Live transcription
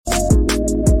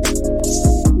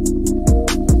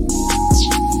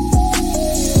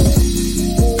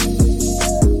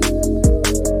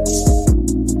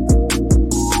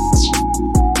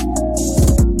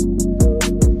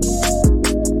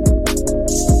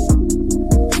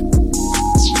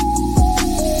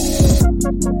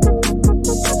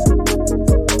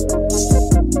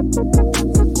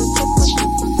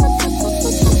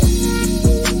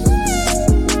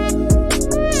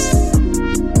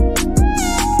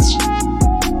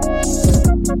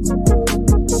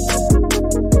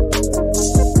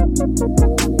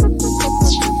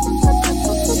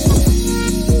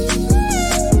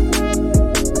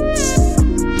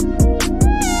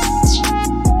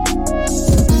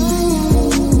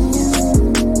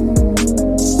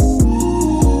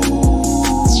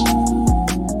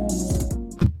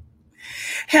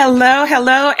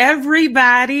Hello,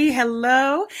 everybody.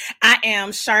 Hello. I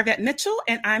am Charvette Mitchell,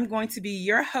 and I'm going to be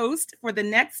your host for the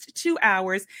next 2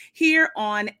 hours here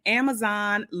on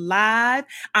Amazon Live.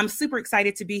 I'm super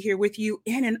excited to be here with you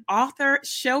in an author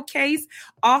showcase,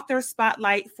 author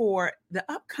spotlight for the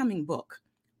upcoming book.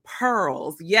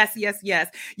 Pearls. Yes.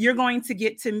 You're going to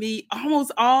get to meet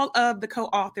almost all of the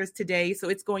co-authors today. So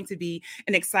it's going to be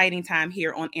an exciting time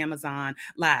here on Amazon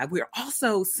Live. We're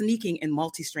also sneaking and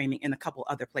multi-streaming in a couple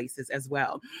other places as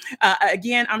well.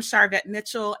 Again, I'm Charvette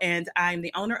Mitchell, and I'm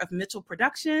the owner of Mitchell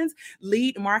Productions,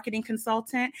 lead marketing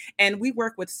consultant. And we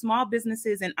work with small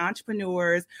businesses and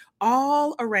entrepreneurs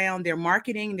all around their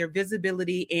marketing, their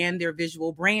visibility, and their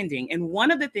visual branding. And one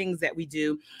of the things that we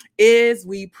do is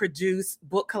we produce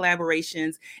book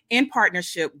collaborations in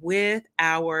partnership with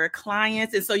our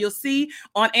clients. And so you'll see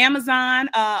on Amazon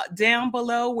down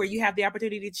below where you have the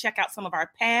opportunity to check out some of our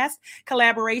past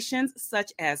collaborations,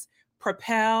 such as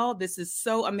Propel. This is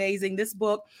so amazing. This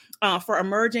book for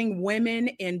emerging women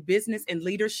in business and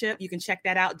leadership. You can check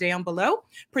that out down below.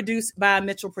 Produced by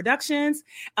Mitchell Productions.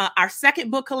 Our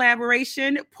second book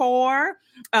collaboration, Pour,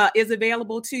 is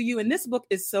available to you. And this book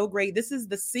is so great. This is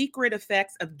The Secret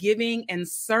Effects of Giving and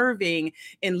Serving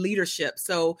in Leadership.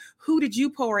 So who did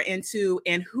you pour into,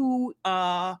 and who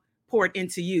poured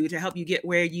into you to help you get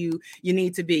where you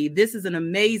need to be? This is an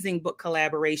amazing book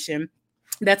collaboration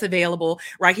that's available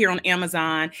right here on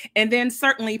Amazon. And then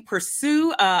certainly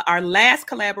Pursue, our last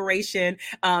collaboration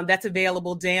that's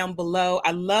available down below.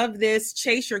 I love this.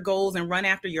 Chase your goals and run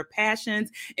after your passions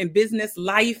in business,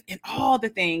 life, and all the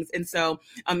things. And so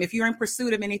if you're in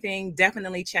pursuit of anything,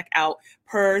 definitely check out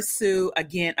Pursue.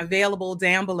 Again, available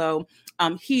down below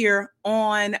here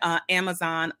on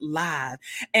Amazon Live.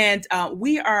 And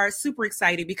we are super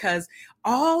excited because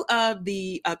all of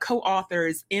the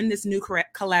co-authors in this new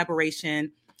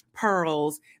collaboration,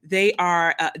 Pearls, they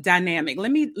are dynamic.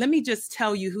 Let me just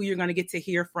tell you who you're going to get to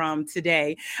hear from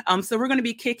today. So we're going to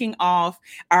be kicking off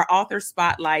our author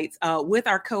spotlights with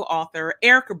our co-author,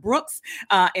 Erica Brooks,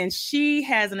 and she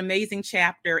has an amazing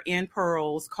chapter in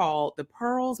Pearls called "The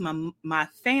Pearls My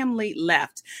Family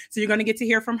Left." So you're going to get to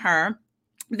hear from her.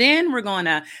 Then we're going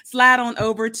to slide on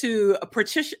over to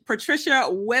Patricia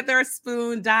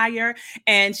Witherspoon Dyer,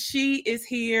 and she is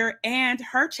here, and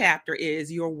her chapter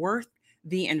is "You're Worth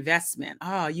the Investment."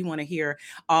 Oh, you want to hear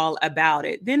all about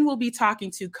it. Then we'll be talking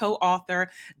to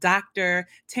co-author Dr.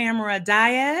 Tamara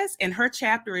Diaz, and her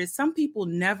chapter is "Some People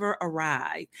Never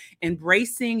Arrive,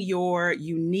 Embracing Your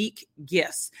Unique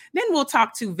Gifts." Then we'll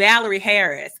talk to Valerie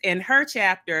Harris, and her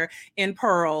chapter in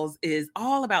Pearls is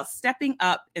all about stepping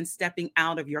up and stepping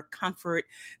out of your comfort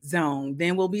zone.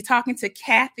 Then we'll be talking to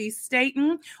Kathy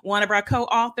Staten, one of our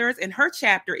co-authors, and her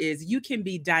chapter is "You Can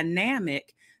Be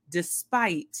Dynamic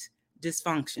Despite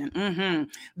Dysfunction."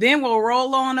 Then we'll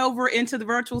roll on over into the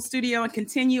virtual studio and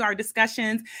continue our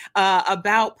discussions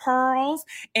about Pearls.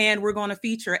 And we're going to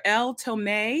feature Elle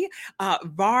Tomei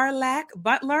Varlack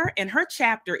Butler, and her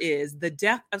chapter is "The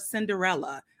Death of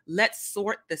Cinderella. Let's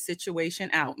sort the situation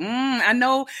out." I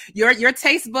know your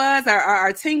taste buds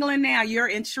are tingling now. You're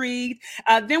intrigued.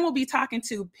 Then we'll be talking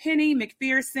to Penny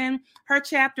McPherson. Her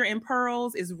chapter in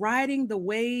Pearls is "Riding the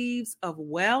Waves of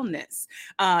Wellness."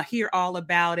 Hear all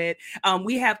about it.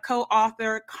 We have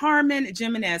co-author Carmen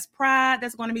Jimenez Pride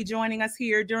that's going to be joining us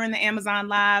here during the Amazon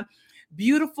Live.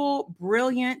 "Beautiful,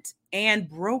 Brilliant, and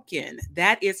Broken."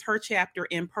 That is her chapter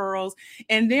in Pearls.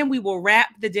 And then we will wrap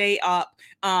the day up,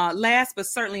 last but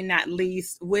certainly not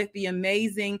least, with the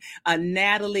amazing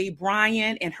Natalie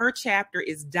Bryan, and her chapter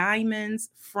is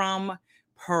 "Diamonds from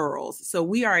Pearls." So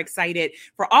we are excited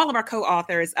for all of our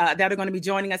co-authors that are going to be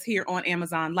joining us here on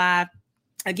Amazon Live.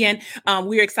 Again,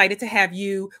 we're excited to have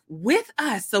you with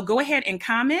us. So go ahead and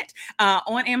comment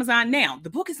on Amazon now.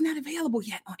 The book is not available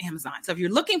yet on Amazon. So if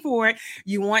you're looking for it,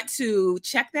 you want to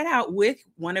check that out with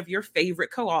one of your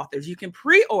favorite co-authors. You can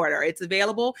pre-order. It's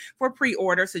available for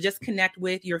pre-order. So just connect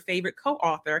with your favorite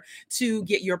co-author to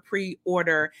get your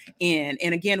pre-order in.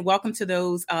 And again, welcome to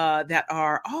those that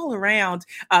are all around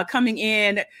coming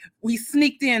in. We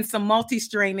sneaked in some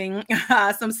multi-streaming,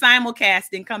 some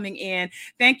simulcasting coming in.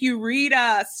 Thank you, Rita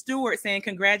Stewart, saying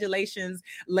congratulations,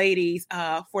 ladies,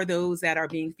 for those that are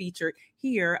being featured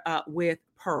here with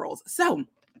Pearls. So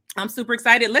I'm super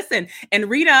excited. Listen, and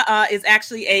Rita is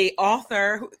actually a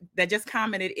author that just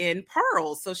commented in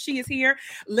Pearls. So she is here.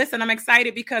 Listen, I'm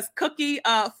excited because Cookie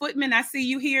Footman, I see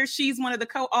you here. She's one of the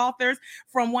co-authors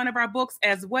from one of our books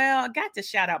as well. I got to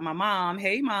shout out my mom.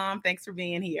 Hey, Mom, thanks for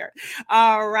being here.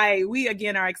 All right. We,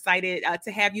 again, are excited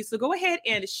to have you. So go ahead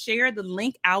and share the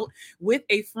link out with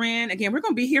a friend. Again, we're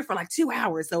going to be here for like 2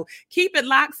 hours. So keep it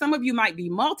locked. Some of you might be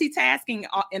multitasking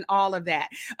and all of that.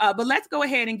 But let's go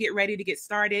ahead and get ready to get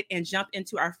started and jump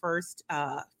into our first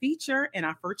feature and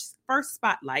our first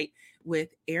spotlight with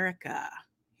Erica.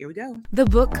 Here we go. The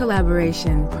book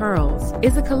collaboration, Pearls,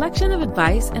 is a collection of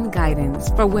advice and guidance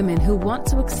for women who want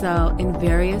to excel in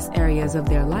various areas of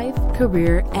their life,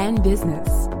 career, and business.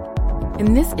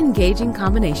 In this engaging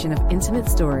combination of intimate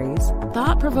stories,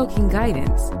 thought-provoking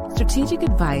guidance, strategic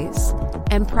advice,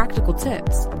 and practical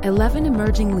tips, 11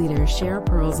 emerging leaders share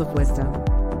pearls of wisdom.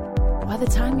 By the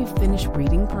time you finish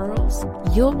reading Pearls,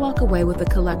 you'll walk away with a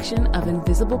collection of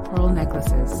invisible pearl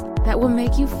necklaces that will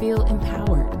make you feel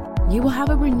empowered. You will have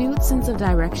a renewed sense of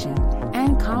direction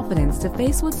and confidence to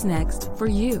face what's next for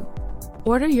you.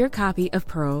 Order your copy of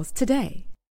Pearls today.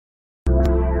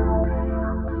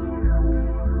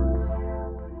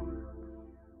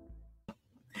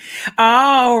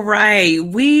 All right.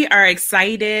 We are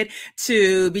excited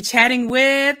to be chatting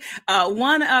with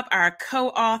one of our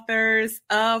co-authors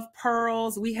of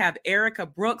Pearls. We have Erica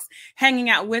Brooks hanging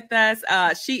out with us.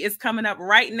 She is coming up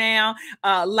right now,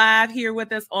 live here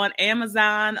with us on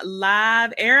Amazon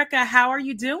Live. Erica, how are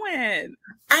you doing?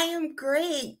 I am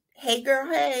great. Hey,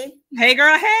 girl, hey. Hey,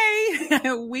 girl,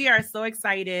 hey. We are so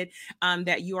excited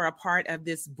that you are a part of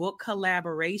this book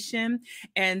collaboration.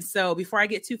 And so before I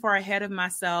get too far ahead of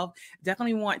myself,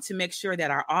 definitely want to make sure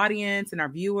that our audience and our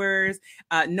viewers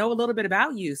know a little bit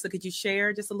about you. So could you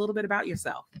share just a little bit about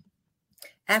yourself?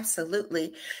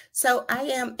 Absolutely. So I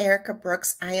am Erica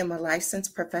Brooks. I am a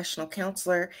licensed professional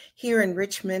counselor here in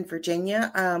Richmond,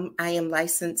 Virginia. I am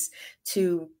licensed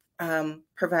to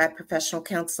provide professional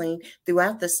counseling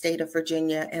throughout the state of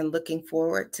Virginia and looking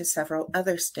forward to several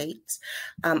other states.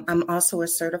 I'm also a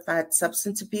certified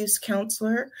substance abuse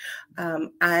counselor.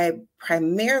 I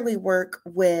primarily work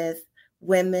with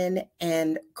women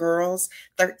and girls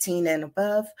 13 and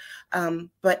above,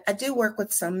 but I do work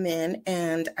with some men,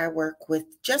 and I work with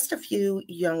just a few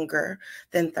younger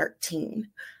than 13.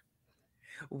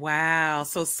 Wow.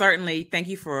 So certainly thank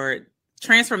you for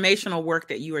transformational work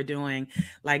that you are doing,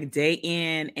 like day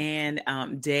in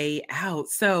and day out.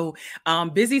 So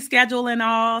busy schedule and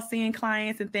all, seeing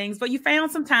clients and things, but you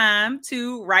found some time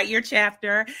to write your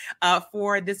chapter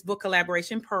for this book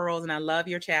collaboration, Pearls. And I love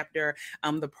your chapter,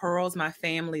 The Pearls My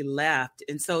Family Left.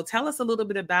 And so tell us a little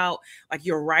bit about like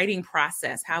your writing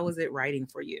process. How was it writing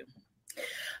for you?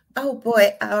 Oh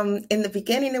boy. In the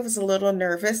beginning, it was a little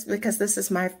nervous because this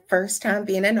is my first time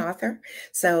being an author.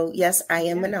 So yes, I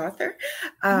am an author.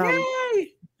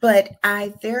 Yay! But I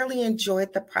thoroughly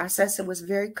enjoyed the process. It was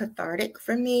very cathartic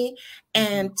for me.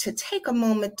 And to take a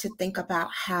moment to think about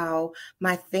how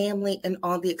my family and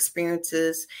all the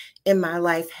experiences in my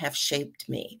life have shaped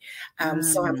me.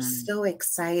 So I'm so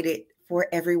excited for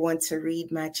everyone to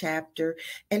read my chapter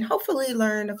and hopefully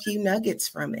learn a few nuggets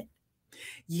from it.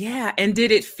 Yeah. And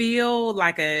did it feel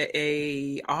like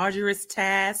a arduous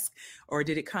task, or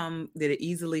did it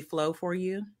easily flow for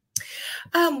you?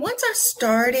 Once I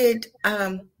started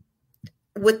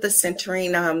with the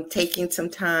centering, taking some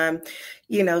time,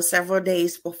 several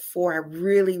days before I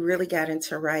really, really got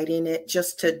into writing it,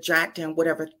 just to jot down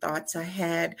whatever thoughts I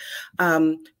had,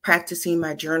 practicing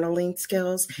my journaling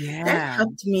skills. Yeah. That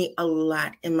helped me a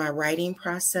lot in my writing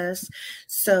process.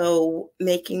 So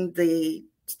making the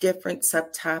different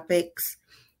subtopics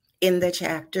in the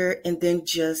chapter and then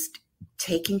just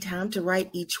taking time to write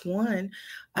each one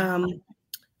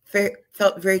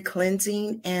felt very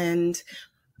cleansing and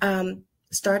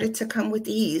started to come with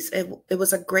ease. It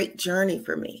was a great journey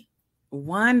for me.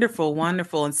 Wonderful,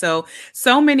 wonderful. And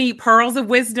so many pearls of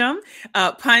wisdom,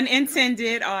 pun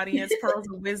intended, audience, pearls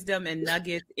of wisdom and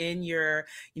nuggets in your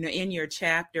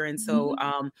chapter. And so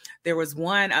there was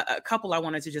a couple I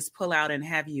wanted to just pull out and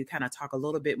have you kind of talk a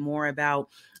little bit more about.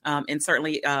 And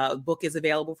certainly book is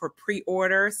available for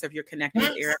pre-order. So if you're connected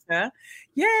with Erica,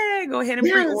 go ahead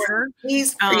and pre-order.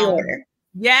 Please pre-order.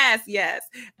 Yes.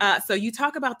 So you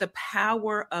talk about the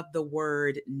power of the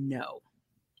word no.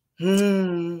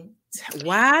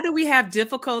 Why do we have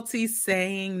difficulty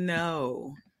saying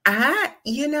no? I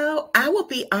will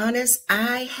be honest,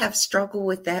 I have struggled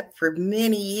with that for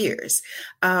many years.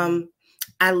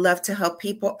 I love to help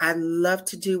people. I love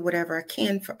to do whatever I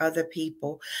can for other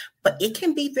people, but it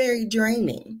can be very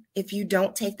draining if you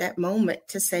don't take that moment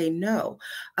to say no.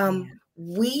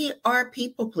 we are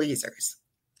people pleasers.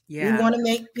 Yeah. We want to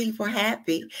make people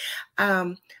happy.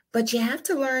 But you have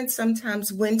to learn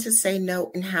sometimes when to say no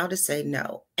and how to say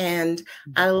no. And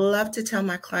I love to tell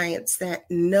my clients that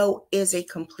no is a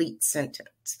complete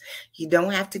sentence. You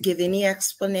don't have to give any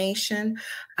explanation.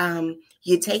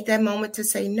 You take that moment to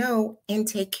say no and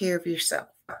take care of yourself.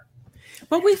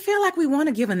 But we feel like we want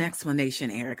to give an explanation,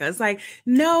 Erica. It's like,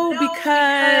 no,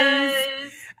 because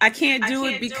I can't do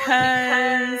it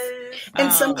because.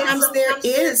 And sometimes there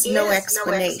is no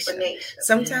explanation.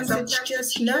 Sometimes it's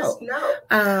just no.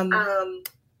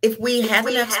 If we have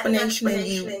an explanation and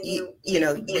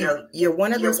you're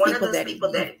one of those people that you've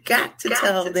got to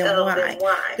tell them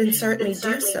why, then certainly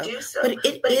do so. But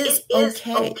it is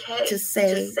okay to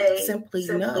say simply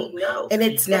no. And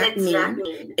it's not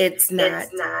mean. It's not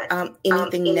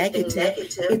anything negative.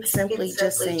 It's simply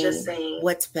just saying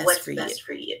what's best for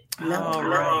you.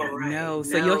 No.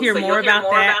 So you'll hear more about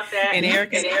that in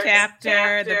Erica's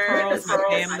chapter, The Pearls My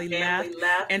Family Left.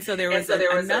 And so there was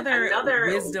another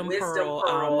wisdom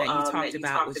pearl that you talked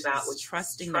about, which was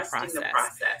trusting the process.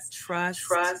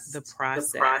 Trust the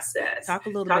process. Talk a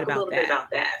little bit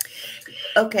about that.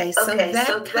 Okay, so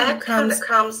that kind of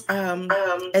comes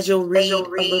as you'll read a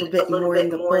little bit more in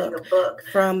the book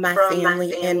from my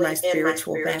family and my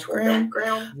spiritual background.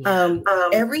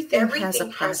 Everything has a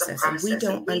process, and we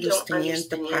don't understand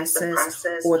the process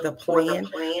or the plan,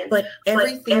 but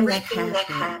everything that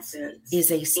happens is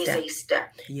a step.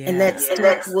 Yeah. And that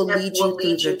step will lead you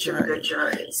through the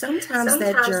journey. Sometimes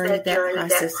that journey, that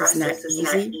process is not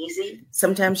easy.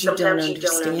 Sometimes you don't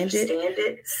understand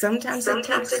it. Sometimes it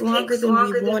takes longer than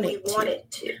you want it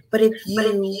to. But if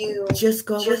you just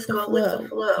go with the flow,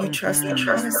 you trust the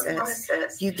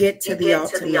process, you get to the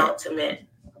ultimate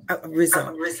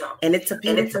result. And it's a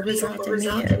beautiful result in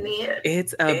the end.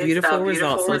 It's a beautiful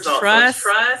result. So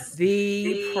trust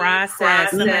the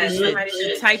process.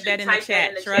 Somebody type that in the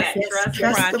chat. Trust the process.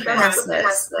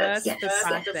 Trust the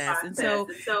process. And so,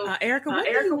 Erica, what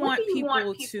do you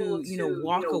want people to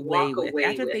walk away with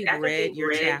after they've read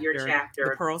your chapter,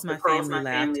 The Pearls My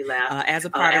Family Left, as a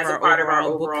part of our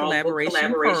overall book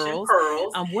collaboration, Pearls?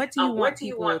 What do you want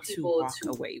people to walk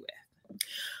away with?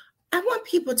 I want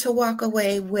people to walk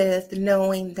away with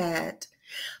knowing that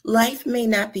life may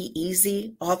not be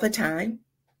easy all the time.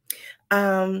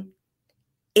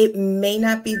 It may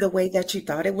not be the way that you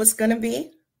thought it was going to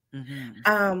be,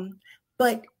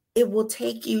 but it will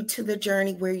take you to the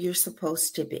journey where you're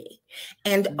supposed to be.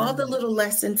 And all the little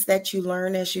lessons that you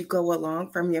learn as you go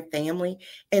along from your family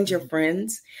and your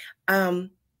friends,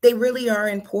 they really are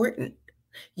important.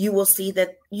 You will see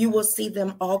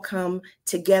them all come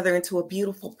together into a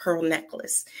beautiful pearl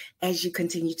necklace as you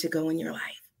continue to go in your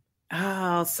life.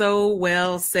 Oh, so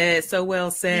well said. So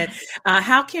well said. Yes.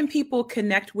 How can people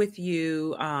connect with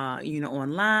you,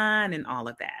 online and all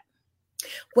of that?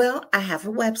 Well, I have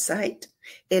a website.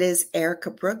 It is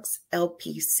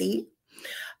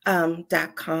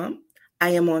ericabrooks.lpc.com. I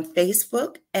am on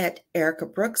Facebook at Erica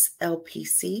Brooks,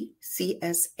 LPC,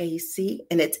 CSAC,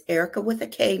 and it's Erica with a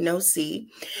K, no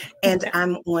C. And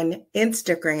I'm on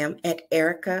Instagram at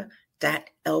erica.lpc.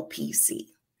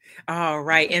 All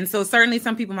right. And so certainly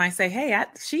some people might say, hey, her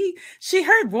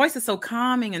voice is so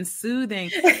calming and soothing.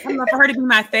 I'd love for her to be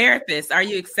my therapist. Are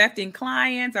you accepting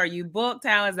clients? Are you booked?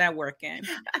 How is that working?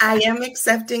 I am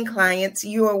accepting clients.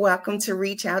 You are welcome to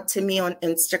reach out to me on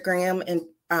Instagram and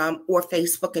or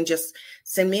Facebook and just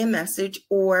send me a message,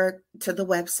 or to the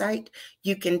website.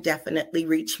 You can definitely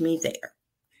reach me there.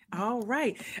 All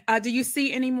right. Do you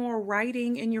see any more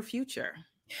writing in your future?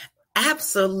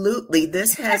 Absolutely.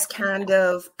 This has kind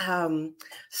of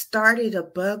started a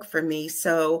bug for me.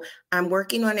 So I'm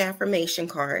working on affirmation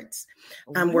cards.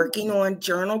 I'm working on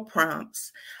journal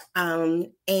prompts.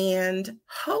 And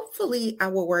hopefully I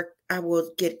will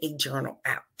get a journal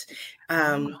out.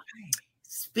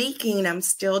 Speaking, I'm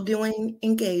still doing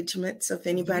engagements. So if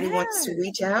anybody wants to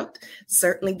reach out,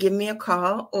 certainly give me a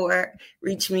call or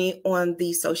reach me on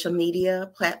the social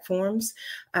media platforms.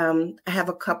 I have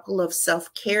a couple of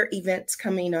self-care events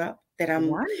coming up that I'm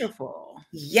wonderful.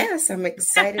 Yes, I'm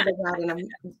excited about, and I'm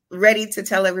ready to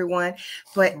tell everyone,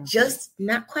 but just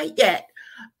not quite yet.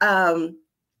 So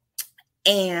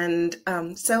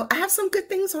I have some good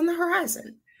things on the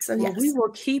horizon. So well, we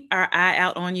will keep our eye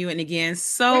out on you. And again,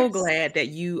 glad that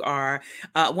you are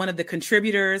one of the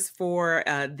contributors for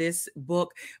this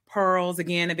book, Pearls,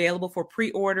 again, available for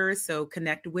pre-orders. So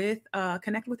connect with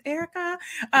Erica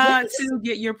to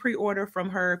get your pre-order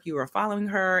from her if you are following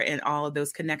her, and all of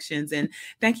those connections. And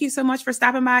thank you so much for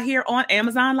stopping by here on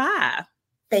Amazon Live.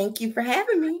 Thank you for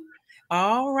having me.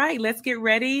 All right, let's get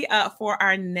ready for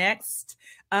our next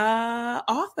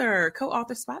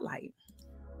co-author spotlight.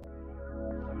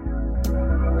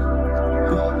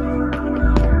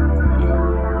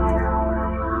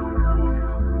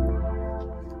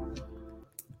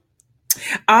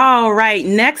 All right.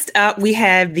 Next up, we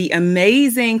have the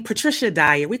amazing Patricia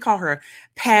Dyer. We call her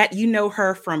Pat. You know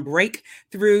her from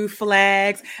Breakthrough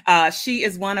Flags. She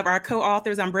is one of our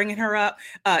co-authors. I'm bringing her up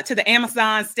to the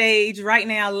Amazon stage right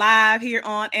now, live here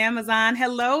on Amazon.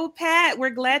 Hello, Pat.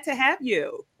 We're glad to have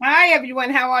you. Hi,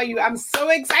 everyone. How are you? I'm so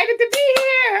excited to be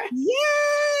here.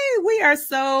 Yay! We are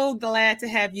so glad to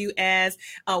have you as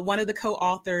one of the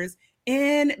co-authors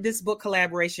in this book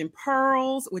collaboration,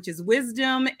 Pearls, which is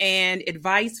wisdom and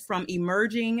advice from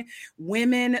emerging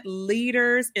women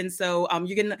leaders. And so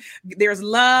there's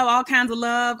love, all kinds of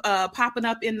love popping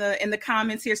up in the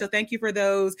comments here. So thank you for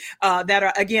those that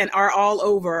are all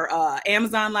over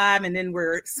Amazon Live, and then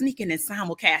we're sneaking and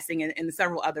simulcasting in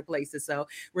several other places. So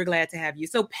we're glad to have you.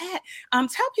 So Pat,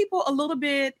 tell people a little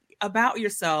bit about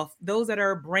yourself, those that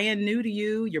are brand new to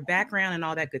you, your background, and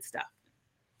all that good stuff.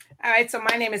 All right, so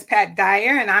my name is Pat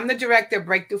Dyer, and I'm the director of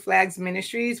Breakthrough Flags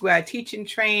Ministries, where I teach and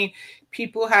train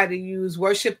people how to use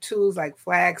worship tools like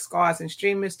flags, scarves, and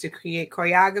streamers to create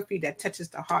choreography that touches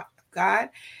the heart of God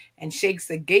and shakes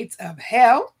the gates of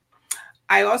hell.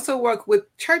 I also work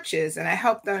with churches, and I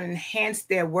help them enhance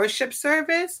their worship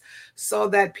service so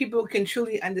that people can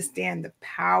truly understand the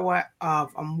power of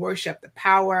worship, the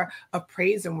power of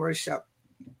praise and worship,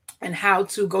 and how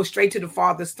to go straight to the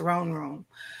Father's throne room.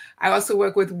 I also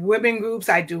work with women groups.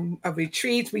 I do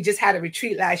retreats. We just had a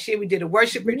retreat last year. We did a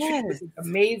worship retreat, which was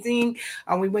amazing.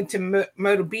 We went to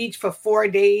Myrtle Beach for 4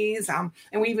 days, and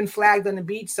we even flagged on the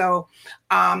beach. So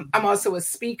I'm also a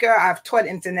speaker. I've taught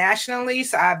internationally,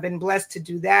 so I've been blessed to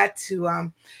do that,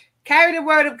 to carry the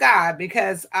word of God,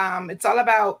 because it's all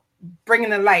about bringing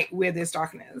the light where there's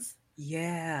darkness.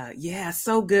 Yeah.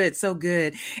 So good.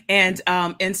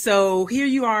 And so here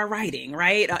you are writing,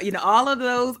 right? All of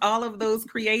those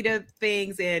creative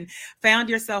things, and found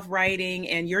yourself writing,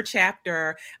 and your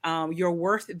chapter, you're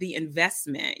worth the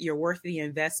investment.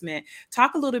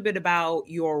 Talk a little bit about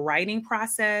your writing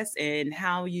process and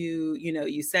how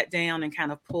you sat down and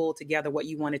kind of pulled together what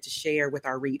you wanted to share with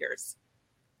our readers.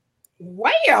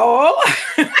 Well,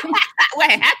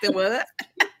 what happened was,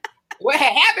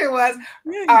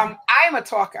 I am a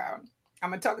talker.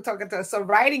 I'm a talker. So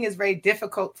writing is very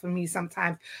difficult for me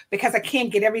sometimes because I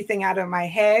can't get everything out of my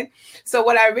head. So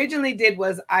what I originally did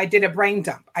was I did a brain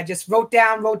dump. I just wrote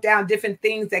down different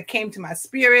things that came to my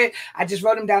spirit. I just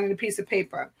wrote them down on a piece of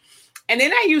paper. And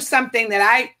then I used something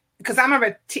because I'm a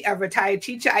retired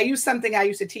teacher, I used something I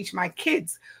used to teach my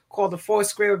kids called the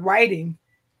 4-square writing.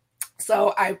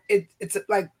 So it's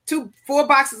like 4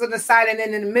 boxes on the side and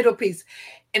then in the middle piece.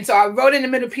 And so I wrote in the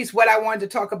middle piece what I wanted to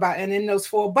talk about. And in those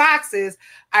 4 boxes,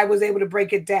 I was able to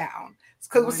break it down.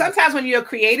 Because sometimes when you're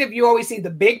creative, you always see the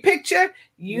big picture.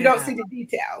 You don't see the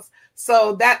details.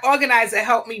 So that organizer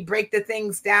helped me break the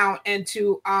things down and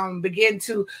to begin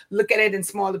to look at it in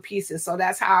smaller pieces. So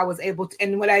that's how I was able to.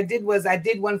 And what I did was I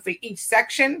did one for each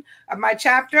section of my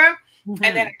chapter. Mm-hmm.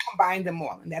 And then I combined them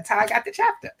all. And that's how I got the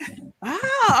chapter.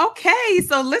 Oh, okay.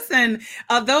 So listen,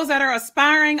 those that are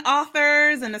aspiring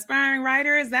authors and aspiring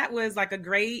writers, that was like a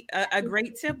great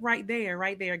tip right there.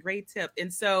 A great tip.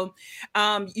 And so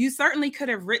you certainly could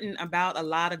have written about a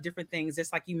lot of different things.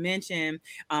 Just like you mentioned,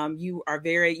 you are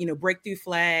very, Breakthrough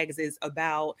Flags is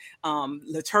about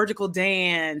liturgical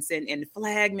dance and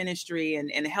flag ministry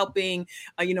and helping,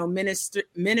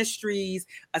 ministries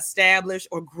establish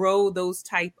or grow those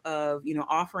type of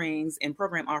offerings and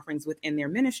program offerings within their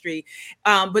ministry.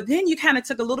 But then you kind of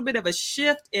took a little bit of a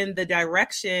shift in the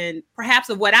direction, perhaps,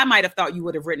 of what I might have thought you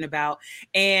would have written about.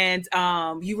 And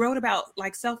you wrote about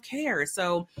like self-care.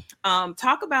 So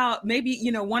talk about maybe,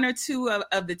 1 or 2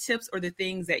 of the tips or the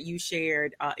things that you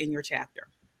shared in your chapter.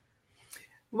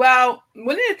 Well,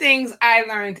 one of the things I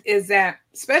learned is that,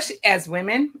 especially as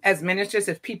women, as ministers,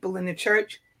 as people in the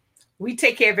church, we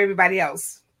take care of everybody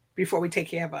else before we take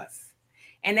care of us.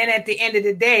 And then at the end of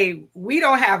the day, we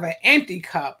don't have an empty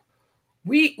cup.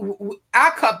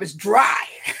 Our cup is dry.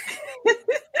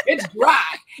 It's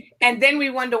dry. And then we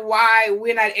wonder why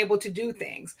we're not able to do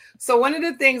things. So one of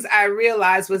the things I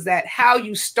realized was that how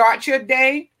you start your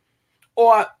day,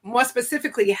 or more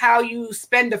specifically, how you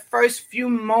spend the first few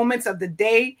moments of the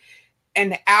day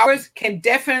and the hours, can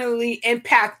definitely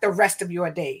impact the rest of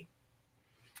your day.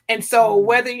 And so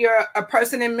whether you're a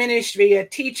person in ministry, a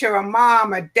teacher, a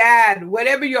mom, a dad,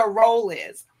 whatever your role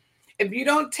is, if you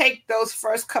don't take those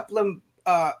first couple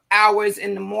of hours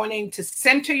in the morning to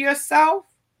center yourself,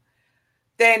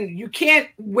 then you can't,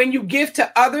 when you give to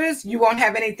others, you won't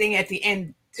have anything at the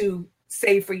end to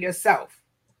save for yourself.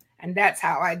 And that's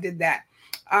how I did that.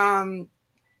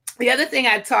 The other thing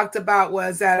I talked about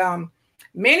was that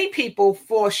many people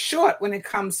fall short when it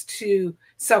comes to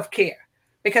self-care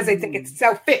because they think it's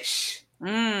selfish.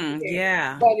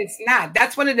 Yeah. But it's not.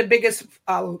 That's one of the biggest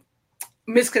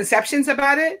misconceptions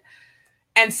about it.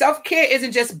 And self-care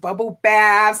isn't just bubble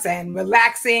baths and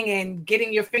relaxing and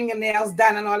getting your fingernails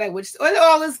done and all that, which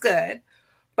all is good.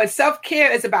 But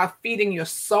self-care is about feeding your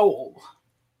soul.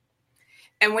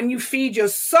 And when you feed your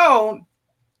soul,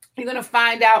 you're going to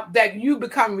find out that you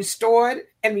become restored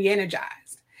and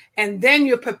re-energized. And then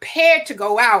you're prepared to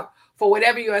go out for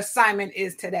whatever your assignment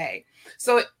is today.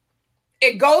 So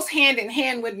it goes hand in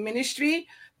hand with ministry,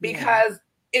 because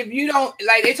if you don't,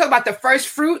 like they talk about the first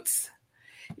fruits,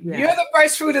 you're the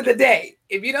first fruit of the day.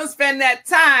 If you don't spend that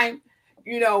time,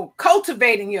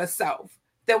 cultivating yourself,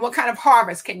 then what kind of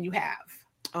harvest can you have?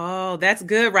 Oh, that's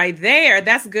good right there.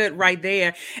 That's good right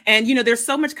there. And, there's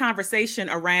so much conversation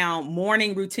around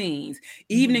morning routines,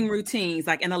 evening routines,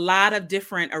 like in a lot of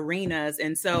different arenas.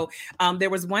 And so there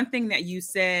was one thing that you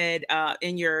said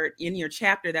in your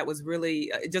chapter that was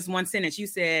really just one sentence. You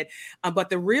said, but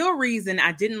the real reason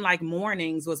I didn't like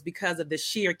mornings was because of the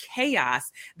sheer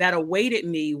chaos that awaited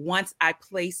me once I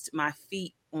placed my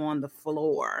feet on the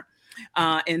floor.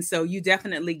 And so you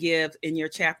definitely give in your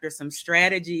chapter some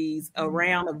strategies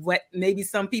around of what maybe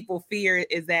some people fear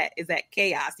is that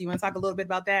chaos. You want to talk a little bit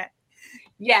about that?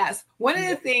 Yes. One of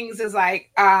the things is like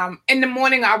in the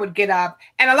morning I would get up,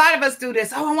 and a lot of us do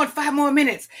this. Oh, I want 5 more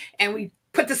minutes. And we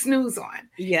put the snooze on.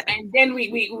 Yeah. And then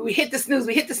we hit the snooze.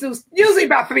 We hit the snooze usually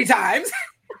about 3 times.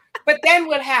 But then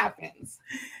what happens?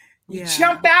 We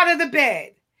jump out of the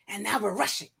bed and now we're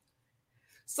rushing.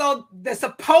 So the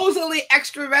supposedly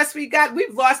extra rest we got,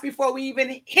 we've lost before we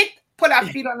even put our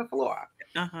feet on the floor.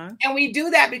 And we do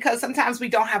that because sometimes we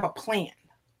don't have a plan.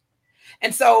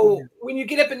 And so when you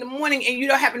get up in the morning and you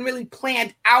haven't really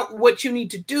planned out what you need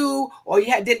to do, or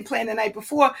you didn't plan the night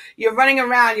before, you're running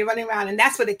around, and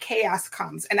that's where the chaos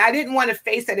comes. And I didn't want to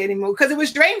face that anymore because it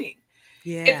was draining.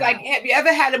 Yeah. It's like, have you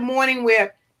ever had a morning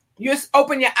where you just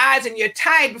open your eyes and you're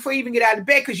tired before you even get out of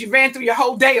bed because you ran through your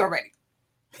whole day already?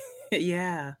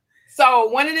 Yeah. So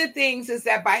one of the things is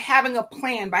that by having a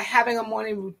plan, by having a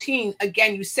morning routine,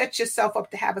 again, you set yourself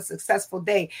up to have a successful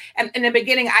day. And in the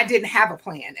beginning, I didn't have a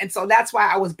plan. And so that's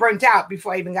why I was burnt out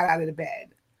before I even got out of the bed.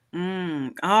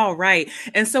 All right.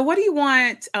 And so what do you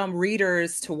want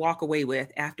readers to walk away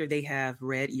with after they have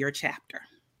read your chapter?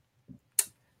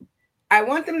 I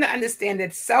want them to understand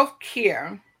that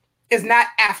self-care is not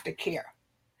aftercare.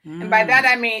 And by that,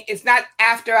 I mean, it's not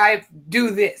after I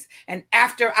do this and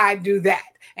after I do that.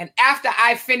 And after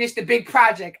I finish the big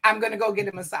project, I'm going to go get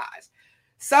a massage.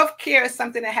 Self-care is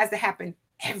something that has to happen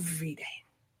every day.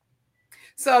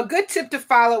 So a good tip to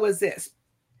follow is this.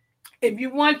 If you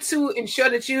want to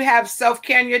ensure that you have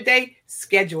self-care in your day,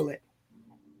 schedule it.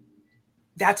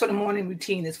 That's what a morning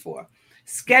routine is for.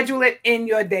 Schedule it in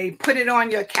your day. Put it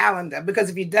on your calendar, because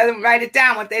if you don't write it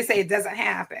down, what they say, it doesn't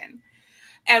happen.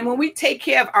 And when we take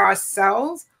care of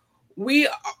ourselves, we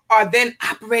are then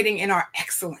operating in our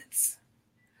excellence.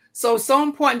 So it's so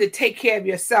important to take care of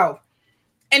yourself.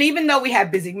 And even though we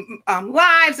have busy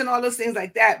lives and all those things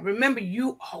like that, remember,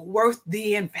 you are worth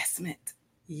the investment.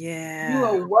 Yeah. You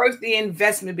are worth the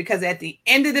investment, because at the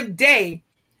end of the day,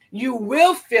 you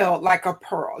will feel like a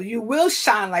pearl. You will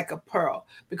shine like a pearl,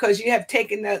 because you have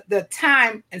taken the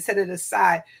time and set it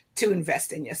aside to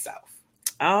invest in yourself.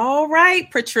 All right.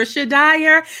 Patricia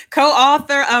Dyer,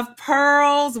 co-author of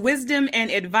Pearls, Wisdom and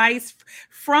Advice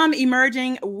from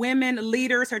Emerging Women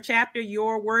Leaders. Her chapter,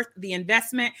 You're Worth the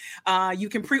Investment. You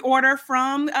can pre-order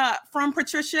from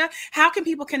Patricia. How can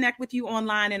people connect with you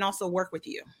online and also work with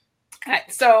you? All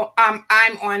right. So I'm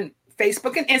on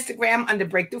Facebook and Instagram under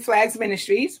Breakthrough Flags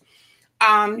Ministries.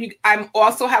 I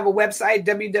also have a website,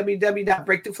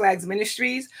 www.Breakthrough Flags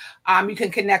Ministries. You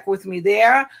can connect with me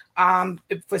there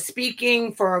for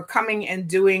speaking, for coming and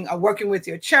doing working with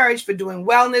your church, for doing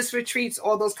wellness retreats,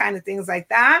 all those kind of things like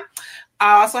that.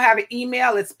 I also have an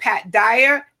email. It's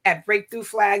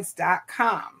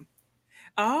patdyer@breakthroughflags.com.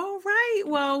 All right.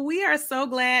 Well, we are so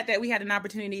glad that we had an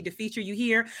opportunity to feature you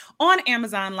here on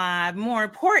Amazon Live. More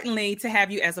importantly, to have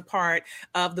you as a part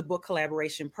of the book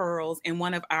collaboration Pearls and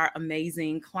one of our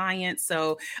amazing clients.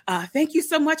 So thank you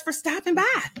so much for stopping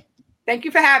by. Thank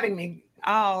you for having me.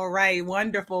 All right.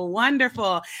 Wonderful.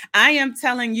 Wonderful. I am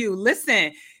telling you,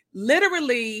 listen,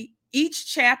 literally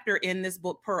each chapter in this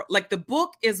book, Pearl, like the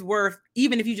book is worth,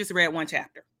 even if you just read one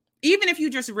chapter, even if you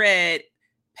just read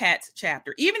Pat's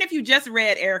chapter. Even if you just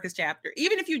read Erica's chapter,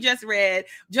 even if you just read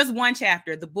just one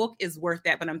chapter, the book is worth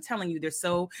that. But I'm telling you, there's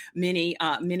so many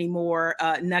more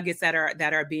nuggets that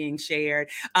are being shared.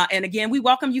 And again, we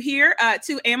welcome you here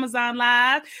to Amazon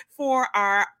Live for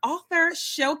our author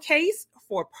showcase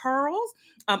for Pearls.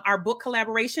 Our book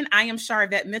collaboration. I am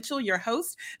Charvette Mitchell, your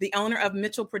host, the owner of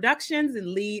Mitchell Productions and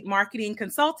lead marketing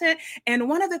consultant. And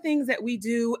one of the things that we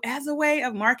do as a way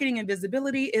of marketing and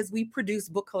visibility is we produce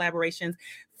book collaborations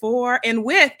for and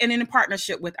with and in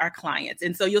partnership with our clients.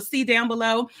 And so you'll see down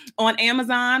below on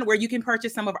Amazon where you can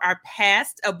purchase some of our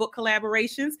past book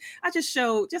collaborations. I just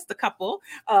showed just a couple.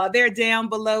 They're down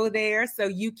below there. So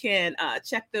you can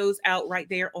check those out right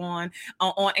there on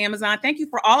Amazon. Thank you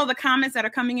for all of the comments that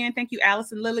are coming in. Thank you,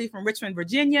 Allison Lilly from Richmond,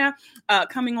 Virginia,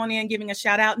 coming on in, giving a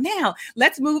shout out. Now,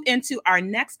 let's move into our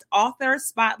next author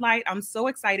spotlight. I'm so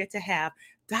excited to have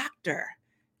Dr.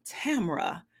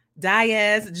 Tamara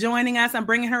Diaz joining us. I'm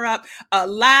bringing her up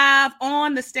live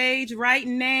on the stage right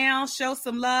now. Show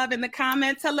some love in the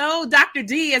comments. Hello, Dr.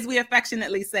 D, as we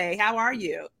affectionately say. How are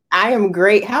you? I am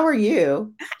great. How are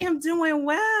you? I am doing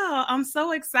well. I'm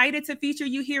so excited to feature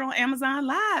you here on Amazon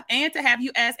Live and to have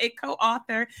you as a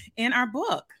co-author in our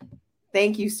book.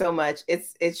 Thank you so much.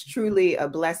 It's truly a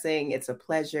blessing. It's a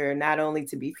pleasure not only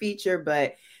to be featured,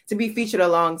 but to be featured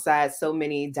alongside so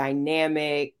many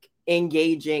dynamic,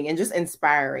 engaging, and just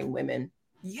inspiring women.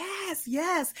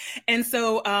 Yes. And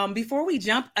so before we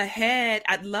jump ahead,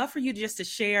 I'd love for you just to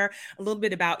share a little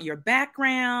bit about your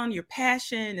background, your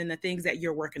passion, and the things that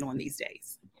you're working on these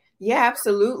days. Yeah,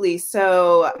 absolutely.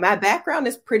 So my background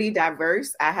is pretty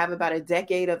diverse. I have about a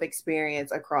decade of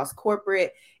experience across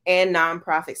corporate and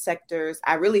nonprofit sectors.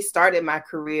 I really started my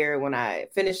career when I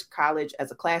finished college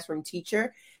as a classroom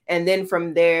teacher. And then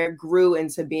from there grew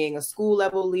into being a school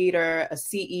level leader, a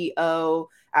CEO.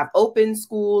 I've opened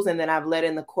schools, and then I've led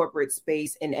in the corporate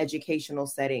space in educational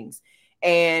settings.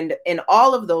 And in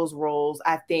all of those roles,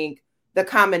 I think the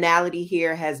commonality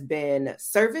here has been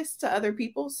service to other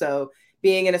people. So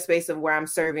being in a space of where I'm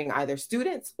serving either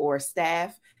students or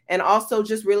staff, and also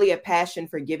just really a passion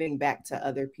for giving back to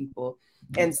other people.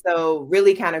 And so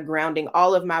really kind of grounding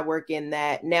all of my work in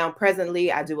that. Now,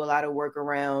 presently, I do a lot of work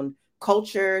around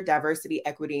culture, diversity,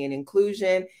 equity, and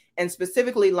inclusion, and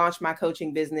specifically launched my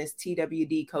coaching business,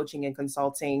 TWD Coaching and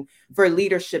Consulting, for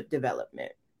leadership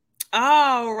development.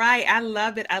 All right. I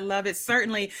love it.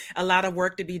 Certainly a lot of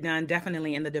work to be done,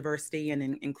 definitely in the diversity and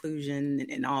inclusion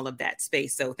and all of that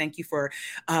space. So thank you for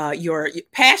your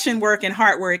passion work and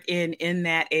hard work in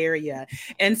that area.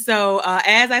 And so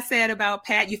as I said about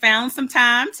Pat, you found some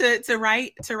time to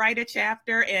write a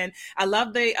chapter. And I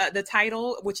love the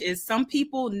title, which is Some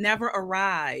People Never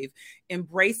Arrive,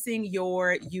 Embracing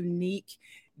Your Unique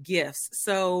Gifts.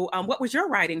 So what was your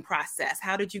writing process?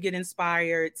 How did you get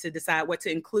inspired to decide what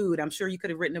to include? I'm sure you could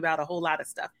have written about a whole lot of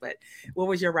stuff, but what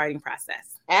was your writing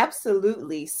process?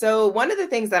 Absolutely. So one of the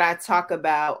things that I talk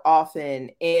about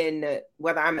often in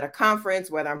whether I'm at a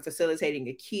conference, whether I'm facilitating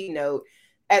a keynote,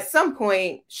 at some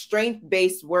point,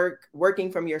 strength-based work,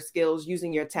 working from your skills,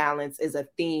 using your talents is a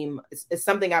theme. It's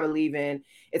something I believe in.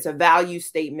 It's a value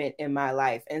statement in my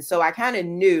life. And so I kind of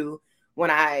knew when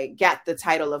I got the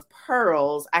title of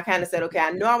Pearls, I kind of said, okay,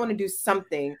 I know I want to do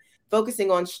something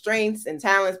focusing on strengths and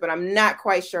talents, but I'm not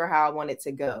quite sure how I want it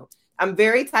to go. I'm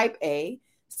very type A,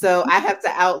 so I have to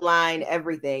outline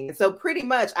everything. And so pretty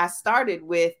much I started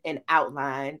with an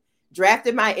outline,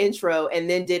 drafted my intro, and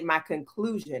then did my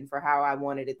conclusion for how I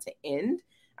wanted it to end.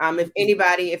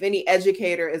 If any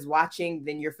educator is watching,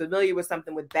 then you're familiar with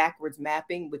something with backwards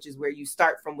mapping, which is where you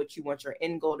start from what you want your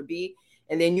end goal to be.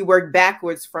 And then you work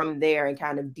backwards from there and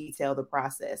kind of detail the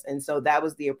process. And so that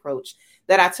was the approach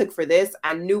that I took for this.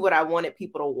 I knew what I wanted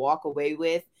people to walk away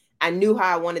with. I knew how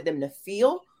I wanted them to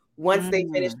feel once they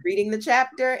finished reading the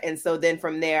chapter. And so then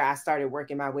from there, I started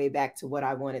working my way back to what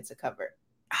I wanted to cover.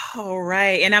 All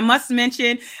right. And I must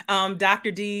mention,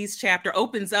 Dr. D's chapter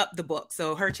opens up the book.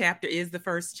 So her chapter is the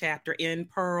first chapter in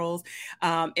Pearls.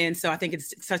 And so I think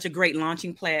it's such a great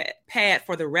launching pad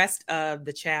for the rest of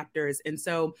the chapters. And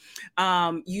so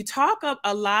you talk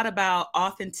a lot about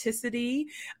authenticity.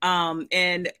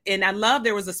 And I love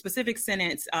there was a specific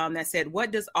sentence that said,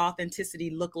 what does authenticity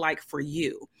look like for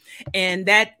you? And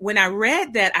that when I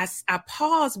read that, I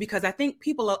paused because I think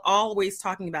people are always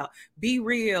talking about be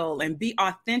real and be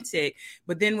authentic.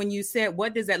 But then when you said,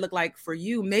 what does that look like for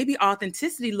you? Maybe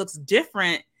authenticity looks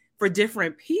different for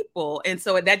different people. And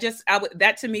so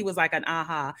that to me was like an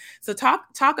aha. So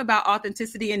talk about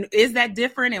authenticity, and is that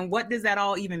different? And what does that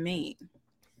all even mean?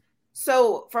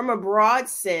 So from a broad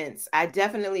sense, I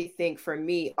definitely think for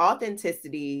me,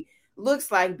 authenticity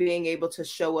looks like being able to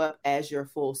show up as your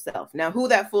full self. Now, who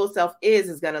that full self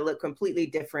is going to look completely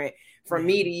different from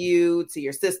me to you, to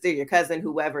your sister, your cousin,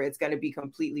 whoever. It's going to be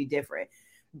completely different.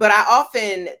 But I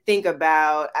often think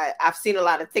about, I've seen a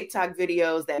lot of TikTok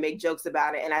videos that make jokes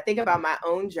about it. And I think about my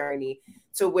own journey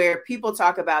to where people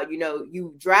talk about, you know,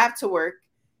 you drive to work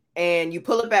and you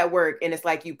pull up at work and it's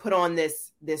like you put on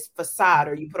this facade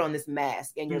or you put on this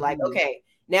mask and you're like, okay,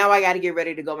 now I got to get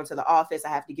ready to go into the office. I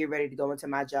have to get ready to go into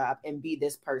my job and be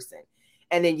this person.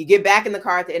 And then you get back in the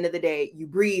car at the end of the day, you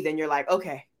breathe and you're like,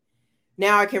 okay,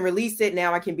 now I can release it.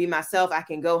 Now I can be myself. I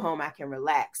can go home. I can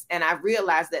relax. And I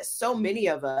realized that so many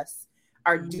of us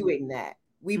are doing that.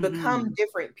 We become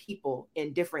different people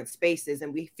in different spaces,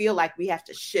 and we feel like we have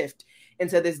to shift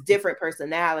into this different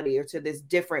personality or to this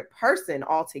different person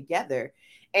altogether.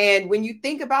 And when you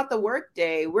think about the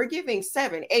workday, we're giving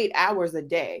 7-8 hours a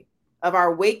day of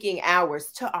our waking hours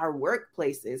to our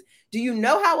workplaces. Do you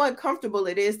know how uncomfortable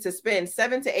it is to spend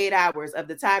 7 to 8 hours of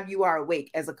the time you are awake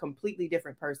as a completely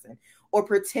different person, or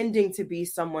pretending to be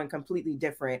someone completely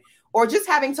different, or just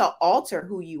having to alter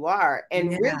who you are?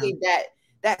 And really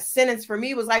that sentence for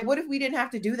me was like, what if we didn't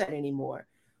have to do that anymore?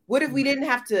 What if we didn't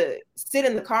have to sit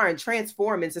in the car and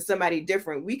transform into somebody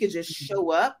different? We could just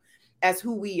show up as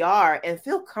who we are and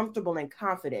feel comfortable and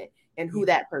confident in who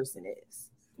that person is.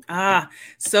 Ah,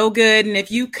 so good. And if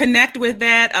you connect with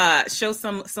that, show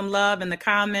some love in the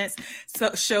comments.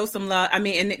 So show some love. I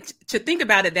mean, and to think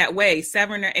about it that way,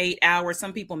 7 or 8 hours,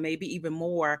 some people maybe even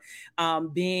more,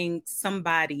 being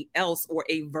somebody else or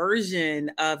a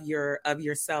version of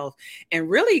yourself. And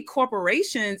really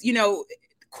corporations, you know,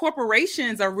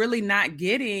 corporations are really not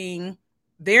getting,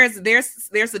 there's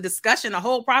a discussion,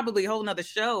 probably a whole nother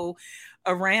show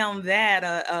around that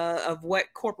of what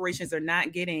corporations are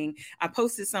not getting. I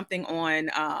posted something on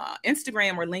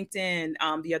Instagram or LinkedIn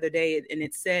the other day, and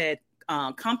it said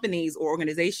companies or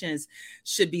organizations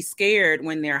should be scared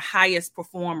when their highest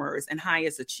performers and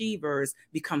highest achievers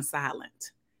become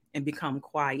silent and become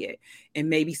quiet. And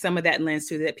maybe some of that lends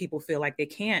to that people feel like they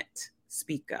can't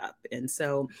speak up. And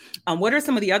so what are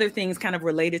some of the other things kind of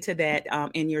related to that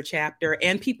in your chapter,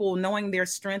 and people knowing their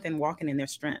strength and walking in their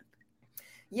strength?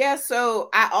 Yeah, so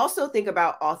I also think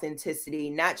about authenticity,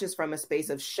 not just from a space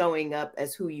of showing up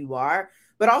as who you are,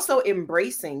 but also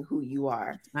embracing who you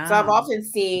are. Wow. So I've often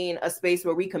seen a space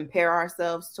where we compare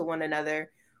ourselves to one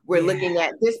another. We're looking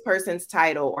at this person's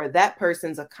title or that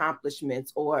person's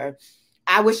accomplishments, or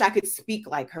I wish I could speak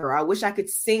like her. I wish I could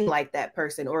sing like that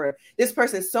person, or this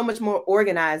person's so much more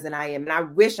organized than I am, and I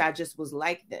wish I just was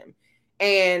like them.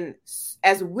 And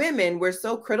as women, we're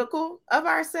so critical of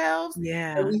ourselves.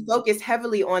 Yeah. And we focus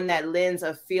heavily on that lens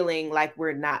of feeling like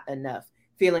we're not enough,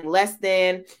 feeling less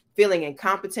than, feeling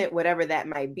incompetent, whatever that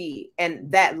might be.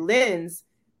 And that lens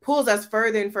pulls us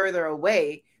further and further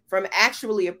away from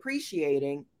actually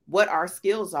appreciating what our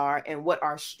skills are and what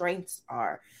our strengths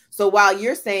are. So while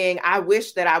you're saying, I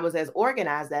wish that I was as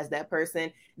organized as that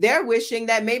person, they're wishing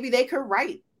that maybe they could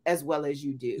write as well as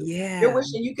you do. Yeah. They're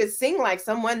wishing you could sing like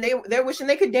someone. They're wishing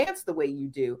they could dance the way you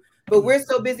do. But we're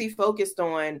so busy focused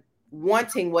on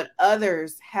wanting what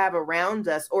others have around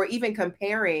us, or even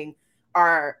comparing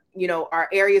our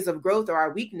areas of growth or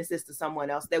our weaknesses to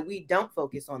someone else, that we don't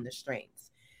focus on the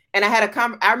strengths. And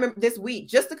I remember this week,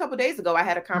 just a couple of days ago, I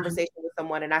had a conversation with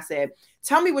someone and I said,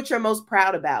 tell me what you're most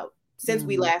proud about since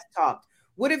we last talked.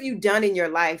 What have you done in your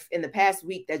life in the past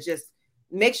week that just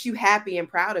makes you happy and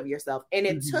proud of yourself? And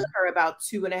it took her about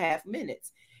 2.5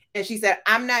 minutes. And she said,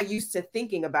 I'm not used to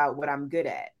thinking about what I'm good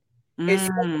at. It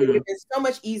would have been so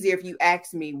much easier if you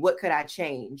asked me, what could I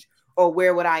change? Or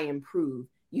where would I improve?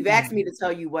 You've asked me to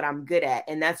tell you what I'm good at.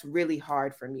 And that's really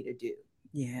hard for me to do.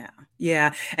 Yeah.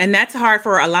 Yeah. And that's hard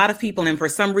for a lot of people. And for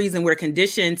some reason, we're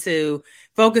conditioned to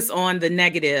focus on the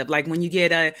negative. Like when you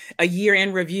get a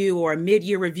year-end review or a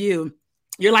mid-year review,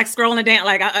 you're like scrolling down,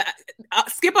 like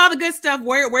skip all the good stuff.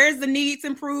 Where's the needs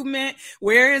improvement?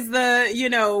 Where is the,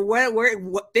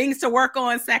 what things to work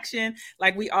on section?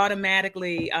 Like we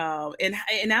automatically, and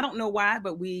I don't know why,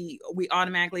 but we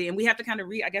automatically, and we have to kind of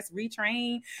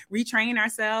retrain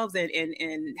ourselves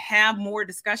and have more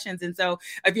discussions. And so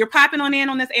if you're popping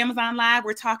on this Amazon Live,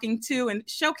 we're talking to and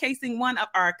showcasing one of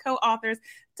our co-authors,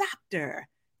 Dr.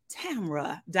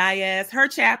 Tamra Diaz. Her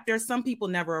chapter, Some People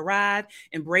Never Arrive,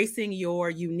 Embracing Your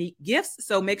Unique Gifts.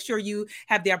 So make sure you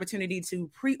have the opportunity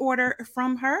to pre-order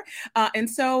from her. And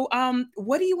so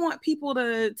what do you want people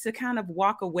to kind of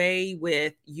walk away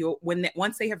with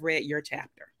once they have read your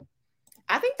chapter?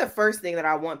 I think the first thing that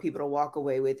I want people to walk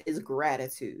away with is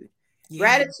gratitude. Yeah.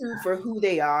 Gratitude for who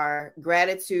they are,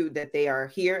 gratitude that they are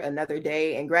here another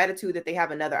day, and gratitude that they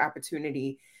have another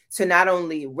opportunity to not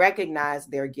only recognize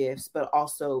their gifts, but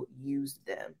also use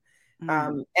them.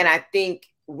 And I think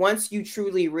once you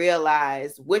truly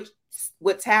realize what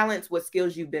talents, what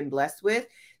skills you've been blessed with,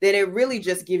 then it really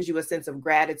just gives you a sense of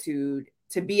gratitude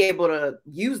to be able to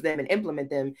use them and implement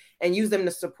them and use them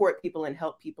to support people and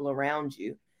help people around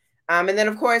you. And then,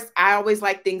 of course, I always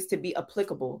like things to be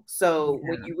applicable. So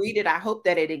when you read it, I hope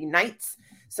that it ignites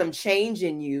some change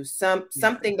in you,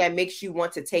 something that makes you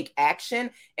want to take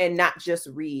action and not just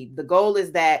read. The goal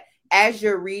is that as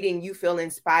you're reading, you feel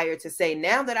inspired to say,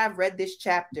 now that I've read this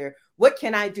chapter, what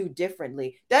can I do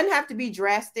differently? Doesn't have to be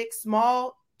drastic.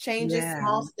 Small changes,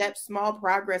 small steps, small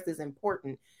progress is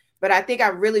important. But I think I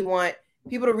really want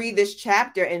people to read this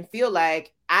chapter and feel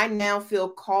like I now feel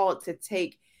called to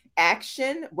take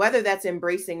action, whether that's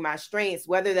embracing my strengths,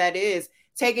 whether that is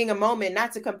taking a moment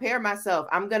not to compare myself.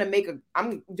 I'm going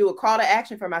to do a call to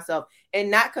action for myself and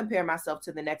not compare myself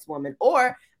to the next woman,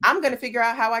 or I'm going to figure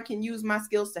out how I can use my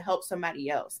skills to help somebody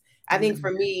else. I think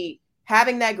for me,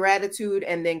 having that gratitude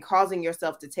and then causing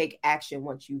yourself to take action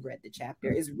once you've read the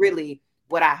chapter is really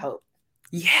what I hope.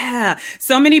 Yeah.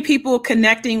 So many people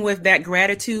connecting with that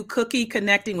gratitude. Cookie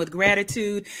connecting with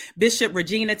gratitude. Bishop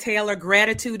Regina Taylor,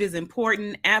 gratitude is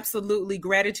important. Absolutely.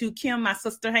 Gratitude. Kim, my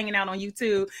sister hanging out on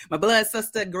YouTube, my blood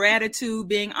sister, gratitude,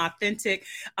 being authentic.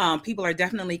 People are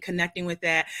definitely connecting with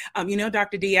that.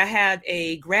 Dr. D, I have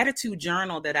a gratitude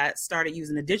journal that I started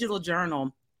using, a digital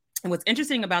journal. And what's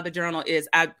interesting about the journal is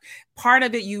part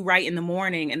of it you write in the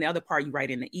morning and the other part you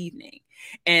write in the evening.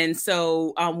 And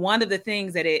so one of the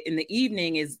things that in the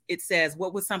evening is it says,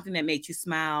 what was something that made you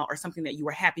smile or something that you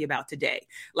were happy about today?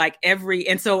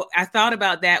 And so I thought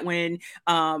about that when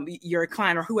your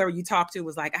client or whoever you talk to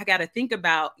was like, I got to think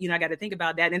about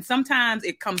that. And sometimes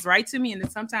it comes right to me. And then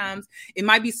sometimes it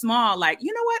might be small, like,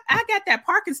 you know what? I got that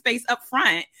parking space up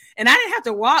front and I didn't have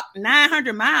to walk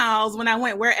 900 miles when I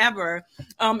went wherever.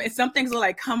 And some things will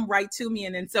like come right to me.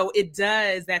 And then so it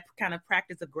does, that kind of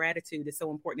practice of gratitude is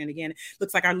so important. And again,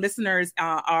 looks like our listeners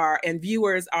and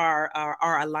viewers are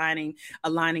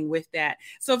aligning with that.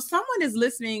 So if someone is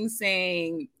listening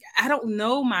saying, I don't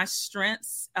know my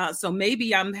strengths, so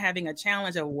maybe I'm having a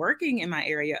challenge of working in my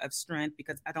area of strength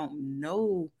because I don't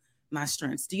know my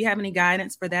strengths. Do you have any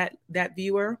guidance for that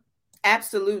viewer?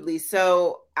 Absolutely.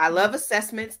 So I love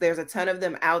assessments. There's a ton of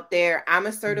them out there. I'm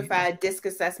a certified DISC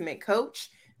assessment coach.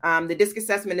 The DISC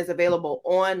assessment is available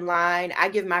online. I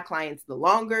give my clients the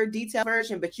longer, detailed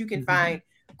version, but you can find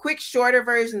quick, shorter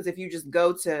versions if you just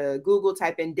go to Google,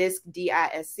 type in DISC,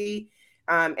 DISC,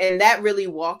 and that really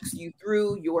walks you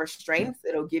through your strengths.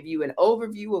 It'll give you an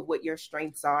overview of what your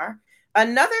strengths are.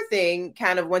 Another thing,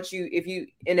 kind of if you,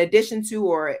 in addition to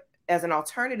or as an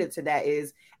alternative to that,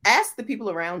 is ask the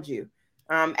people around you.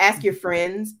 Ask your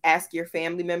friends, ask your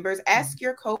family members, ask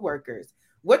your coworkers.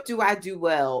 What do I do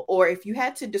well? Or if you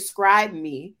had to describe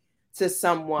me to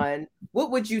someone, what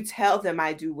would you tell them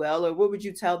I do well? Or what would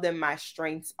you tell them my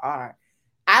strengths are?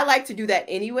 I like to do that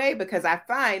anyway, because I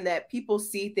find that people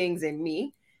see things in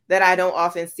me that I don't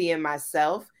often see in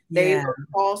myself. They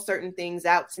call certain things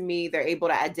out to me. They're able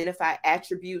to identify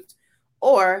attributes,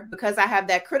 or because I have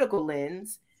that critical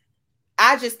lens,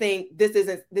 I just think this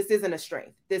isn't a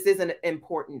strength. This isn't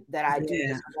important that I do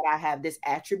this, that I have this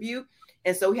attribute.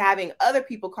 And so having other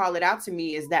people call it out to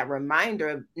me is that reminder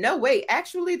of, no, wait,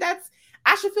 actually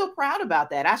I should feel proud about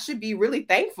that. I should be really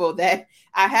thankful that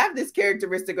I have this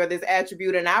characteristic or this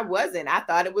attribute and I wasn't. I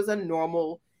thought it was a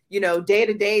normal, day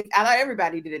to day. I thought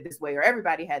everybody did it this way or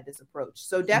everybody had this approach.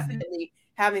 So definitely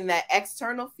having that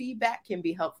external feedback can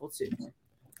be helpful too.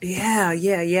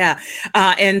 Yeah.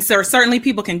 And so certainly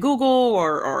people can Google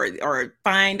or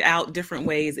find out different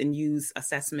ways and use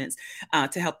assessments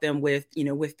to help them with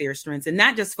their strengths, and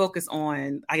not just focus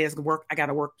on, I got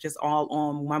to work just all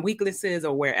on my weaknesses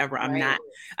or wherever I'm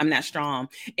not strong.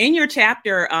 In your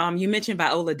chapter, you mentioned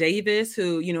Viola Davis,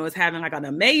 who, is having like an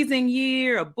amazing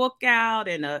year, a book out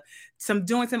and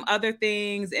doing some other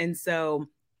things. And so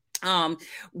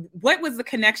what was the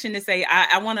connection to say,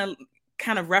 I want to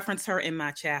kind of reference her in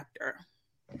my chapter?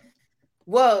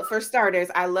 Well, for starters,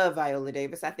 I love Viola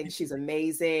Davis. I think she's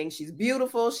amazing. She's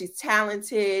beautiful. She's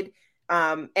talented.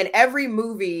 And every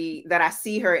movie that I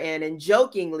see her in, and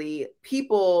jokingly,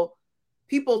 people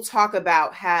talk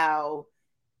about how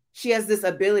she has this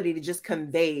ability to just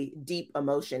convey deep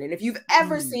emotion. And if you've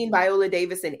ever seen Viola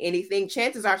Davis in anything,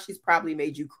 chances are she's probably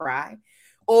made you cry,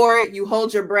 or you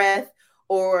hold your breath,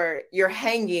 or you're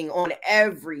hanging on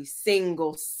every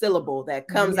single syllable that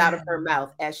comes out of her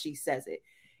mouth as she says it.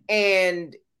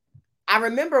 And I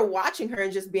remember watching her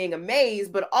and just being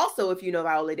amazed. But also, if you know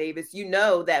Viola Davis, you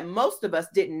know that most of us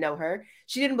didn't know her.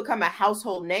 She didn't become a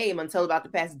household name until about the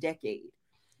past decade.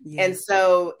 Yes. And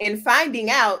so in finding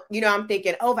out, I'm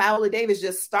thinking, oh, Viola Davis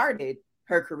just started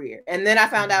her career. And then I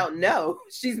found out, no,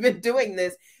 she's been doing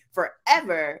this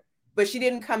forever, but she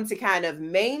didn't come to kind of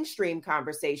mainstream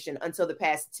conversation until the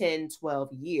past 10,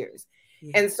 12 years.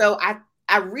 Yes. And so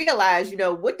I realized,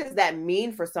 what does that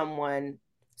mean for someone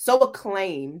so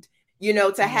acclaimed,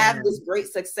 to have this great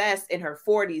success in her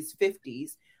 40s,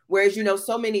 50s, whereas,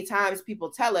 so many times people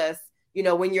tell us,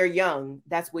 when you're young,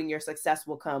 that's when your success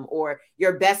will come, or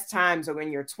your best times are in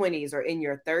your 20s or in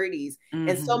your 30s. Mm-hmm.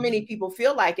 And so many people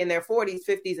feel like in their 40s,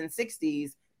 50s, and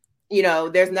 60s,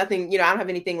 there's nothing, I don't have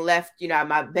anything left.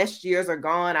 My best years are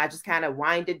gone. I just kind of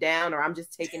wind it down, or I'm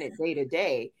just taking it day to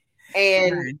day.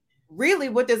 And really,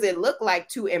 what does it look like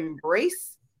to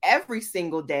embrace every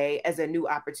single day as a new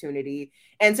opportunity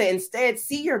and to instead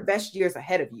see your best years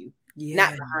ahead of you,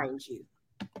 not behind you?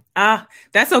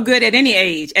 That's so good at any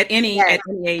age, at any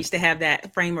age to have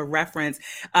that frame of reference.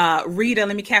 Rita,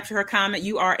 let me capture her comment.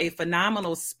 You are a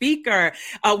phenomenal speaker.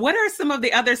 What are some of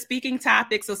the other speaking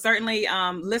topics? So certainly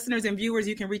listeners and viewers,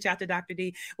 you can reach out to Dr.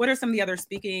 D. What are some of the other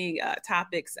speaking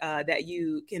topics that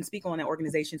you can speak on that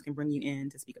organizations can bring you in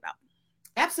to speak about?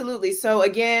 Absolutely. So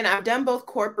again, I've done both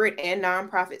corporate and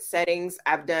nonprofit settings.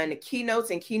 I've done keynotes,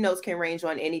 and keynotes can range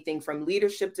on anything from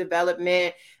leadership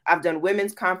development. I've done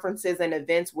women's conferences and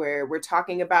events where we're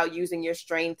talking about using your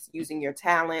strengths, using your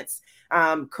talents,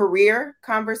 career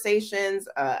conversations.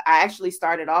 I actually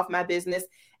started off my business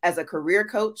as a career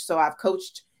coach. So I've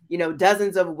coached,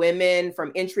 dozens of women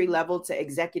from entry level to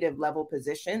executive level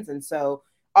positions. And so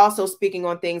also speaking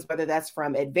on things, whether that's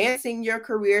from advancing your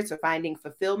career to finding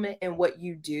fulfillment in what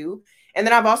you do. And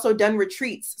then I've also done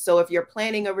retreats. So if you're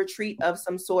planning a retreat of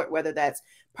some sort, whether that's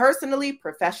personally,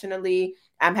 professionally,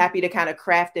 I'm happy to kind of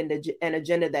craft an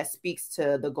agenda that speaks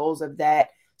to the goals of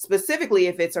that, specifically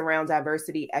if it's around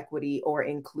diversity, equity, or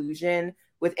inclusion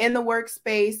within the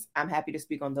workspace. I'm happy to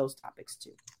speak on those topics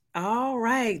too. All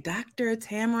right, Dr.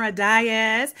 Tamara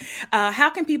Diaz. How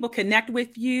can people connect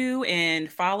with you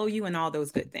and follow you and all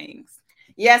those good things?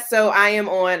 Yes, so I am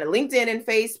on LinkedIn and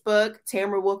Facebook,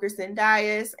 Tamara Wilkerson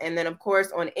Diaz, and then of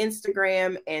course on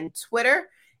Instagram and Twitter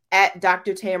at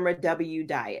Dr. Tamara W.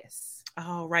 Diaz.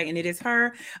 All right, and it is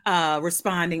her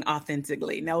responding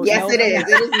authentically. It is. It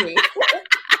is me.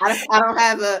 I don't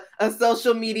have a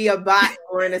social media bot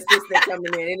or an assistant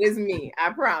coming in. It is me.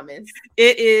 I promise.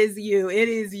 It is you. It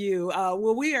is you.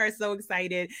 Well, we are so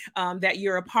excited that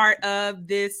you're a part of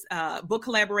this book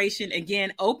collaboration.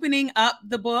 Again, opening up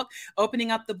the book,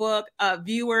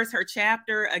 viewers, her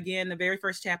chapter, again, the very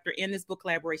first chapter in this book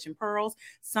collaboration, Pearls.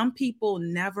 Some people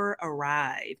never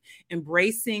arrive.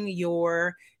 Embracing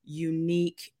your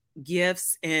unique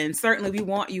gifts, and certainly we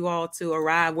want you all to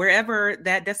arrive wherever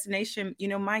that destination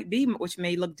might be, which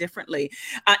may look differently.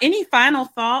 Any final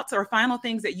thoughts or final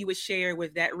things that you would share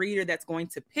with that reader that's going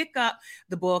to pick up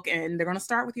the book and they're going to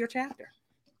start with your chapter?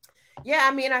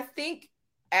 I think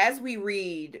as we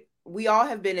read, we all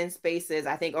have been in spaces,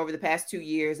 I think over the past 2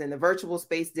 years in the virtual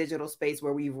space, digital space,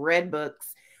 where we've read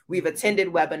books, we've attended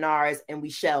webinars, and we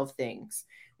shelve things.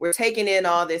 We're taking in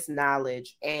all this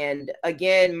knowledge. And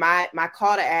again, my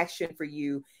call to action for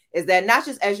you is that not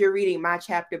just as you're reading my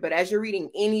chapter, but as you're reading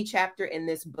any chapter in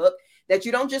this book, that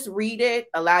you don't just read it,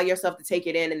 allow yourself to take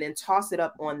it in and then toss it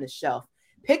up on the shelf.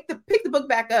 Pick the book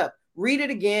back up, read it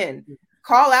again,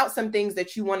 call out some things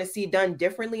that you want to see done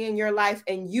differently in your life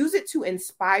and use it to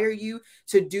inspire you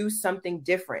to do something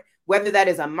different, whether that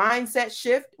is a mindset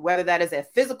shift, whether that is a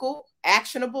physical,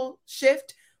 actionable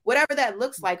shift, whatever that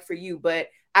looks like for you. But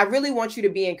I really want you to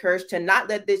be encouraged to not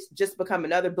let this just become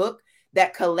another book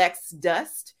that collects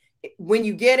dust. When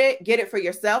you get it for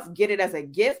yourself, get it as a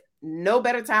gift. No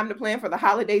better time to plan for the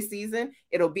holiday season.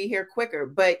 It'll be here quicker,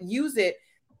 but use it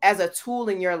as a tool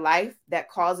in your life that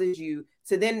causes you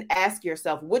to then ask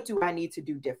yourself, what do I need to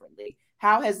do differently?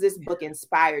 How has this book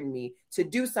inspired me to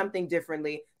do something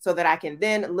differently so that I can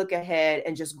then look ahead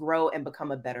and just grow and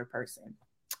become a better person?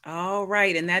 All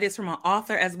right. And that is from an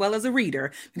author as well as a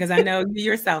reader, because I know you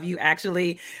yourself, you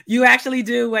actually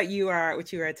do what you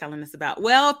are telling us about.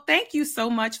 Well, thank you so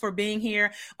much for being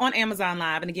here on Amazon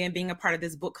Live. And again, being a part of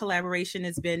this book collaboration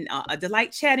has been a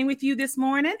delight chatting with you this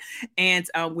morning. And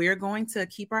we're going to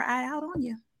keep our eye out on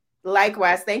you.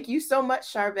 Likewise. Thank you so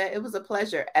much, Charvette. It was a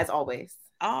pleasure as always.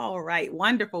 All right.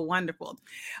 Wonderful. Wonderful.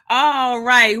 All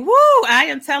right. Woo. I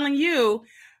am telling you,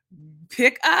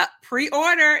 pick up,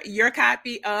 pre-order your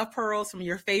copy of Pearls from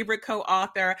your favorite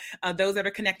co-author, those that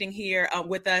are connecting here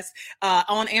with us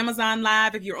on Amazon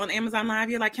Live. If you're on Amazon Live,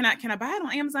 you're like, can I buy it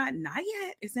on Amazon? Not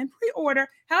yet. It's in pre-order.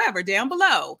 However, down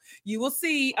below, you will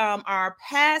see our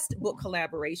past book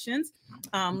collaborations.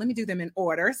 Let me do them in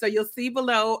order. So you'll see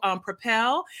below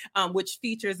Propel, which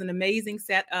features an amazing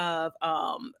set of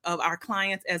our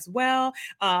clients as well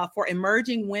for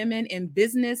emerging women in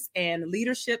business and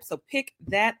leadership. So pick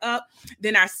that up.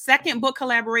 Then our second book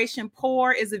collaboration,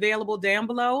 Pour, is available down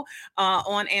below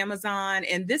on Amazon.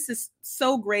 And this is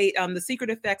so great. The Secret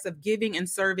Effects of Giving and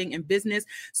Serving in Business.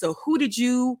 So who did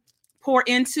you pour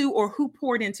into, or who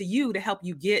poured into you to help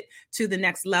you get to the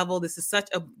next level? This is such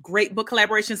a great book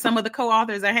collaboration. Some of the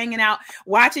co-authors are hanging out,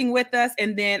 watching with us.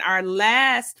 And then our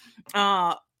last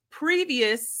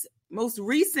most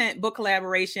recent book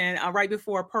collaboration right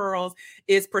before Pearls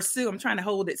is Pursue. I'm trying to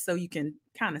hold it so you can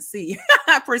kind of see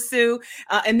Pursue.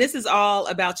 And this is all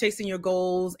about chasing your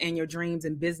goals and your dreams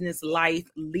in business, life,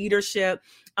 leadership.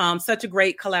 Such a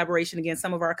great collaboration. Again,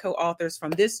 some of our co-authors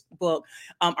from this book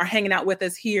are hanging out with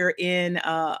us here in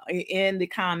the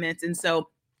comments. And so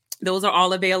those are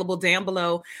all available down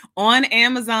below on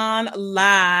Amazon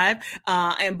Live.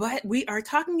 But we are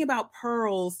talking about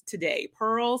Pearls today,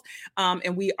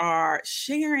 and we are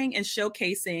sharing and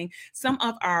showcasing some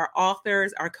of our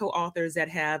authors, our co-authors that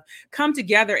have come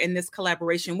together in this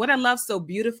collaboration. What I love so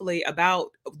beautifully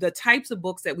about the types of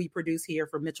books that we produce here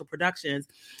for Mitchell Productions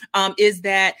is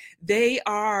that they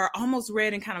are almost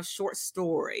read in kind of short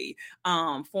story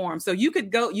form. So you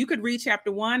could read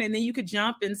chapter 1 and then you could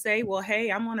jump and say, well,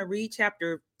 hey, I'm going to read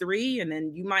chapter 3, and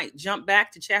then you might jump back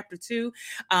to chapter 2.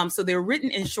 So they're written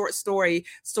in short story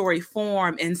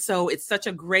form. And so it's such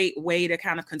a great way to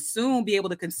kind of be able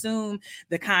to consume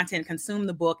the content, consume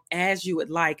the book as you would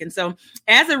like. And so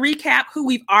as a recap, who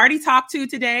we've already talked to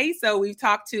today. So we've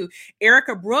talked to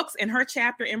Erica Brooks, and her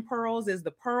chapter in Pearls is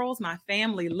The Pearls My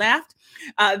Family Left.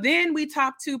 Then we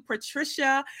talked to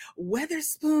Patricia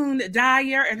Weatherspoon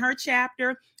Dyer, and her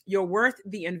chapter, You're Worth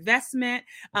the Investment.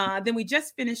 Then we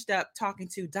just finished up talking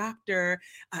to Dr.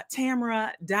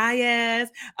 Tamara Diaz.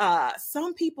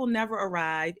 Some People Never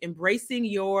Arrive, Embracing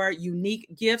Your Unique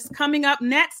Gifts. Coming up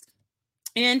next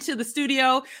into the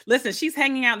studio. Listen, she's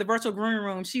hanging out in the virtual green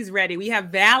room. She's ready. We have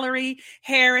Valerie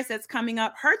Harris that's coming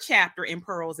up. Her chapter in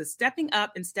Pearls is Stepping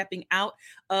Up and Stepping Out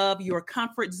of Your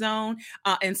Comfort Zone.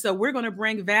 And so we're going to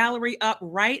bring Valerie up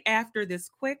right after this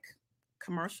quick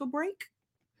commercial break.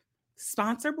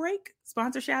 Sponsor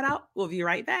shout out. We'll be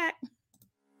right back.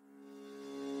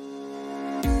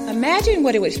 Imagine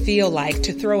what it would feel like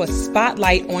to throw a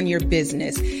spotlight on your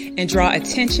business and draw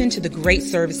attention to the great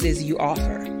services you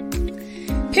offer.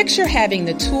 Picture having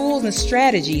the tools and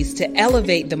strategies to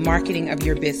elevate the marketing of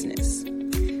your business.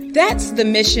 That's the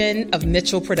mission of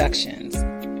Mitchell Productions.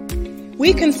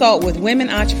 We consult with women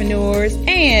entrepreneurs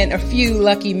and a few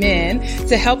lucky men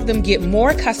to help them get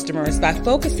more customers by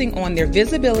focusing on their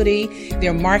visibility,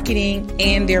 their marketing,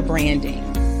 and their branding.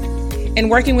 And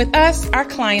working with us, our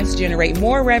clients generate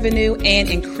more revenue and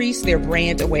increase their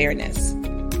brand awareness.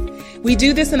 We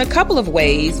do this in a couple of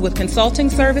ways with consulting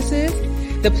services,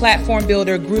 the Platform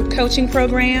Builder Group Coaching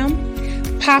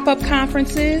Program, pop-up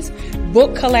conferences,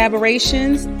 book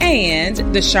collaborations, and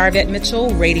the Sharvette Mitchell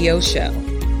Radio Show.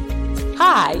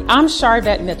 Hi, I'm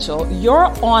Sharvette Mitchell, your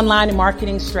online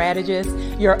marketing strategist,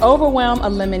 your overwhelm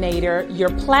eliminator, your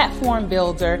platform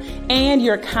builder, and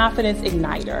your confidence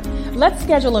igniter. Let's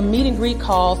schedule a meet and greet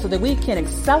call so that we can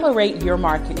accelerate your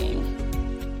marketing.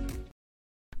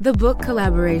 The book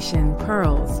collaboration,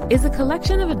 Pearls, is a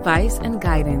collection of advice and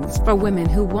guidance for women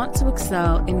who want to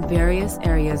excel in various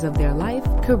areas of their life,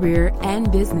 career,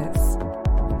 and business.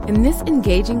 In this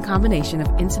engaging combination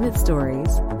of intimate stories,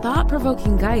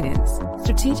 thought-provoking guidance,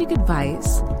 strategic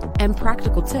advice, and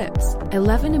practical tips,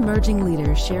 11 emerging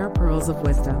leaders share pearls of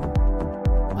wisdom.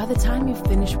 By the time you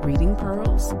finish reading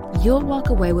Pearls, you'll walk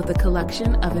away with a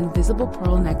collection of invisible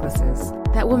pearl necklaces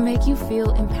that will make you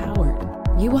feel empowered.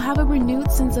 You will have a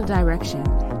renewed sense of direction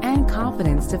and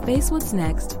confidence to face what's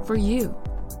next for you.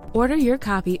 Order your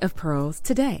copy of Pearls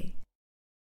today.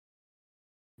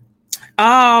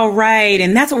 All right.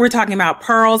 And that's what we're talking about,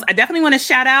 Pearls. I definitely want to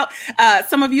shout out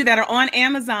some of you that are on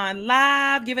Amazon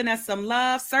Live, giving us some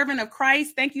love. Servant of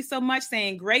Christ, thank you so much.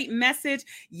 Saying great message.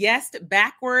 Yes,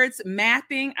 backwards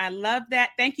mapping. I love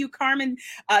that. Thank you, Carmen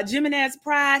Jimenez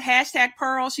Pride,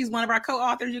 #Pearl. She's one of our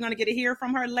co-authors. You're going to get to hear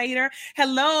from her later.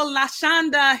 Hello,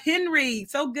 LaShonda Henry.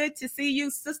 So good to see you,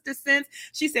 Sister Sense.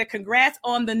 She said, congrats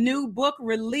on the new book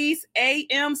release.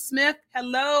 A.M. Smith.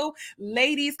 Hello,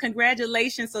 ladies.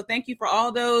 Congratulations. So thank you for for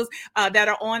all those that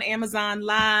are on Amazon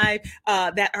Live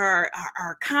that are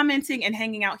commenting and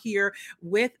hanging out here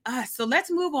with us. So let's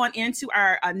move on into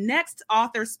our next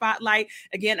author spotlight.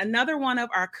 Again, another one of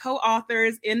our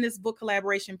co-authors in this book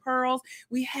collaboration, Pearls.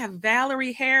 We have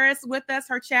Valerie Harris with us,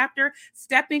 her chapter,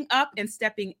 Stepping Up and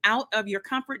Stepping Out of Your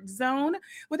Comfort Zone.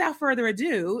 Without further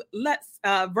ado, let's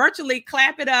virtually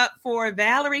clap it up for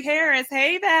Valerie Harris.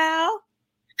 Hey, Val.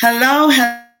 Hello.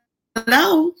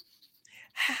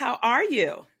 How are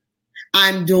you?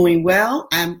 I'm doing well.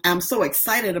 I'm so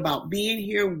excited about being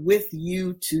here with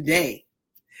you today.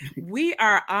 We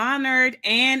are honored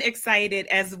and excited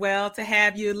as well to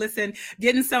have you. Listen,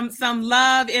 getting some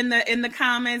love in the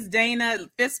comments. Dana,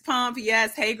 fist pump.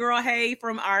 Yes. Hey girl. Hey,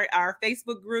 from our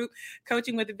Facebook group,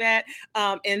 Coaching with the Vet.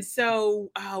 And so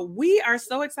we are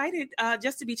so excited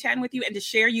just to be chatting with you and to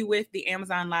share you with the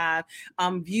Amazon Live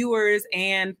viewers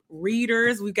and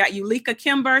readers. We've got Ulika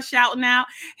Kimber shouting out,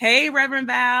 hey, Reverend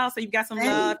Val. So you've got some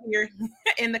love here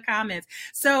in the comments.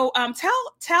 So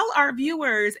tell our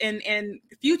viewers and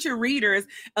future readers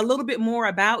a little bit more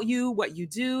about you, what you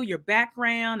do, your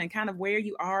background, and kind of where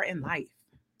you are in life.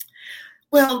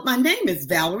 Well, my name is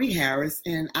Valerie Harris,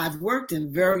 and I've worked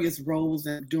in various roles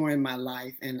during my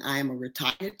life, and I am a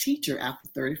retired teacher after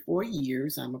 34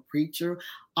 years. I'm a preacher,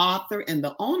 author, and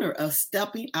the owner of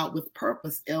Stepping Out with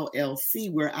Purpose, LLC,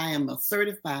 where I am a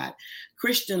certified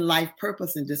Christian life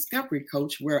purpose and discovery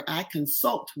coach, where I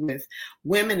consult with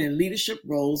women in leadership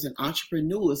roles and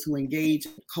entrepreneurs who engage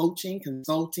in coaching,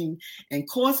 consulting, and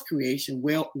course creation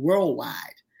worldwide.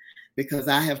 Because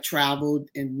I have traveled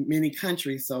in many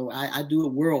countries, so I do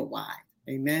it worldwide.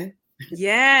 Amen.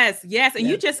 Yes. And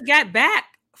you just got back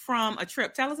from a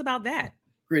trip. Tell us about that.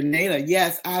 Grenada.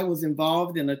 Yes, I was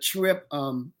involved in a trip,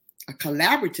 a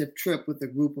collaborative trip with a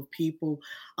group of people.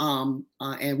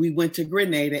 And we went to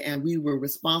Grenada, and we were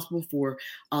responsible for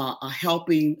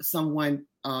helping someone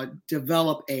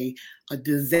develop a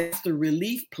disaster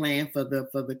relief plan for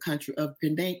the country of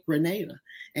Grenada.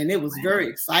 And it was very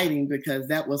exciting because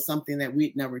that was something that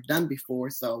we'd never done before.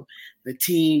 So the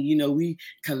team, we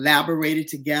collaborated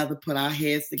together, put our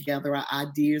heads together, our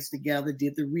ideas together,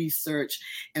 did the research,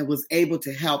 and was able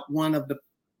to help one of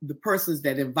the persons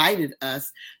that invited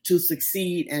us to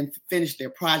succeed and finish their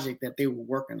project that they were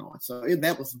working on. So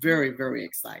that was very, very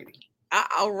exciting.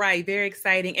 All right. Very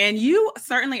exciting. And you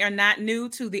certainly are not new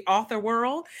to the author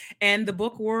world and the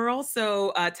book world.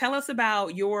 So tell us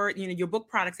about your book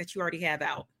products that you already have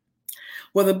out.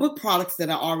 Well, the book products that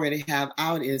I already have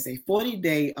out is a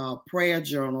 40-day prayer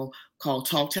journal called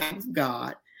Talk Time with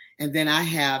God. And then I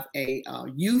have a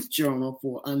youth journal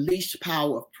for Unleashed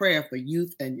Power of Prayer for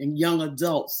youth and young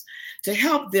adults to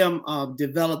help them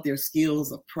develop their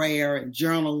skills of prayer and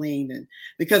journaling. And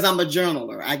because I'm a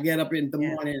journaler, I get up in the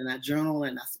morning and I journal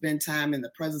and I spend time in the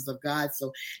presence of God.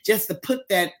 So just to put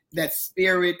that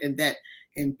spirit and that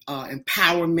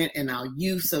empowerment in our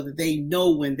youth so that they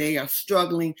know when they are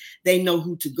struggling, they know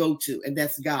who to go to. And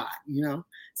that's God,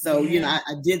 So, I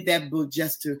did that book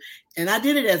and I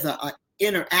did it as a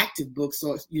interactive book,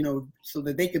 so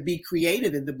that they could be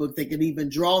creative in the book. They can even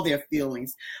draw their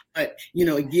feelings, but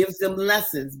it gives them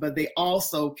lessons, but they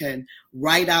also can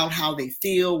write out how they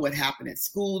feel, what happened at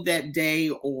school that day,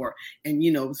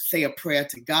 and say a prayer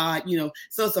to God,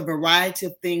 so it's a variety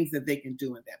of things that they can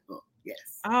do in that book.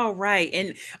 Yes. All right.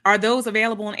 And are those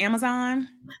available on Amazon?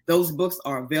 Those books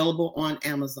are available on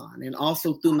Amazon and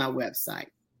also through my website.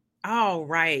 All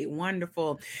right.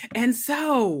 Wonderful. And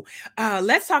so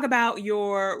let's talk about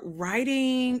your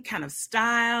writing kind of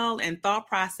style and thought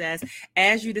process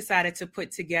as you decided to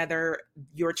put together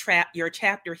your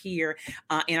chapter here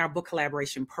in our book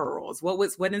collaboration, Pearls.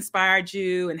 What inspired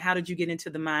you and how did you get into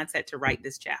the mindset to write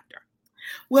this chapter?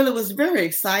 Well, it was very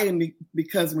exciting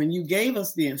because when you gave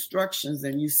us the instructions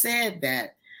and you said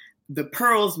that the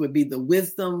pearls would be the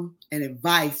wisdom and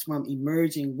advice from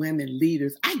emerging women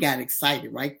leaders, I got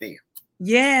excited right there.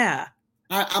 Yeah.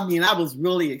 I was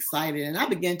really excited, and I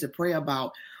began to pray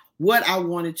about what I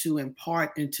wanted to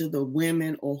impart into the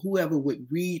women or whoever would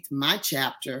read my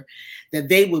chapter, that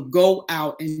they would go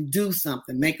out and do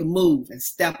something, make a move and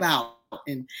step out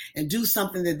and do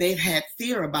something that they've had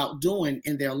fear about doing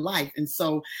in their life. And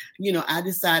so, I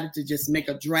decided to just make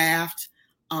a draft.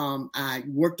 I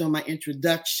worked on my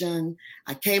introduction.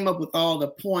 I came up with all the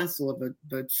points or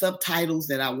the subtitles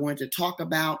that I wanted to talk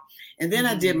about. And then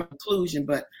I did my conclusion.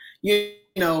 But,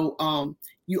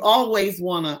 you always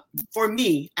want to, for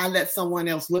me, I let someone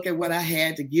else look at what I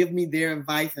had to give me their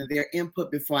advice and their input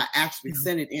before I actually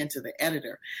send it into the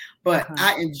editor. But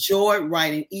I enjoyed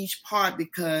writing each part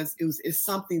because it's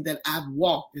something that I've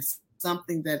walked. It's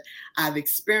something that I've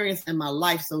experienced in my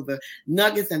life. So the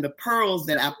nuggets and the pearls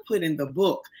that I put in the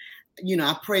book,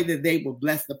 I pray that they will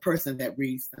bless the person that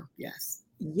reads them. Yes.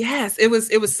 Yes, it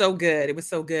was so good. It was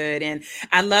so good. And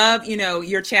I love,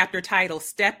 your chapter title,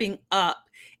 Stepping Up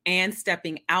and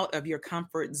Stepping Out of Your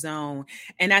Comfort Zone.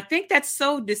 And I think that's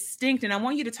so distinct. And I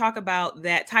want you to talk about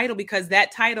that title, because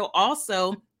that title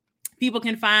also, people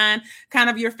can find kind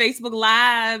of your Facebook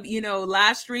Live,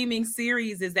 live streaming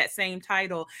series is that same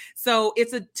title. So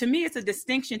to me, it's a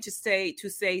distinction to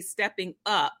say stepping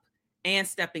up and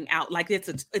stepping out. Like it's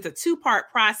a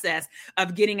two-part process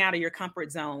of getting out of your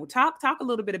comfort zone. Talk a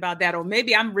little bit about that, or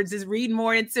maybe I'm just reading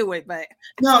more into it, but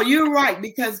no, you're right.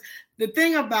 Because the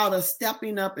thing about us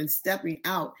stepping up and stepping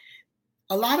out,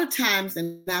 a lot of times,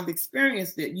 and I've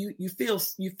experienced it, you feel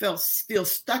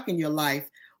stuck in your life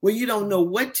where you don't know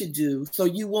what to do. So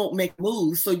you won't make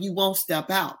moves. So you won't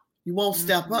step out. You won't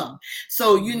step up.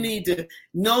 So you need to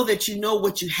know that you know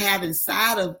what you have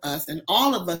inside of us, and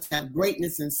all of us have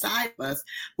greatness inside of us,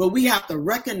 but we have to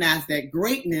recognize that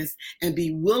greatness and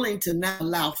be willing to not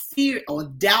allow fear or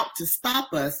doubt to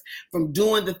stop us from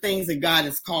doing the things that God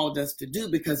has called us to do,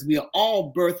 because we are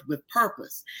all birthed with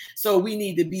purpose. So we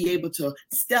need to be able to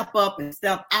step up and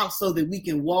step out so that we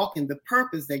can walk in the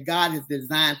purpose that God has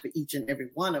designed for each and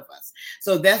every one of us.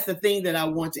 So that's the thing that I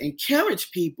want to encourage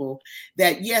people,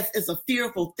 that yes, it's a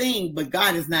fearful thing, but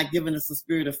God has not given us a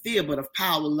spirit of fear, but of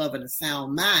power, love, and a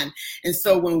sound mind. And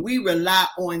so when we rely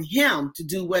on Him to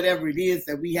do whatever it is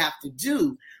that we have to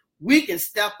do, we can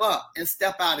step up and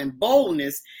step out in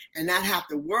boldness and not have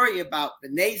to worry about the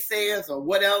naysayers or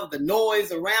whatever, the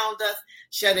noise around us.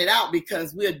 Shut it out,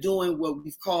 because we're doing what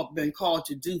we've been called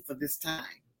to do for this time.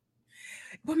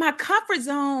 But my comfort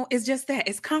zone is just that.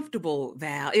 It's comfortable,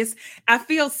 Val. I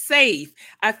feel safe.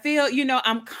 I feel,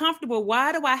 I'm comfortable.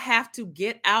 Why do I have to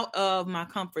get out of my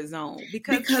comfort zone?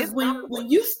 Because when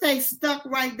you stay stuck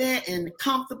right there and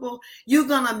comfortable, you're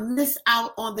going to miss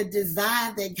out on the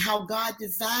design, that how God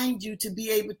designed you to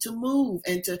be able to move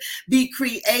and to be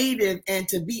creative and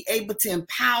to be able to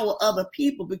empower other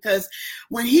people. Because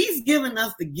when He's given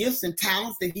us the gifts and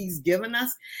talents that He's given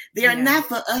us, they are not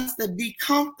for us to be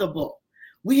comfortable.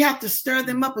 We have to stir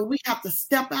them up, and we have to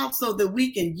step out so that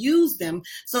we can use them,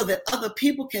 so that other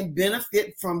people can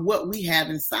benefit from what we have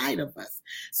inside of us.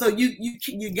 So you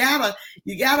gotta,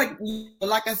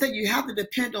 like I said, you have to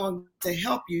depend on to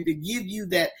help you, to give you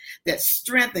that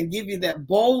strength and give you that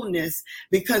boldness,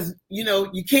 because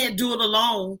you can't do it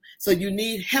alone. So you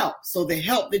need help. So the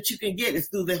help that you can get is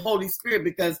through the Holy Spirit,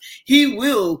 because He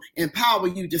will empower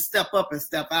you to step up and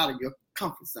step out of your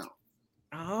comfort zone.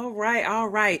 All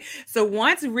right. So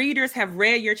once readers have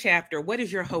read your chapter, what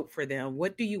is your hope for them?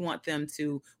 What do you want them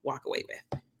to walk away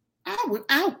with?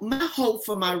 My hope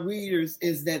for my readers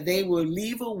is that they will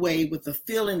leave away with the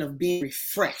feeling of being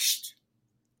refreshed.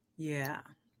 Yeah.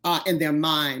 In their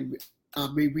mind,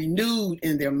 be renewed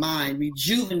in their mind,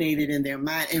 rejuvenated in their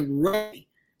mind, and ready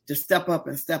to step up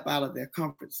and step out of their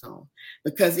comfort zone,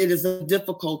 because it is a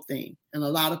difficult thing. And a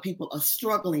lot of people are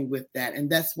struggling with that. And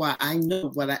that's why I know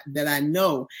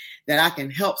that I can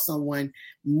help someone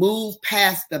move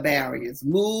past the barriers,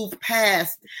 move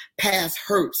past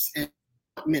hurts and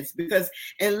because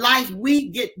in life we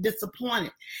get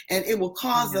disappointed, and it will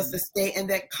cause us to stay in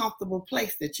that comfortable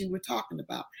place that you were talking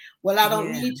about. Well, I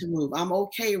don't need to move. I'm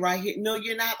okay right here. No,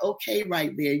 you're not okay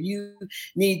right there. You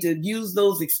need to use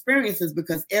those experiences,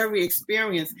 because every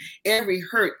experience, every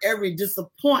hurt, every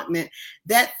disappointment,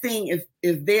 that thing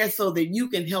is there so that you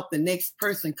can help the next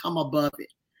person come above it.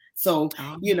 So,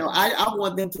 I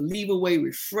want them to leave away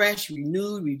refreshed,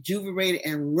 renewed, rejuvenated,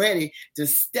 and ready to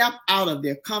step out of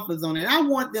their comfort zone. And I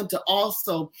want them to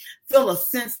also feel a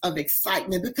sense of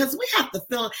excitement, because we have to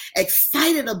feel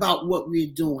excited about what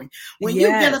we're doing. When you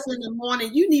get up in the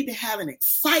morning, you need to have an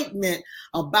excitement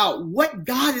about what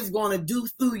God is going to do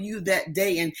through you that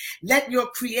day, and let your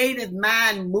creative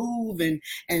mind move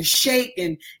and shake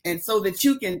and so that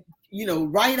you can,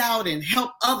 write out and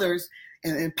help others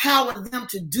and empower them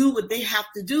to do what they have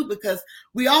to do, because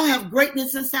we all have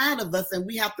greatness inside of us, and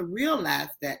we have to realize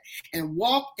that and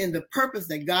walk in the purpose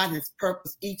that God has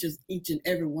purposed each and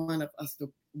every one of us to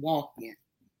walk in.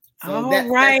 So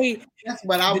that's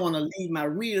what I want to leave my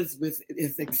readers with,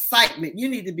 is excitement. You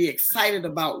need to be excited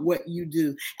about what you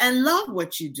do and love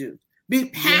what you do.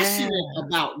 Be passionate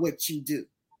about what you do.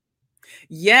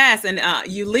 Yes. And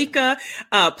Ulika,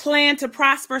 Plan to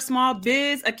Prosper Small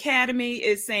Biz Academy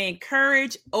is saying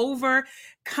courage over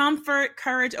comfort,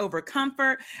 courage over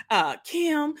comfort.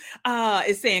 Kim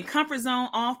is saying comfort zone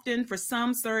often for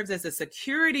some serves as a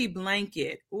security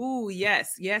blanket. Ooh,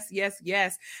 yes.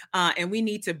 And we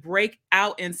need to break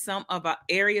out in some of our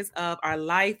areas of our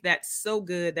life. That's so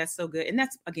good. And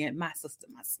that's, again, my sister,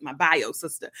 my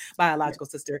biological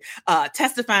sister,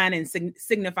 testifying and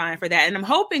signifying for that. And I'm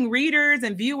hoping readers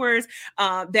and viewers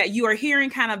that you are hearing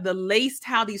kind of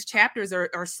how these chapters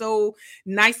are so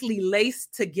nicely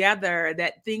laced together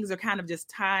that things are kind of just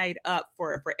tied up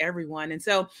for everyone. And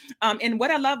so, and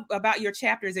what I love about your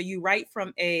chapter is that you write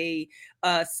from a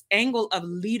angle of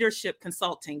leadership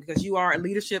consulting, because you are a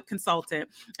leadership consultant.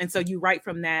 And so you write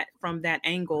from that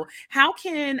angle. How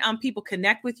can people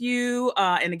connect with you?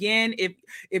 And again,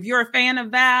 if you're a fan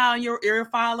of Val, you're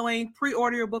following,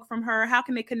 pre-order your book from her, how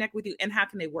can they connect with you and how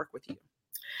can they work with you?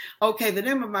 Okay, the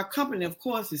name of my company, of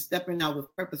course, is Stepping Out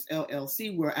with Purpose,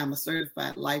 LLC, where I'm a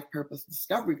certified life purpose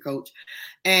discovery coach.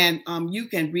 And you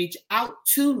can reach out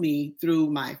to me through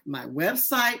my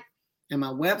website. And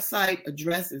my website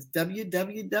address is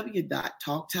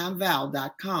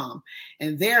www.talktimeval.com.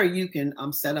 And there you can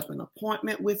set up an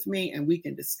appointment with me and we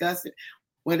can discuss it,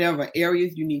 whatever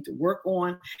areas you need to work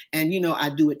on. And, I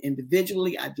do it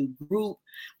individually. I do group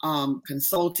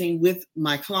consulting with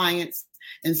my clients.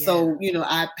 And so,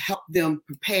 I help them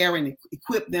prepare and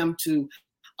equip them to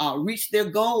reach their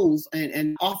goals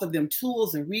and offer them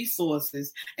tools and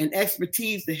resources and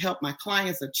expertise to help my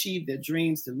clients achieve their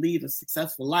dreams to lead a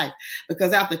successful life.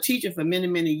 Because after teaching for many,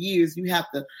 many years, you have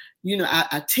to,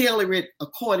 I tailor it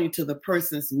according to the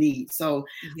person's needs. So,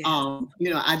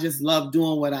 I just love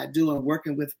doing what I do and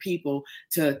working with people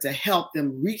to help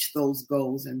them reach those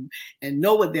goals and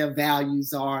know what their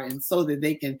values are, and so that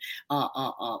they can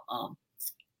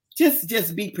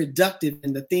just be productive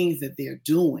in the things that they're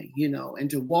doing, and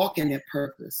to walk in their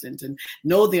purpose and to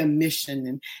know their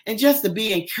mission and just to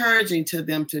be encouraging to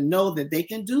them to know that they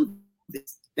can do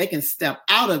this. They can step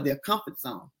out of their comfort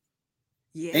zone.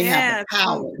 Yeah, they have the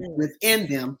power within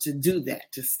them to do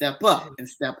that, to step up and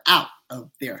step out of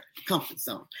their comfort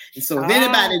zone. And so if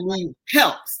anybody needs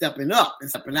help stepping up and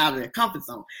stepping out of their comfort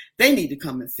zone, they need to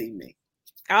come and see me.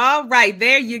 All right,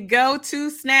 there you go. 2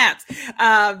 snaps.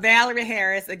 Valerie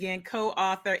Harris, again,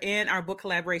 co-author in our book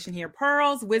collaboration here,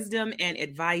 Pearls, Wisdom, and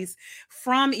Advice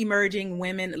from Emerging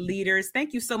Women Leaders.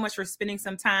 Thank you so much for spending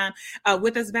some time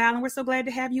with us, Val, and we're so glad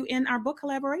to have you in our book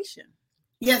collaboration.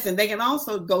 Yes, and they can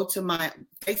also go to my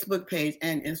Facebook page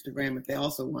and Instagram if they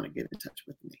also want to get in touch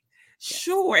with me.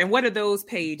 Sure. And what are those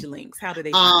page links? How do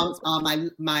they find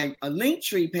those? My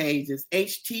Linktree page is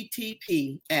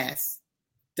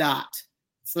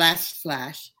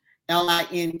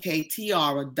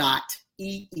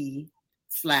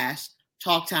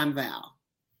https://linktr.ee/talktimeval.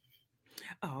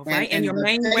 All right. And your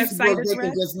main website address? They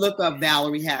can just look up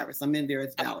Valerie Harris. I'm in there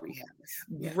as Valerie Harris.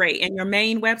 Yeah. Great. And your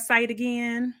main website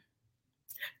again?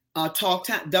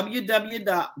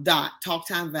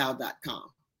 www.talktimeval.com.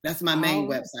 That's my main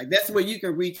website. That's where you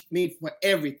can reach me for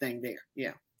everything there.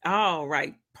 Yeah. All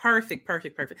right. Perfect.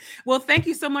 Well, thank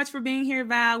you so much for being here,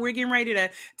 Val. We're getting ready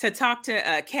to talk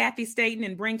to Kathy Staten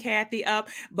and bring Kathy up,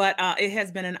 but it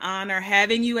has been an honor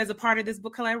having you as a part of this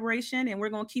book collaboration, and we're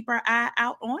going to keep our eye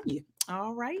out on you.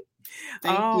 All right.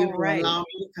 Thank you for allowing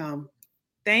me to come.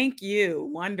 Thank you.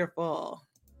 Wonderful.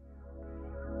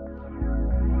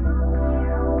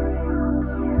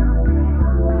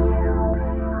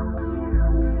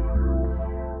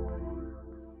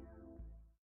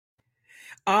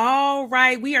 All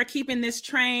right. We are keeping this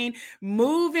train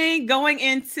moving, going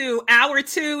into hour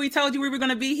 2. We told you we were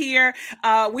going to be here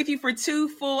with you for 2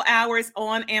 full hours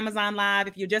on Amazon Live.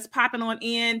 If you're just popping on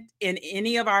in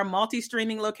any of our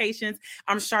multi-streaming locations,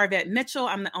 I'm Sharvette Mitchell.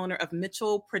 I'm the owner of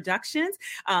Mitchell Productions,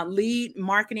 lead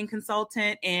marketing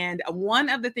consultant. And one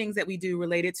of the things that we do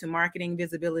related to marketing,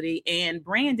 visibility, and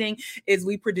branding is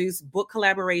we produce book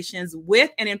collaborations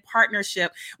with and in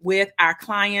partnership with our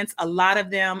clients. A lot of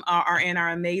them are in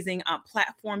our amazing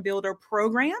platform builder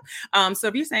program. So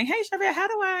if you're saying, hey, Sharvette, how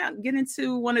do I get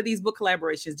into one of these book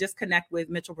collaborations? Just connect with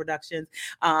Mitchell Productions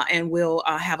and we'll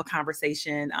have a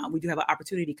conversation. We do have an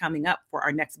opportunity coming up for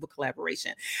our next book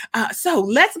collaboration. So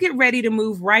let's get ready to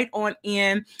move right on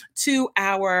in to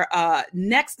our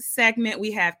next segment.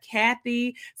 We have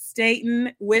Kathy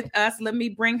Staten with us. Let me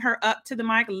bring her up to the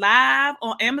mic live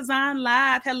on Amazon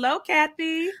Live. Hello,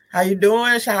 Kathy. How you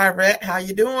doing, Sharvette? How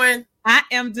you doing? I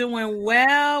am doing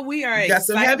well. We are got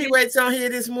some heavyweights on here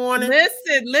this morning.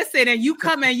 Listen, and you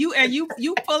come and you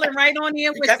pulling right on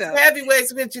in with got some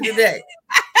heavyweights with you today.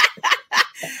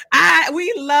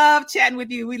 We love chatting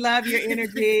with you. We love your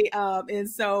energy. And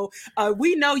so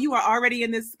we know you are already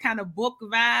in this kind of book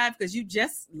vibe because you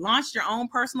just launched your own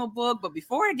personal book. But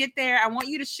before I get there, I want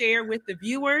you to share with the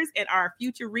viewers and our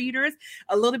future readers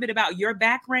a little bit about your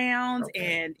background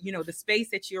and, the space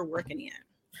that you're working in.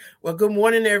 Well, good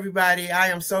morning, everybody. I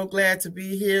am so glad to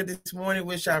be here this morning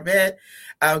with Charvette.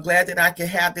 I'm glad that I can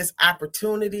have this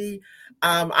opportunity.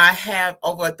 I have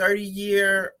over a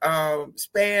 30-year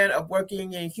span of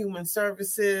working in human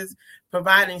services,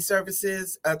 providing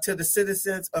services to the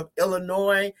citizens of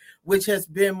Illinois, which has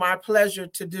been my pleasure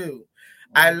to do.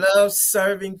 I love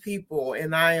serving people,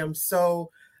 and I am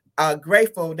so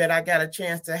grateful that I got a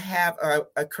chance to have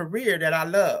a career that I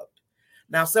loved.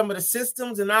 Now, some of the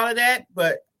systems and all of that,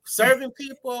 but serving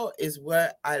people is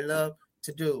what I love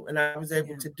to do. And I was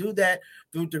able to do that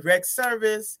through direct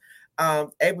service,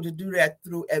 able to do that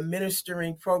through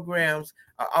administering programs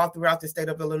all throughout the state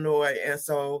of Illinois. And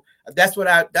so that's what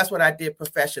I did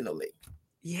professionally.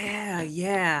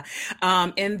 Yeah.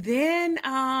 And then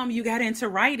you got into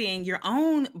writing your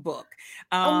own book.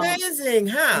 Amazing,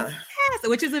 huh? Yes,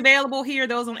 which is available here.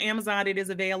 Those on Amazon, it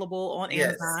is available on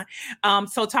Amazon.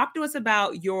 So talk to us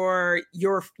about your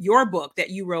book that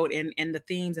you wrote and the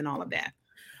themes and all of that.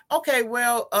 Okay,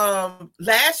 well,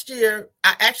 last year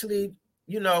I actually,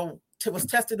 was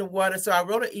testing the water. So I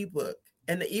wrote an ebook,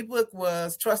 and the ebook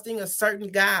was Trusting a Certain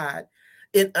God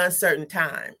in Uncertain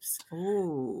Times.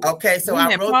 Ooh. Okay, so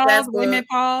I wrote that book. Wait a minute,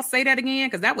 Paul. Say that again,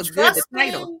 because that was good. The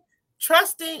title.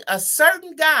 Trusting a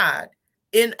Certain God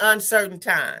in Uncertain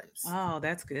Times. Oh,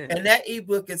 that's good. And that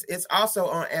ebook is also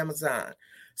on Amazon.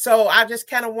 So I just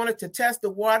kind of wanted to test the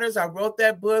waters. I wrote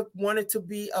that book, wanted to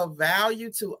be of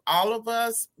value to all of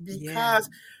us because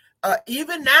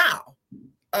even now,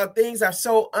 things are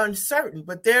so uncertain,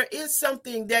 but there is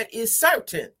something that is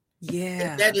certain.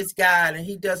 Yeah, and that is God, and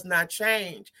He does not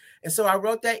change. And so I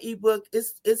wrote that ebook.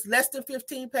 It's less than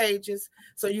 15 pages,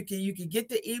 so you can get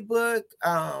the ebook.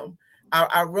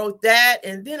 I wrote that,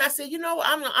 and then I said,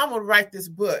 I'm gonna write this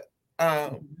book.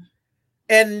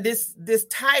 And this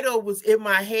title was in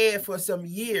my head for some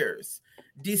years.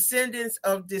 Descendants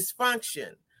of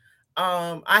Dysfunction.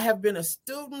 I have been a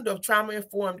student of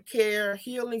trauma-informed care,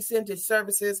 healing-centered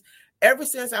services ever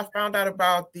since I found out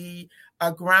about the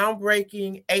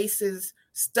groundbreaking ACEs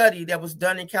study that was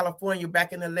done in California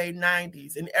back in the late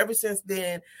 90s. And ever since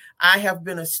then, I have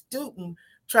been a student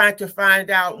trying to find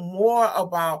out more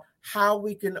about how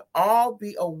we can all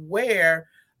be aware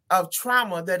of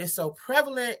trauma that is so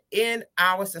prevalent in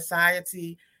our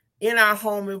society, in our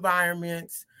home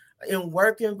environments, in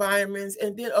work environments,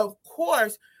 and then, of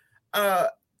course,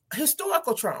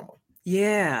 historical trauma.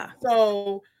 Yeah.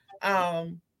 So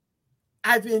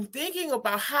I've been thinking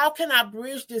about how can I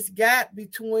bridge this gap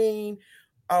between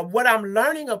what I'm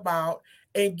learning about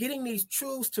and getting these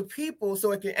truths to people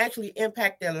so it can actually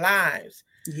impact their lives.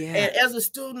 Yeah. And as a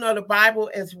student of the Bible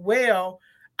as well,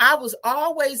 I was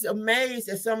always amazed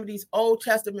at some of these Old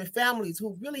Testament families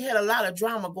who really had a lot of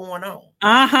drama going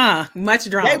on. Much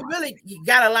drama. They really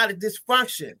got a lot of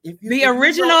dysfunction. The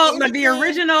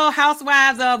original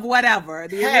housewives of whatever.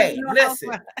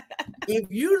 Listen, if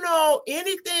you know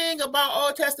anything about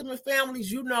Old Testament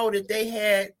families, you know that they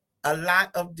had a lot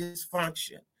of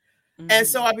dysfunction. Mm-hmm. And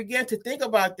so I began to think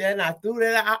about that, and I threw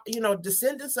that out,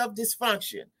 descendants of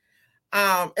dysfunction.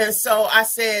 And so I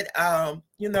said,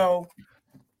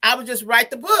 I would just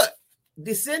write the book,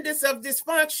 Descendants of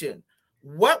Dysfunction,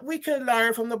 what we can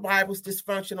learn from the Bible's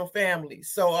dysfunctional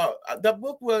families. So the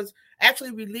book was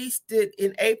actually released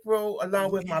in April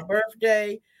along with my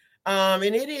birthday. And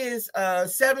it is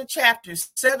 7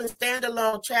 chapters, 7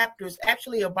 standalone chapters,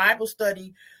 actually a Bible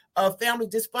study of family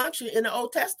dysfunction in the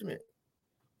Old Testament.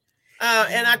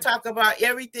 And I talk about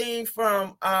everything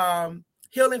from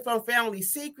healing from family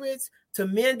secrets to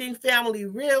mending family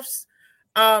rifts.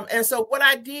 And so what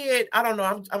I did, I don't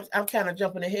know, I'm kind of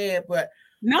jumping ahead, but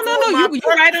no,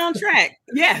 you're right on track.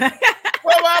 Yeah. For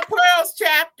my Pearls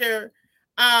chapter,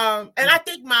 and I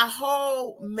think my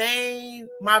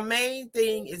main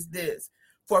thing is this: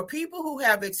 for people who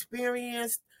have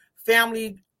experienced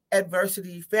family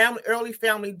adversity, early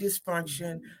family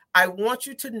dysfunction, I want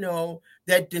you to know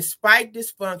that despite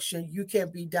dysfunction, you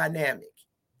can be dynamic.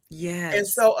 Yes. And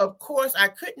so, of course, I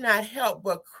could not help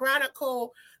but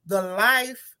chronicle the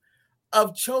life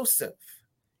of Joseph.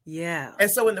 Yeah. And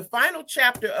so in the final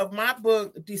chapter of my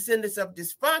book, Descendants of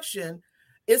Dysfunction,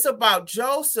 it's about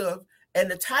Joseph. And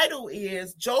the title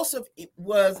is Joseph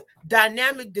was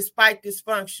dynamic despite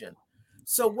dysfunction.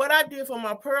 So what I did for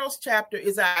my Pearls chapter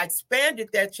is I expanded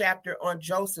that chapter on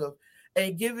Joseph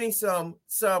and giving some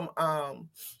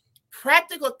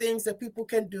practical things that people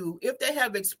can do. If they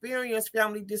have experienced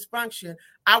family dysfunction,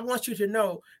 I want you to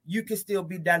know you can still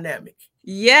be dynamic.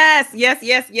 Yes.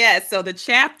 So the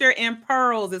chapter in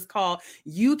Pearls is called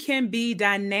You Can Be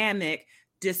Dynamic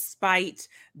Despite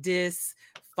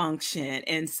Dysfunction.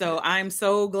 And so I'm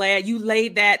so glad you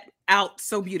laid that out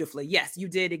so beautifully. Yes, you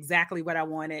did exactly what I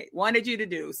wanted you to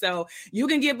do. So you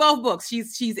can get both books.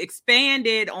 She's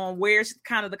expanded on where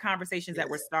kind of the conversations that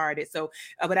were started. So,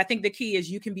 but I think the key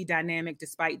is you can be dynamic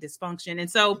despite dysfunction.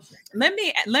 And so let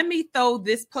me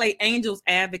play Angel's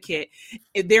advocate.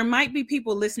 There might be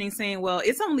people listening saying, well,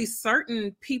 it's only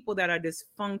certain people that are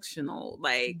dysfunctional.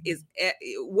 Like,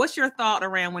 what's your thought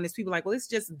around when it's people like, well, it's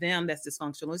just them that's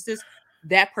dysfunctional. It's just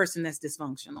that person that's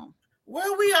dysfunctional.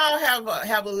 Well, we all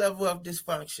have a level of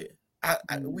dysfunction.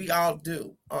 We all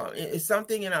do. It's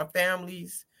something in our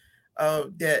families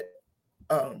that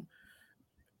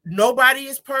nobody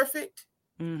is perfect.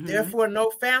 Mm-hmm. Therefore, no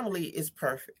family is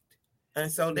perfect. And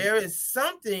so there is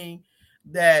something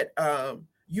that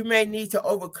you may need to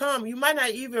overcome. You might not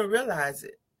even realize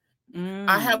it.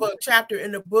 I have a chapter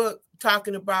in the book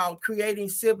talking about creating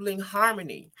sibling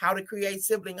harmony, how to create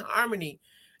sibling harmony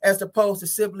as opposed to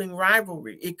sibling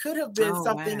rivalry. It could have been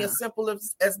something as simple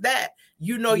as that.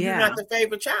 You're not the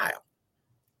favorite child.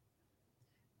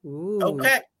 Ooh.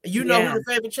 Okay. You know who the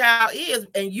favorite child is,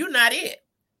 and you're not it.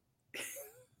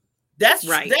 That's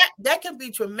right. That can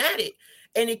be traumatic,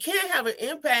 and it can have an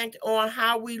impact on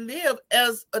how we live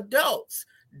as adults,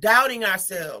 doubting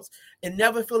ourselves and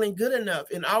never feeling good enough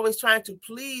and always trying to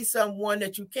please someone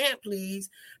that you can't please.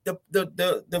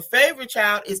 The favorite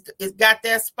child is got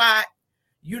that spot.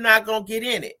 You're not going to get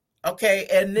in it. Okay.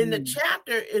 And then the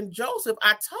chapter in Joseph,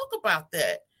 I talk about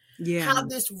that. Yeah. How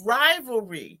this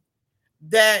rivalry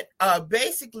that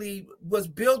basically was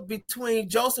built between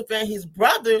Joseph and his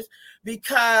brothers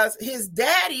because he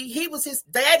was his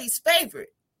daddy's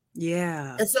favorite.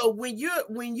 Yeah. And so when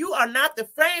you are not the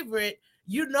favorite,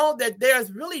 you know that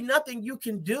there's really nothing you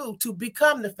can do to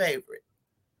become the favorite.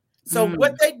 So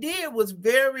what they did was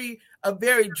very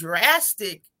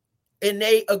drastic. And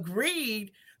they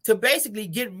agreed to basically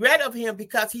get rid of him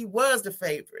because he was the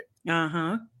favorite.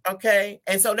 Uh-huh. Okay.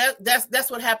 And so that's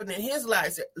what happened in his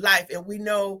life. And we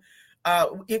know,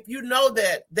 if you know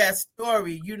that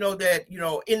story, you know that,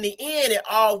 in the end, it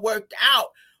all worked out.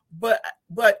 But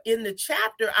in the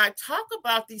chapter, I talk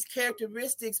about these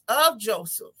characteristics of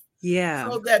Joseph. Yeah.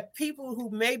 So that people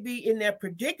who may be in that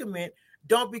predicament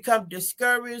don't become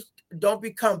discouraged, don't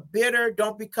become bitter,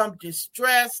 don't become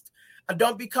distressed,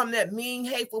 don't become that mean,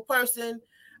 hateful person.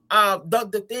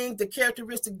 The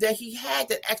characteristic that he had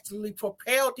that actually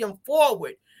propelled him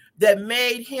forward, that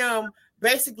made him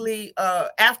basically,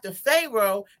 after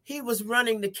Pharaoh, he was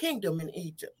running the kingdom in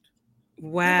Egypt.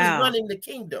 Wow. He was running the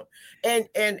kingdom. And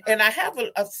I have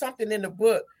something in the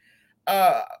book.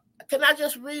 Can I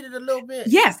just read it a little bit?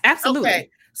 Yes, absolutely. Okay.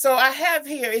 So I have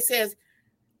here, it says,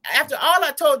 after all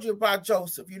I told you about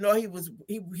Joseph, he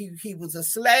was a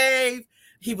slave.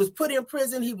 He was put in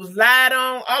prison. He was lied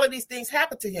on. All of these things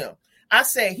happened to him. I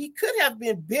say he could have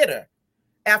been bitter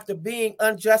after being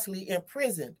unjustly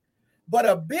imprisoned, but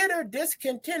a bitter,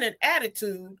 discontented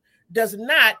attitude does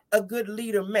not a good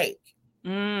leader make.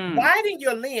 Widen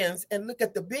your lens and look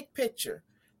at the big picture.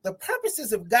 The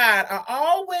purposes of God are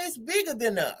always bigger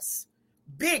than us,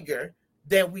 bigger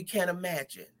than we can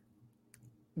imagine.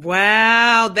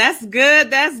 Wow, that's good.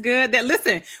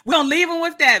 Listen, we're gonna leave them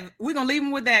with that. We're gonna leave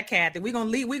them with that, Kathy. We're gonna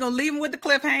leave them with the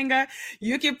cliffhanger.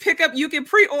 You can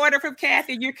pre-order from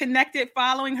Kathy. You're connected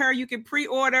following her. You can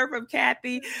pre-order from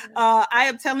Kathy. I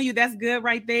am telling you, that's good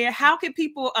right there. How can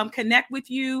people connect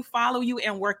with you, follow you,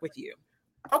 and work with you?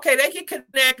 Okay, they can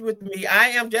connect with me. I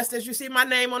am, just as you see my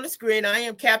name on the screen, I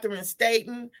am Catherine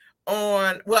Staten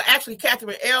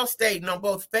Catherine L. Staten on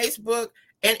both Facebook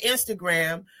and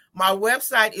Instagram. My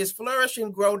website is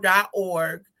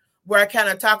flourishandgrow.org, where I kind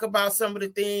of talk about some of the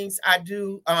things I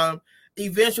do.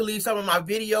 Eventually, some of my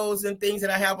videos and things that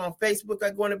I have on Facebook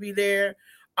are going to be there.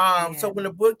 So when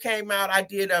the book came out, I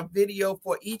did a video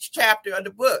for each chapter of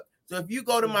the book. So if you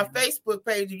go to my Facebook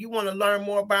page and you want to learn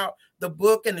more about the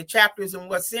book and the chapters and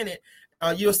what's in it,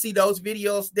 you'll see those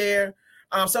videos there.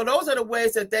 So those are the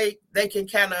ways that they can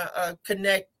kind of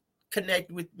connect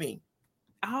with me.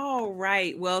 All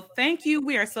right. Well, thank you.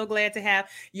 We are so glad to have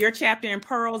your chapter in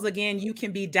Pearls. Again, you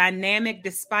can be dynamic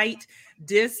despite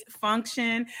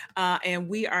dysfunction. And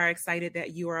we are excited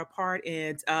that you are a part.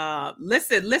 And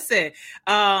listen.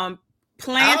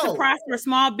 Plan to Prosper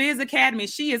Small Biz Academy.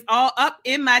 She is all up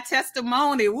in my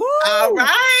testimony. Woo! All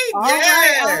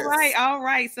right. All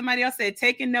right. Somebody else said,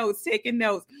 taking notes.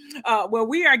 Well,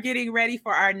 we are getting ready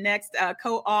for our next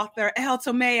co-author, El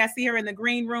Tomei. I see her in the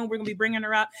green room. We're going to be bringing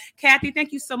her up. Kathy,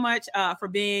 thank you so much for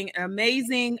being an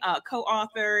amazing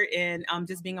co-author and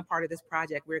just being a part of this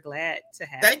project. We're glad to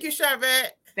have you. Thank you,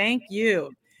 Charvette. Thank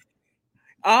you.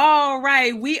 All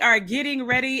right, we are getting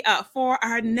ready for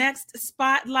our next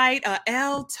spotlight.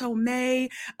 El Tomei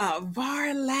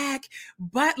Varlack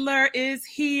Butler is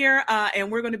here,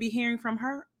 and we're going to be hearing from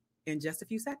her in just a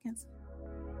few seconds.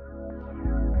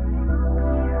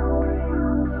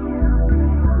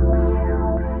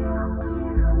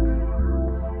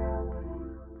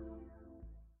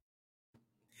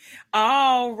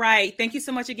 All right. Thank you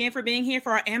so much again for being here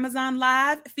for our Amazon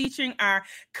Live featuring our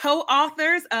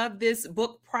co-authors of this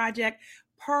book project,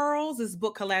 Pearls, this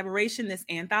book collaboration, this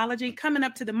anthology. Coming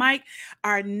up to the mic,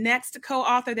 our next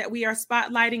co-author that we are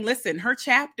spotlighting. Listen, her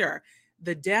chapter,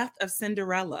 The Death of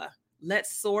Cinderella.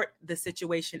 Let's sort the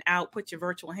situation out. Put your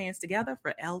virtual hands together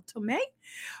for El Tomei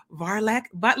Varlack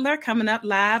Butler coming up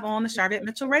live on the Charvette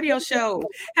Mitchell Radio Show.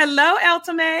 Hello, El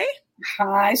Tomei.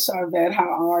 Hi, Charvette.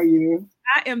 How are you?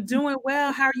 I am doing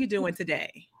well. How are you doing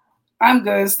today? I'm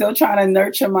good. Still trying to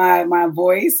nurture my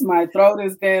voice. My throat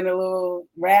has been a little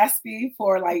raspy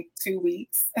for like 2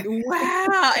 weeks.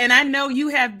 Wow. And I know you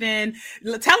have been,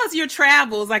 tell us your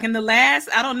travels, like in the last,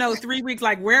 3 weeks,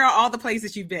 like where are all the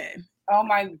places you've been? Oh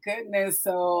my goodness.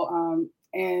 So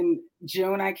in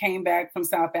June, I came back from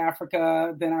South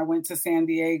Africa. Then I went to San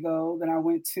Diego. Then I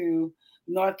went to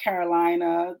North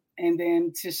Carolina and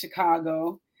then to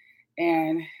Chicago.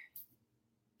 And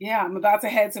yeah, I'm about to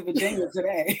head to Virginia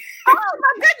today. Oh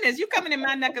my goodness, you're coming in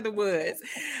my neck of the woods.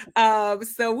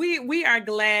 So we are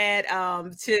glad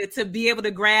to be able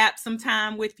to grab some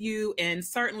time with you. And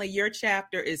certainly your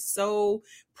chapter is so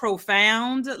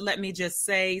profound. Let me just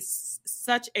say,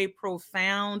 such a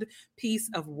profound piece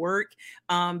of work,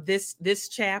 this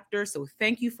chapter. So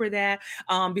thank you for that.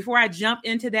 Before I jump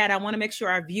into that, I want to make sure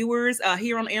our viewers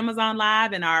here on Amazon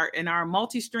Live and our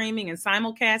multi-streaming and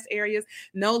simulcast areas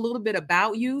know a little bit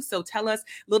about you. So tell us a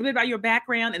little bit about your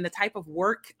background and the type of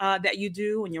work that you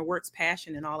do and your work's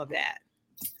passion and all of that.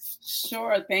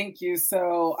 Sure. Thank you.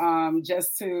 So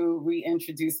just to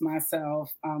reintroduce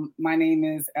myself, my name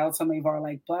is El Tomei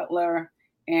Varlack Butler,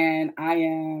 and I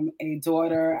am a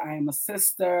daughter. I am a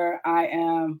sister. I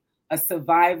am a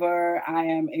survivor. I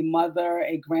am a mother,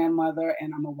 a grandmother,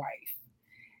 and I'm a wife.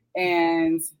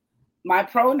 And my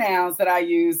pronouns that I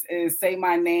use is say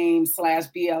my name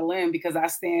 /BLM because I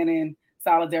stand in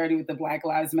solidarity with the Black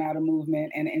Lives Matter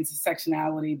movement and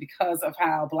intersectionality because of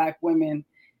how Black women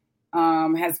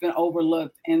has been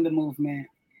overlooked in the movement.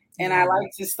 And I like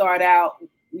to start out,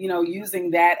 using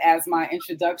that as my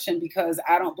introduction because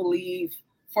I don't believe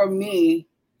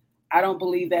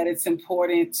that it's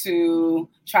important to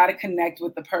try to connect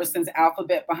with the person's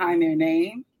alphabet behind their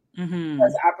name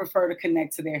because I prefer to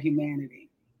connect to their humanity.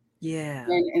 Yeah.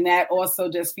 And that also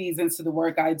just feeds into the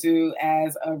work I do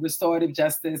as a restorative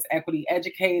justice equity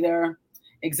educator,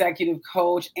 executive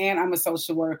coach, and I'm a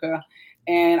social worker.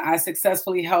 And I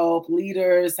successfully help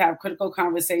leaders have critical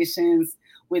conversations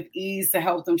with ease to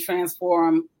help them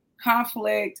transform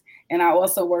conflict. And I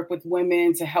also work with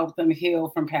women to help them heal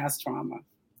from past trauma.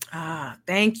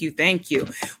 Thank you.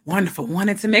 Wonderful.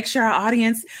 Wanted to make sure our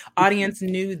audience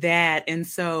knew that. And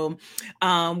so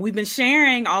we've been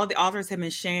sharing, all of the authors have been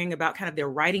sharing about kind of their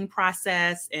writing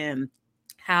process and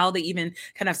how they even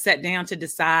kind of sat down to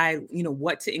decide,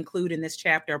 what to include in this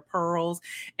chapter of Pearls.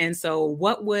 And so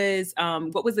what was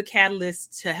the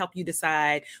catalyst to help you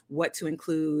decide what to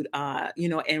include,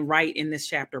 and write in this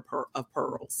chapter of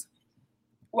Pearls?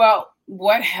 Well,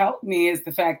 what helped me is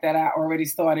the fact that I already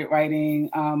started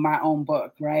writing my own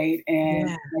book, right?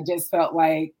 And I just felt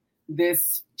like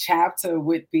this chapter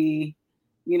would be,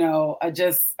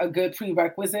 just a good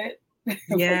prerequisite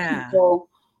for people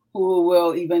who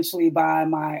will eventually buy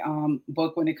my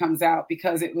book when it comes out,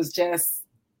 because it was just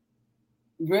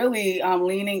really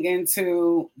leaning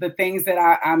into the things that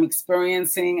I'm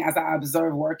experiencing as I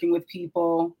observe working with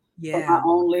people from my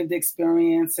own lived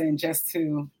experience, and just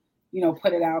to,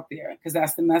 put it out there, because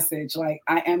that's the message. Like,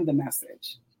 I am the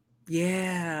message.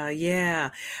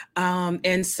 Yeah.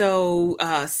 And so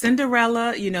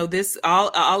Cinderella, this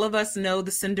all of us know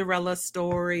the Cinderella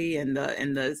story and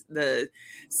the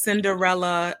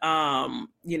Cinderella,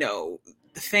 the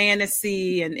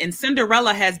fantasy, and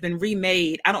Cinderella has been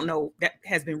remade. I don't know, that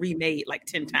has been remade like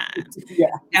 10 times,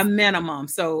 a minimum.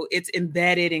 So it's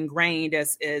embedded, ingrained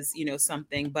as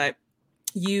something. But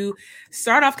you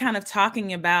start off kind of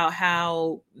talking about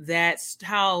how that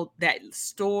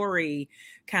story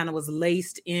kind of was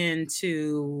laced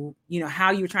into,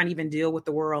 how you were trying to even deal with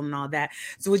the world and all that.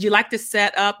 So would you like to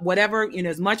set up whatever,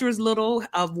 as much or as little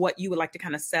of what you would like to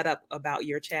kind of set up about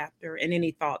your chapter, and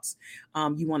any thoughts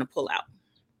you want to pull out?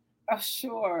 Oh,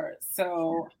 sure.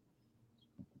 So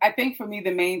I think for me,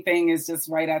 the main thing is just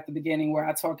right at the beginning where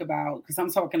I talk about, because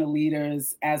I'm talking to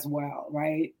leaders as well,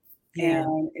 right? Yeah.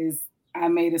 And I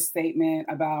made a statement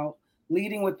about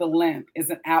leading with the limp is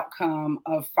an outcome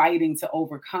of fighting to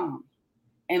overcome.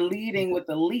 And leading with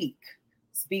the leak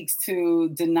speaks to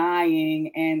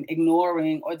denying and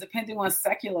ignoring, or depending on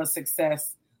secular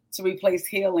success, to replace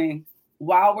healing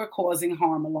while we're causing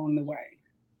harm along the way.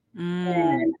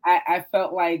 And I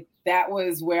felt like that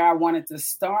was where I wanted to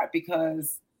start,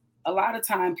 because a lot of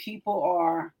time people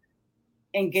are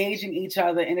engaging each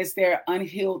other, and it's their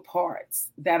unhealed parts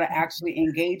that are actually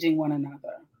engaging one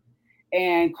another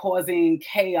and causing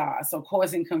chaos or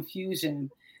causing confusion.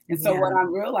 And so what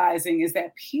I'm realizing is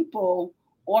that people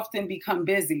often become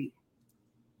busy,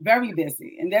 very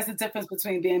busy. And there's a difference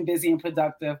between being busy and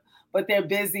productive, but they're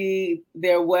busy,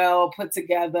 they're well put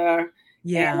together.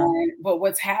 Yeah. But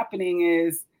what's happening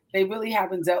is they really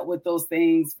haven't dealt with those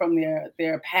things from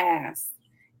their past,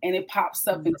 and it pops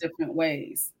up in different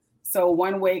ways. So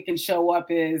one way it can show up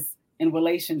is in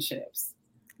relationships.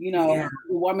 The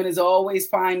woman is always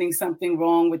finding something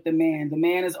wrong with the man. The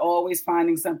man is always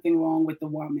finding something wrong with the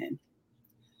woman,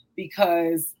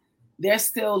 because they're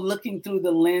still looking through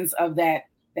the lens of that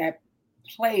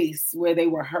place where they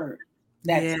were hurt,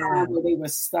 that time where they were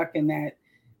stuck in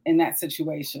that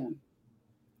situation.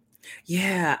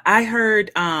 Yeah, I heard,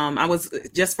 I was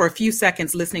just for a few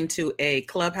seconds listening to a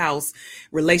Clubhouse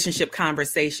relationship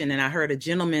conversation, and I heard a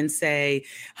gentleman say,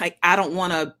 like, I don't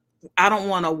want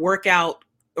to work out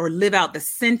or live out the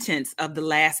sentence of the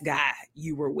last guy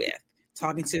you were with,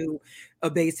 talking to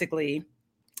basically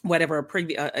whatever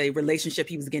a relationship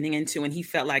he was getting into, and he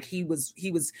felt like he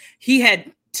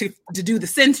had to do the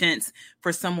sentence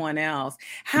for someone else.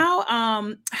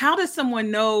 How does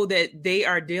someone know that they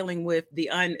are dealing with the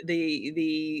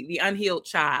unhealed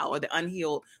child or the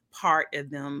unhealed part of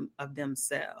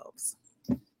themselves?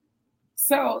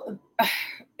 So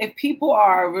if people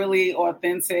are really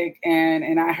authentic,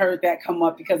 and I heard that come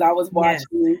up because I was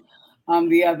watching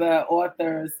the other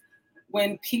authors,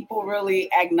 when people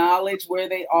really acknowledge where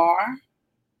they are,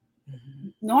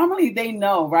 normally they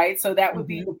know, right? So that would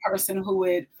be the person who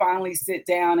would finally sit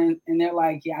down and they're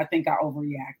like, yeah, I think I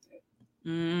overreacted.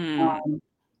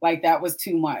 Like that was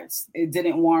too much. It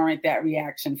didn't warrant that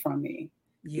reaction from me.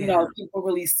 Yeah. People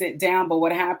really sit down, but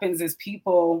what happens is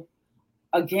people,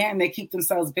 again, they keep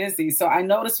themselves busy. So I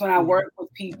notice when I work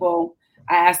with people,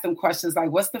 I ask them questions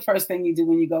like, what's the first thing you do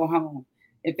when you go home?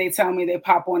 If they tell me they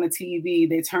pop on the TV,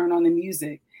 they turn on the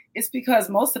music, it's because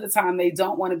most of the time they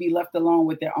don't want to be left alone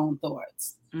with their own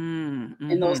thoughts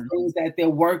and those things that they're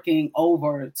working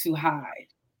over to hide.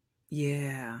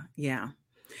 Yeah. Yeah.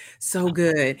 So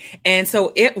good. And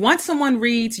so once someone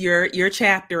reads your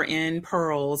chapter in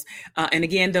Pearls, and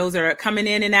again, those are coming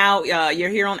in and out. You're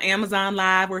here on Amazon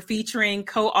Live. We're featuring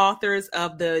co-authors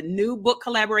of the new book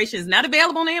collaboration. It's not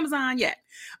available on Amazon yet.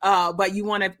 But you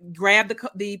want to grab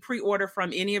the pre-order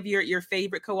from any of your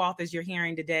favorite co-authors you're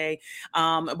hearing today.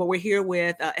 But we're here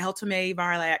with Eltome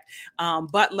Varlack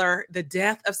Butler, The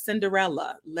Death of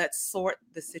Cinderella. Let's sort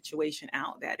the situation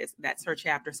out. That's her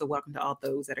chapter. So welcome to all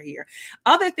those that are here.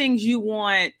 Other things you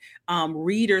want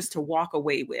readers to walk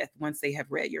away with once they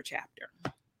have read your chapter.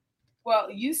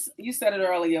 Well, you said it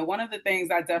earlier. One of the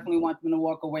things I definitely want them to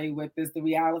walk away with is the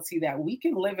reality that we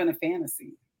can live in a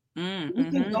fantasy. We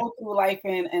can go through life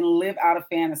and live out a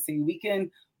fantasy. We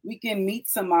can meet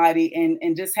somebody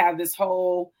and just have this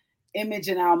whole image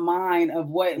in our mind of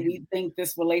what we think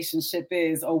this relationship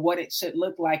is or what it should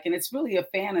look like. And it's really a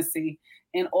fantasy.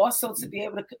 And also to be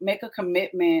able to make a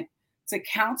commitment to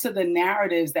counter the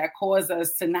narratives that cause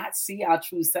us to not see our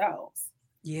true selves.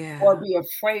 Yeah. Or be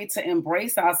afraid to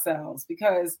embrace ourselves,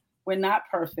 because we're not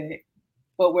perfect,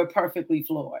 but we're perfectly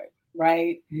flawed.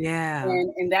 Right. Yeah.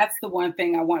 And that's the one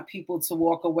thing I want people to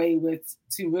walk away with,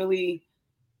 to really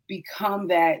become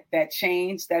that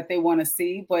change that they want to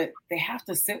see, but they have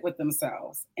to sit with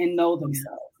themselves and know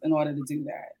themselves in order to do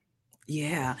that.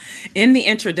 Yeah. In the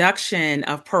introduction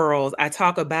of Pearls, I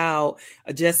talk about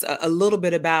just a little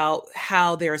bit about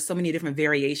how there are so many different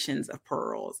variations of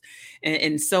pearls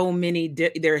and so many,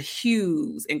 there are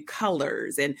hues and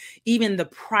colors, and even the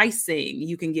pricing,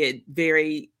 you can get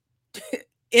very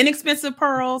inexpensive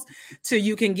pearls to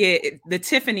you can get the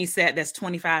Tiffany set that's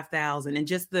 $25,000, and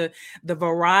just the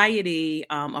variety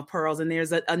of pearls. And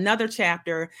there's another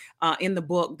chapter in the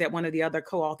book that one of the other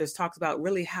co-authors talks about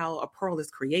really how a pearl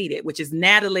is created, which is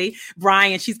Natalie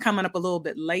Bryan. She's coming up a little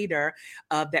bit later,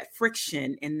 that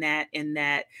friction and that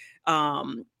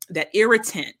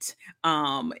irritant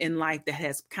in life that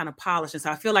has kind of polished. And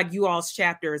so I feel like you all's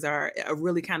chapters are a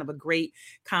really kind of a great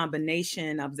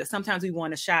combination of that. Sometimes we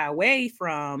want to shy away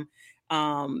from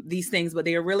these things, but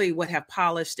they are really what have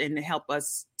polished and help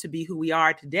us to be who we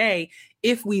are today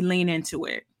if we lean into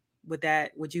it.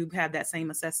 Would you have that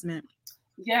same assessment?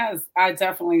 Yes, I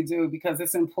definitely do, because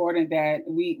it's important that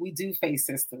we do face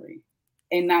history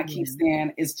and not keep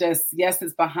saying it's just, yes,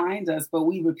 it's behind us, but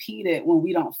we repeat it when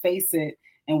we don't face it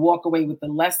and walk away with the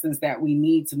lessons that we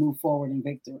need to move forward in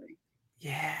victory.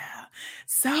 Yeah.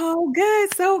 So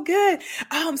good. So good.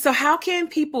 So how can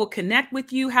people connect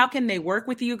with you? How can they work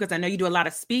with you? Because I know you do a lot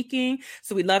of speaking.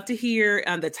 So we'd love to hear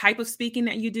the type of speaking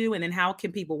that you do, and then how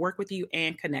can people work with you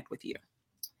and connect with you?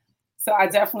 So I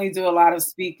definitely do a lot of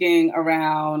speaking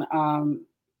around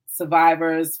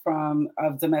survivors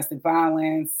of domestic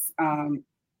violence,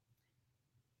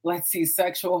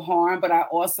 sexual harm, but I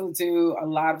also do a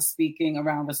lot of speaking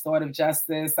around restorative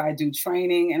justice. I do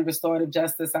training in restorative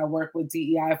justice. I work with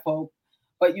DEI folk,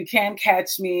 but you can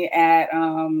catch me at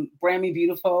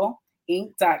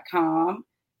brandmebeautifulinc.com,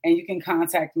 and you can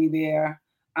contact me there.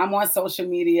 I'm on social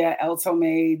media,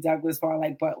 Eltomay Douglas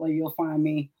Varlike Butler. You'll find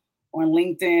me on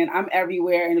LinkedIn. I'm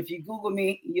everywhere. And if you Google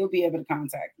me, you'll be able to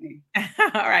contact me.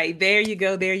 All right. There you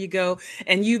go. There you go.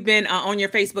 And you've been on your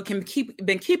Facebook and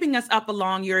been keeping us up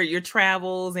along your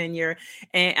travels and your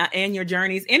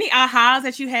journeys. Any ahas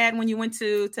that you had when you went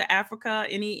to Africa?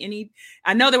 Any,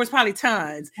 I know there was probably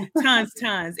tons.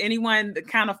 Anyone, the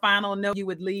kind of final note you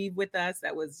would leave with us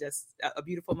that was just a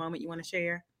beautiful moment you want to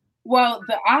share? Well,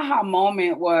 the aha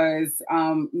moment was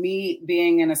me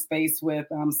being in a space with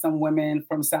some women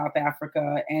from South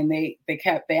Africa, and they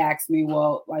asked me,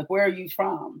 well, like, where are you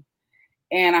from?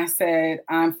 And I said,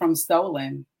 I'm from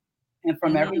Stolen and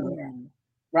from everywhere,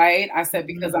 right? I said,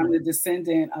 because I'm the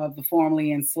descendant of the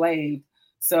formerly enslaved.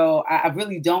 So I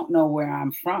really don't know where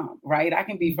I'm from, right? I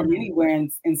can be from anywhere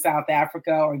in South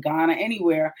Africa or Ghana,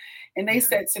 anywhere. And they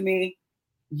said to me,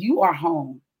 you are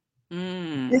home.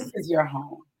 This is your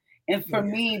home. And for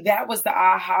me, that was the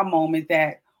aha moment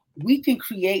that we can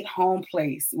create home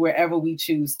place wherever we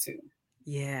choose to.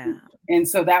 Yeah. And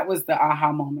so that was the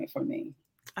aha moment for me.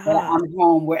 That I'm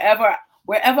home. Wherever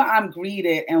I'm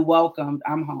greeted and welcomed,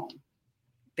 I'm home.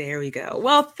 There we go.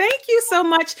 Well, thank you so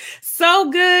much.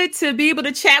 So good to be able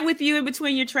to chat with you in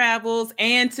between your travels,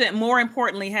 and to more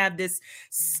importantly have this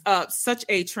such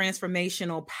a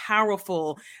transformational,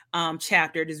 powerful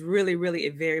chapter. It is really, really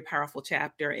a very powerful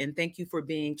chapter. And thank you for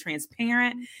being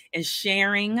transparent and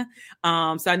sharing.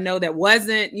 So I know that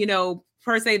wasn't,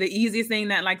 per se, the easiest thing,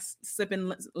 that like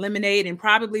sipping lemonade. And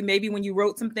probably maybe when you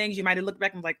wrote some things, you might have looked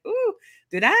back and was like, ooh,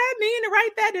 did I mean to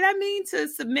write that? Did I mean to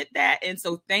submit that? And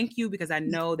so thank you, because I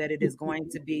know that it is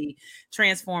going to be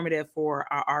transformative for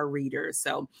our readers.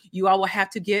 So you all will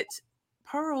have to get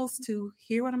pearls to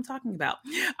hear what I'm talking about.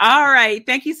 All right.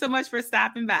 Thank you so much for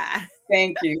stopping by.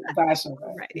 Thank you. Bye,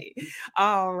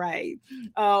 All right.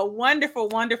 Wonderful,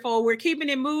 wonderful. We're keeping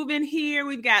it moving here.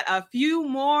 We've got a few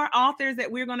more authors that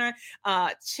we're going to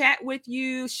chat with,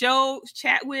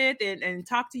 and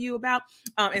talk to you about.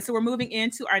 And so we're moving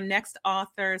into our next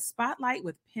author spotlight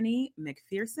with Penny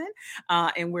McPherson.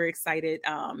 And we're excited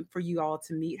for you all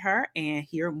to meet her and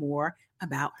hear more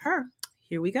about her.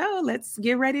 Here we go. Let's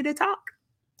get ready to talk.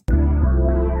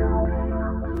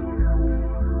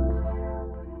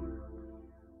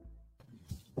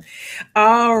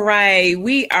 All right.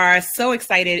 We are so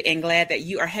excited and glad that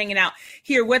you are hanging out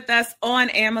here with us on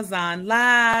Amazon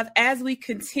Live as we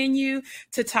continue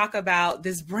to talk about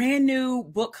this brand new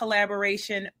book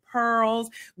collaboration,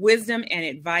 Pearls, Wisdom and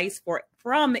Advice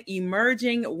from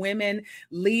Emerging Women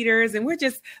Leaders. And we're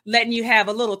just letting you have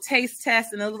a little taste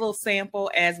test and a little sample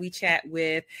as we chat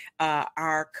with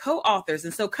our co-authors.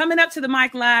 And so coming up to the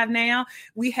mic live now,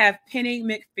 we have Penny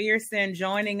McPherson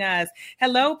joining us.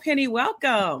 Hello, Penny.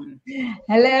 Welcome.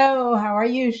 Hello. How are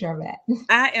you, Charvette?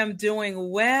 I am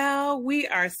doing well. We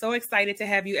are so excited to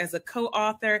have you as a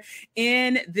co-author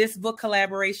in this book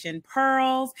collaboration,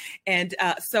 Pearls. And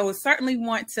so certainly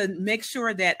want to make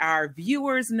sure that our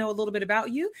viewers know a little bit about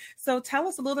you. So tell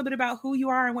us a little bit about who you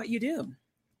are and what you do.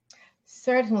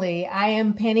 Certainly. I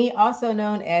am Penny, also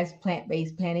known as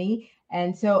Plant-Based Penny.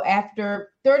 And so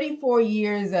after 34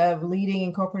 years of leading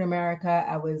in corporate America,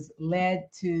 I was led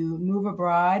to move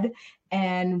abroad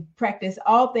and practice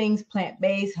all things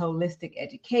plant-based, holistic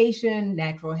education,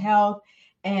 natural health.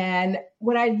 And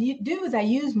what I do is I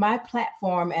use my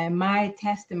platform and my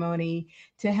testimony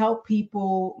to help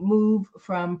people move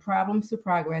from problems to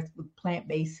progress with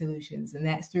plant-based solutions. And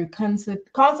that's through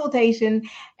consultation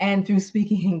and through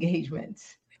speaking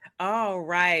engagements. All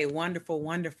right. Wonderful.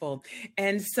 Wonderful.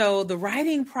 And so the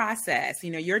writing process,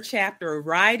 your chapter,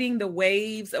 Riding the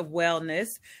Waves of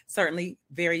Wellness, certainly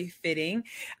very fitting.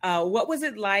 What was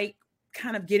it like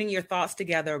kind of getting your thoughts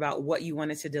together about what you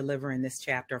wanted to deliver in this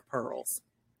chapter of Pearls?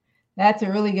 That's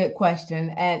a really good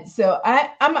question. And so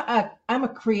I'm a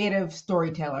creative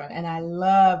storyteller and I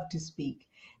love to speak.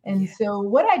 And so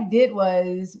what I did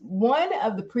was one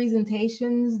of the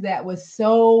presentations that was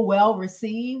so well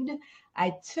received,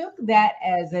 I took that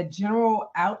as a general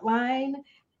outline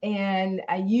and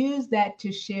I used that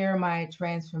to share my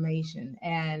transformation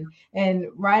and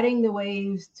riding the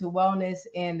waves to wellness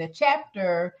in the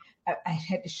chapter. I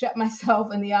had to shut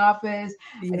myself in the office.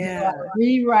 I did a lot of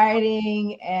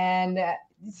rewriting, and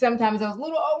sometimes I was a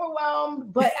little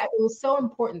overwhelmed, but it was so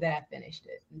important that I finished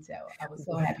it. And so I was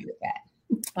so happy with that.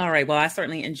 All right. Well, I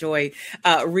certainly enjoy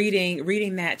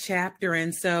reading that chapter.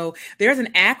 And so there's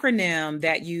an acronym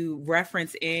that you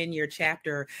reference in your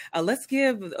chapter. Let's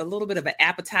give a little bit of an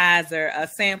appetizer, a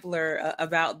sampler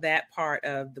about that part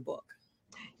of the book.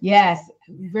 Yes,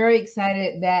 very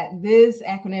excited that this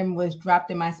acronym was dropped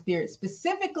in my spirit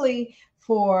specifically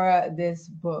for this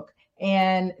book.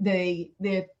 And the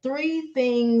 3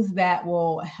 things that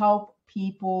will help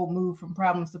people move from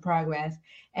problems to progress.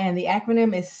 And the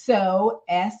acronym is SOW,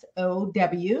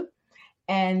 S-O-W.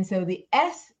 And so the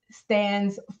S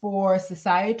stands for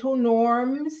societal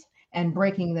norms and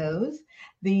breaking those.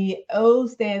 The O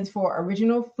stands for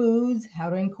original foods, how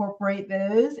to incorporate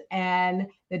those. And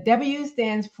the W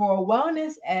stands for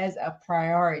wellness as a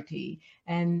priority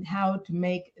and how to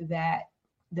make that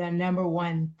the number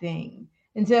one thing.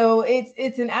 And so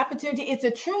it's an opportunity. It's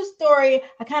a true story.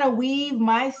 I kind of weave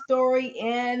my story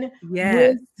in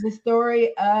with the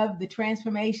story of the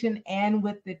transformation and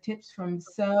with the tips from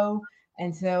SOW.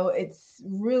 And so it's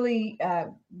really a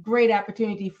great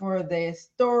opportunity for the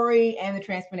story and the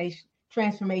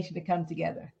transformation to come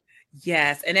together.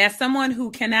 Yes. And as someone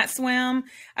who cannot swim,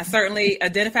 I certainly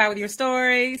identify with your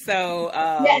story. So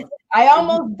yes, I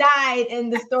almost died in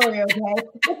the story. Okay.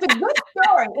 It's a good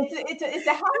story. It's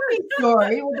a happy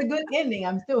story with a good ending.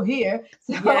 I'm still here.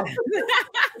 So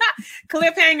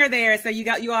cliffhanger there. So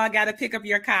you all got to pick up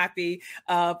your copy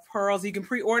of Pearls. You can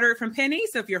pre-order it from Penny.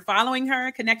 So if you're following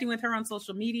her, connecting with her on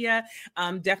social media,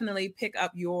 definitely pick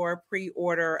up your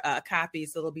pre-order copy.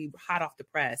 So it'll be hot off the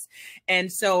press.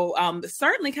 And so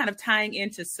certainly kind of tying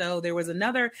into SOW, there was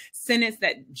another sentence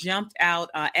that jumped out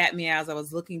at me as I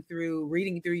was reading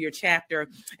through your chapter.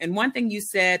 And one thing you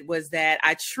said was that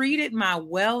I treated my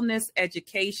wellness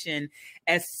education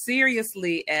as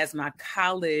seriously as my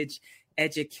college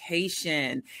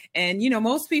education. And,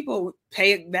 most people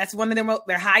pay, that's one of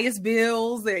their highest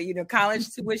bills, their, college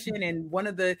tuition, and one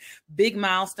of the big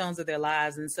milestones of their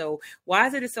lives. And so why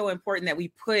is it so important that we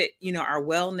put, our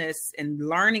wellness and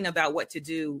learning about what to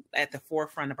do at the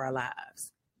forefront of our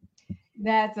lives?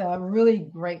 That's a really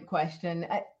great question.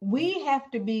 We have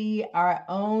to be our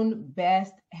own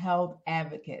best health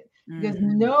advocate because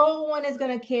no one is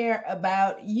going to care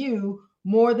about you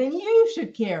more than you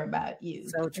should care about you.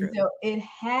 So true. And so it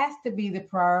has to be the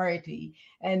priority.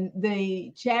 And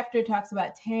the chapter talks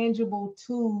about tangible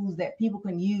tools that people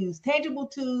can use, tangible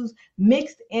tools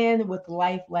mixed in with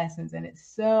life lessons. And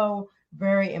it's so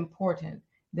very important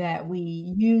that we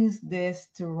use this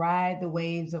to ride the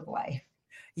waves of life.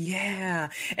 Yeah.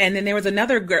 And then there was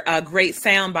another great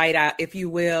soundbite, if you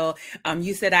will.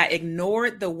 You said, I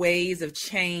ignored the waves of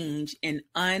change in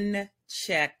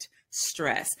unchecked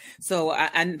stress. So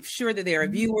I'm sure that there are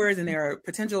viewers and there are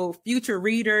potential future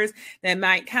readers that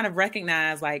might kind of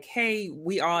recognize like, hey,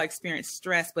 we all experience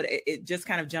stress, but it just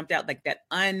kind of jumped out like that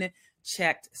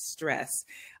unchecked stress.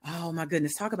 Oh my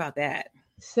goodness. Talk about that.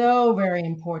 So very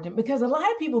important because a lot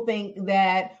of people think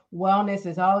that wellness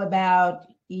is all about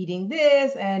eating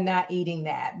this and not eating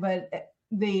that, but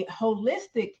the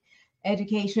holistic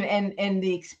education and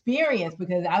the experience,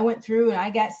 because I went through and I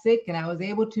got sick and I was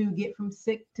able to get from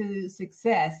sick to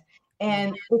success.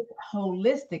 And it's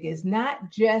holistic. It's not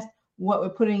just what we're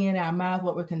putting in our mouth,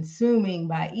 what we're consuming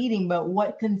by eating, but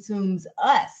what consumes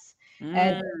us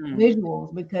as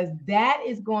individuals, because that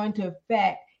is going to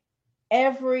affect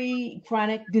every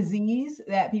chronic disease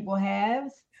that people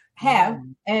have have,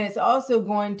 and it's also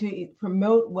going to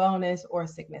promote wellness or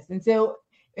sickness. And so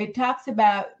it talks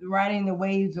about riding the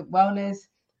waves of wellness.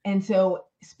 And so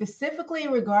specifically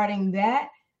regarding that,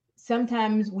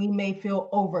 sometimes we may feel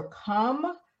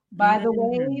overcome by the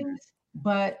waves,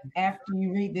 but after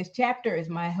you read this chapter, it's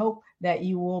my hope that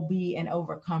you will be an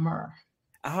overcomer.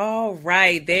 All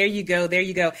right. There you go. There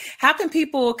you go. How can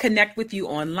people connect with you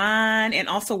online and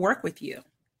also work with you?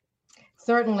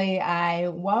 Certainly, I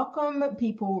welcome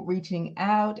people reaching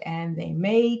out, and they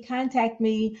may contact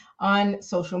me on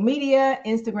social media,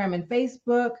 Instagram and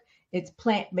Facebook. It's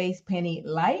Plant-Based Penny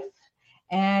Life.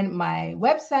 And my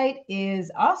website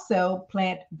is also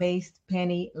Plant-Based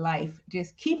Penny Life.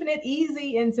 Just keeping it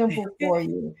easy and simple for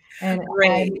you. And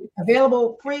I'm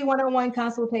available free one-on-one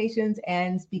consultations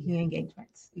and speaking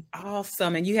engagements.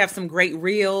 Awesome. And you have some great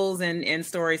reels and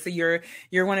stories. So you're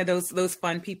one of those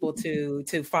fun people to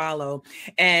follow.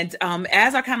 And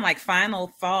as our kind of like final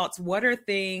thoughts, what are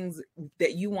things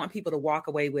that you want people to walk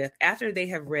away with after they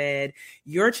have read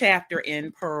your chapter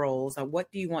in Pearls?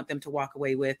 What do you want them to walk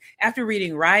away with after reading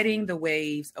Riding the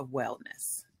Waves of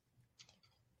Wellness?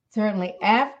 Certainly.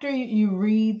 After you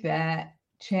read that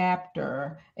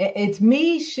chapter, it's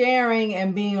me sharing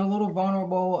and being a little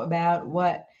vulnerable about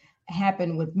what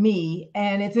happened with me.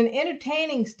 And it's an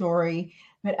entertaining story,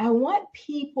 but I want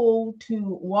people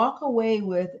to walk away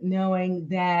with knowing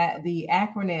that the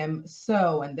acronym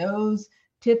SO and those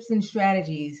tips and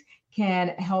strategies can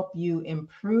help you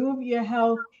improve your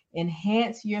health,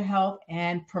 enhance your health,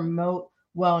 and promote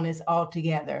wellness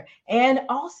altogether. And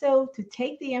also to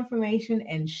take the information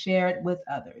and share it with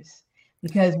others,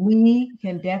 because we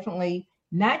can definitely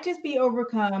not just be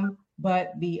overcome,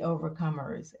 but be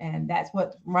overcomers. And that's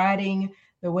what Riding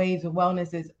the Waves of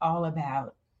Wellness is all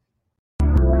about.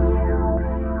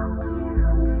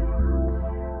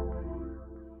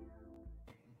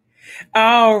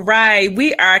 All right.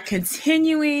 We are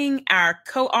continuing our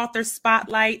co-author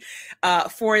spotlight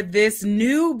for this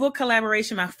new book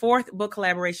collaboration, my fourth book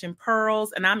collaboration,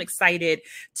 Pearls. And I'm excited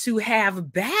to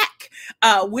have back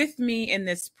with me in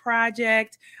this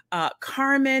project,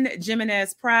 Carmen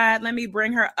Jimenez Pride. Let me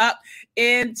bring her up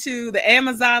into the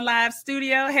Amazon Live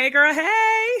studio. Hey, girl.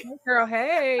 Hey. Hey, girl.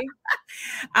 Hey.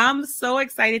 I'm so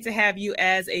excited to have you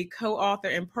as a co-author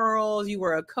in Pearls. You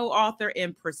were a co-author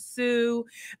in Pursue,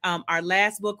 our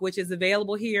last book, which is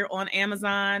available here on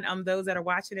Amazon, those that are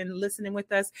watching and listening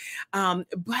with us.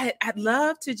 But I'd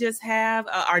love to just have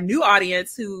our new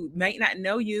audience who might not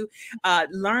know you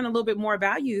learn a little bit more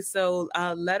about you. So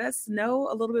let us know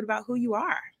a little bit about who you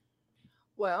are.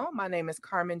 Well, my name is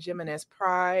Carmen Jimenez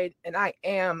Pride, and I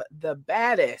am the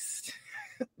baddest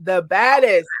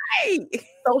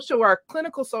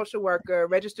clinical social worker,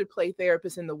 registered play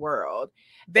therapist in the world.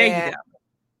 There you go.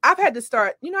 I've had to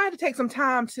start, I had to take some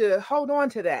time to hold on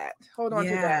to that.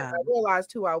 I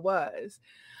realized who I was.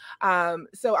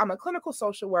 So I'm a clinical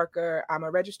social worker. I'm a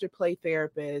registered play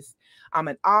therapist. I'm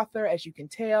an author, as you can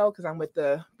tell, because I'm with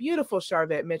the beautiful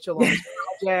Charvette Mitchell on this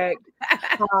project.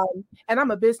 And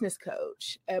I'm a business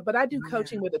coach, but I do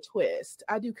coaching with a twist.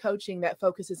 I do coaching that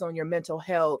focuses on your mental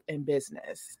health and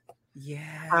business.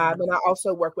 Yeah. And I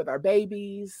also work with our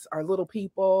babies, our little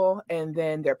people, and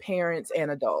then their parents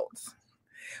and adults.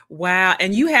 Wow.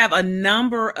 And you have a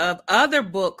number of other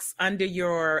books under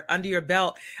your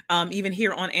belt, even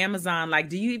here on Amazon. Like,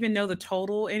 do you even know the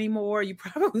total anymore? You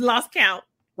probably lost count.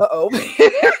 Uh-oh.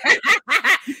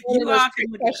 You are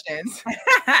questions.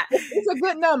 It's a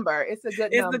good number. It's a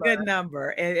good number.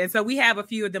 And so we have a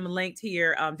few of them linked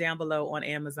here down below on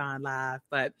Amazon Live.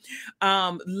 But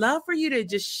love for you to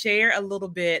just share a little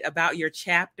bit about your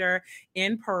chapter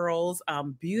in Pearls.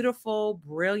 Beautiful,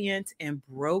 brilliant, and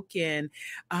broken.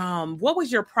 What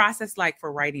was your process like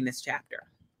for writing this chapter?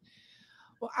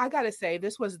 Well, I got to say,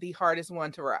 this was the hardest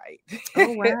one to write.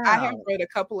 Oh, wow. I have read a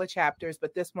couple of chapters,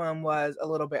 but this one was a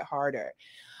little bit harder.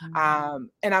 Mm-hmm.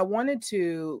 And I wanted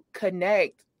to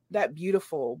connect that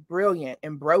beautiful, brilliant,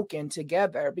 and broken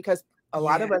together, because a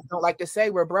lot of us don't like to say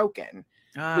we're broken.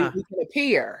 We can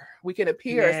appear a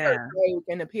certain way, we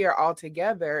can appear all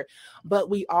together, but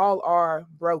we all are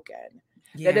broken.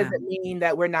 Yeah. That doesn't mean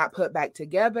that we're not put back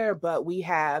together, but we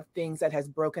have things that has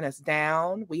broken us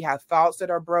down. We have thoughts that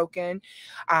are broken.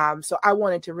 So I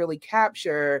wanted to really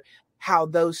capture how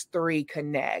those three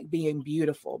connect, being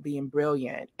beautiful, being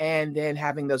brilliant, and then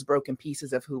having those broken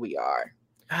pieces of who we are.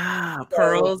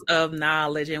 Pearls of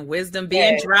knowledge and wisdom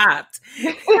being dropped.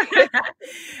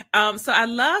 So I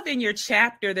love in your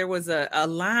chapter, there was a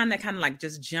line that kind of like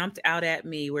just jumped out at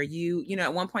me where you know,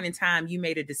 at one point in time, you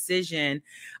made a decision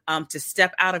to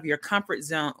step out of your comfort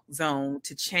zone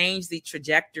to change the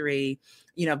trajectory,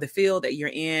 you know, the field that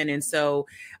you're in. And so,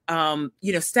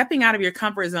 you know, stepping out of your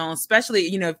comfort zone, especially,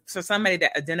 you know, for somebody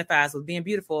that identifies with being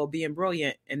beautiful, being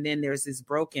brilliant, and then there's this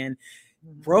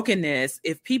brokenness,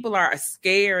 if people are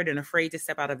scared and afraid to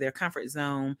step out of their comfort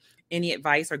zone, any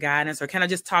advice or guidance, or kind of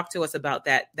just talk to us about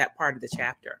that part of the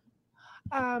chapter?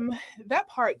 That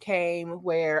part came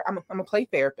where I'm a play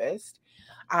therapist,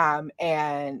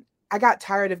 and I got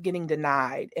tired of getting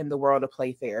denied in the world of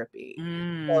play therapy.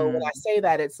 So when I say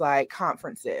that, it's like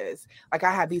conferences. Like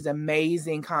I have these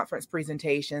amazing conference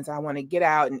presentations. I want to get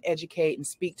out and educate and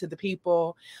speak to the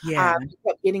people. Yeah,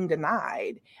 kept getting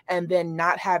denied, and then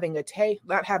not having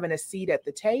a seat at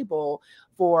the table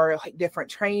for like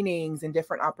different trainings and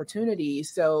different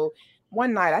opportunities. So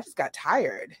one night I just got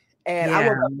tired, and I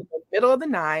woke up in the middle of the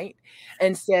night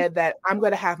and said that I'm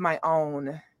going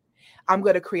to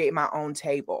create my own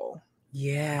table.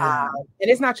 Yeah.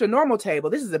 And it's not your normal table.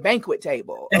 This is a banquet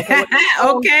table. Okay.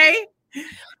 Okay.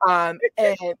 And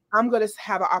I'm going to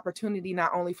have an opportunity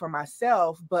not only for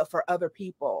myself, but for other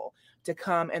people to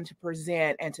come and to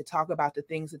present and to talk about the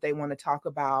things that they want to talk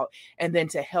about, and then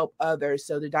to help others.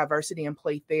 So the Diversity in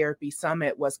Play Therapy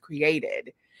Summit was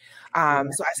created. So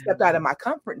I stepped out of my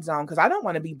comfort zone because I don't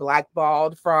want to be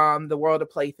blackballed from the world of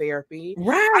play therapy.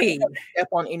 Right. I don't step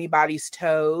on anybody's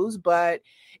toes, but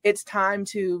it's time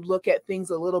to look at things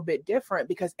a little bit different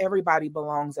because everybody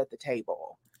belongs at the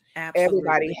table. Absolutely.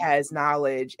 Everybody has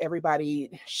knowledge.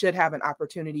 Everybody should have an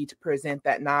opportunity to present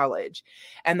that knowledge.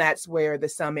 And that's where the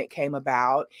summit came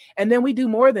about. And then we do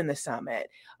more than the summit.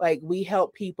 Like we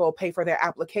help people pay for their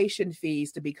application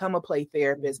fees to become a play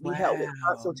therapist. We help with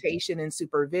consultation and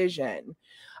supervision.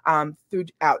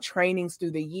 Throughout trainings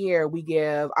through the year, we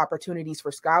give opportunities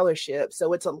for scholarships.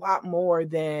 So it's a lot more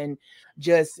than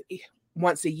just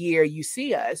once a year you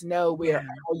see us. No, we're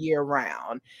all year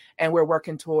round, and we're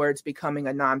working towards becoming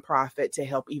a nonprofit to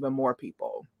help even more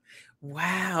people.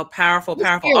 Wow. Powerful.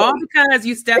 All because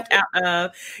you stepped out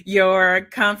of your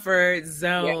comfort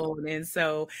zone. Yeah. And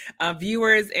so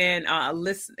viewers and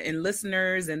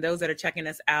listeners and those that are checking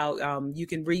us out, you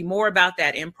can read more about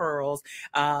that in Pearls,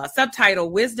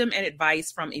 subtitle Wisdom and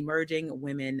Advice from Emerging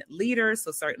Women Leaders.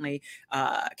 So certainly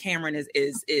Cameron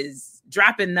is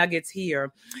dropping nuggets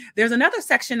here. There's another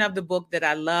section of the book that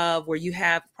I love where you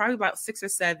have probably about 6 or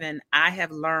 7 I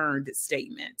have learned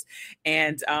statements.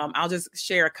 And I'll just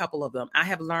share a couple of them. I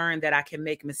have learned that I can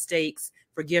make mistakes,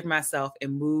 forgive myself,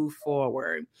 and move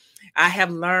forward. I have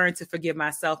learned to forgive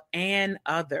myself and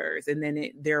others. And then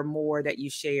there are more that you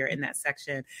share in that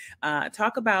section.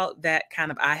 Talk about that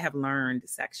kind of I have learned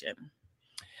section.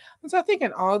 So I think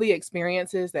in all the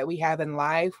experiences that we have in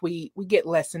life, we get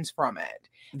lessons from it.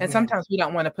 And sometimes we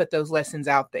don't want to put those lessons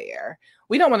out there.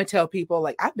 We don't want to tell people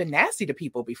like, I've been nasty to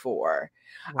people before.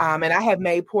 And I have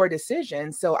made poor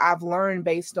decisions. So I've learned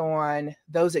based on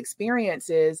those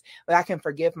experiences that I can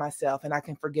forgive myself and I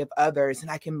can forgive others and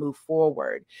I can move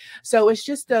forward. So it's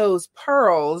just those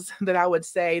pearls that I would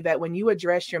say that when you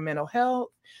address your mental health,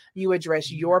 you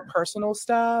address your personal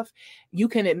stuff, you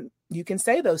can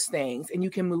say those things and you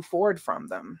can move forward from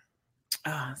them.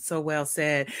 So well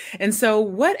said. And so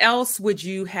what else would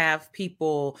you have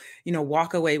people,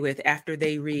 walk away with after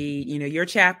they read, your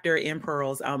chapter in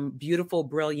Pearls, Beautiful,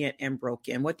 Brilliant, and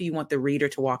Broken? What do you want the reader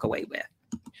to walk away with?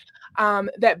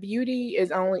 That beauty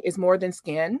is more than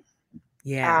skin.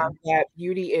 Yeah. That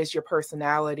beauty is your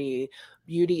personality.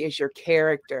 Beauty is your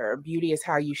character. Beauty is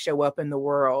how you show up in the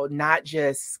world, not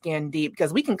just skin deep,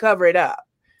 because we can cover it up.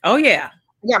 Oh, yeah.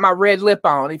 I got my red lip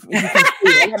on. If you can see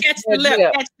it. Catch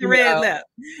the red lip.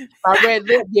 My red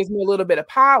lip gives me a little bit of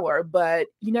power, but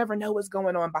you never know what's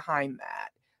going on behind that.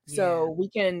 So we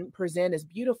can present as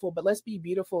beautiful, but let's be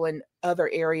beautiful in other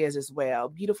areas as well.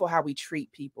 Beautiful how we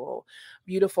treat people.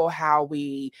 Beautiful how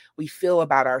we feel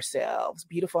about ourselves.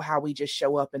 Beautiful how we just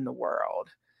show up in the world.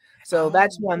 So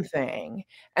that's one thing.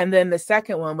 And then the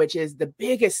second one, which is the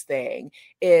biggest thing,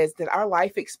 is that our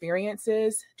life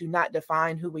experiences do not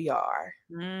define who we are.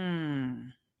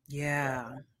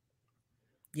 Yeah.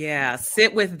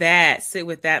 Sit with that,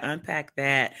 unpack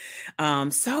that.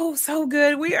 So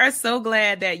good. We are so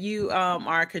glad that you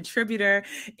are a contributor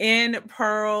in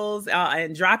Pearls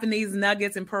and dropping these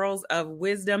nuggets and pearls of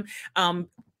wisdom.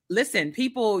 listen,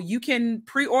 people, you can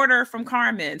pre-order from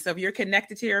Carmen. So if you're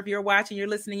connected to her, if you're watching, you're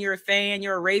listening, you're a fan,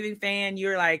 you're a raving fan,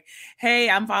 you're like, hey,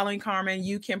 I'm following Carmen,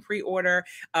 you can pre-order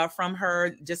from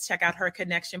her. Just check out her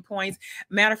connection points.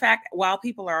 Matter of fact, while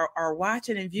people are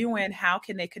watching and viewing, how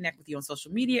can they connect with you on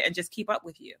social media and just keep up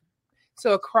with you?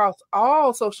 So across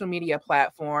all social media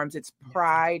platforms, it's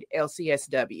Pride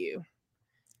LCSW.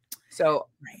 So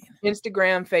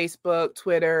Instagram, Facebook,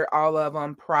 Twitter, all of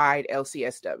them, Pride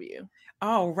LCSW.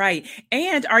 All right.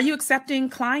 And are you accepting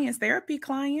clients, therapy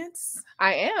clients?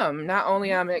 I am. Not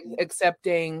only I'm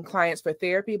accepting clients for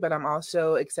therapy, but I'm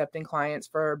also accepting clients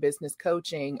for business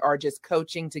coaching or just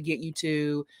coaching to get you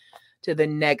to the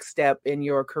next step in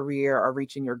your career or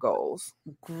reaching your goals.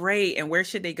 Great. And where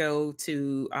should they go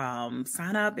to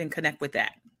sign up and connect with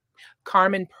that?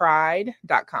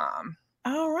 CarmenPride.com.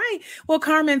 All right. Well,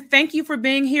 Carmen, thank you for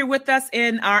being here with us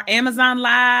in our Amazon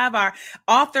Live, our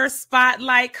author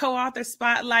spotlight, co-author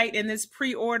spotlight in this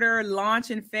pre-order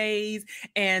launching phase.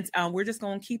 And we're just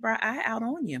going to keep our eye out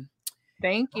on you.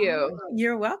 Thank you.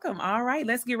 You're welcome. All right.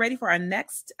 Let's get ready for our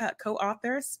next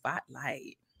co-author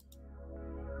spotlight.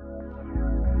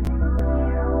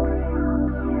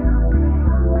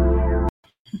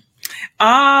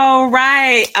 All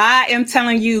right. I am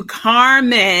telling you,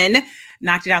 Carmen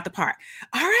knocked it out the park.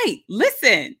 All right.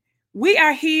 Listen, we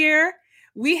are here.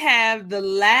 We have the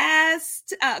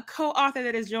last co-author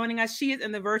that is joining us. She is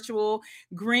in the virtual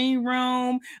green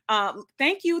room.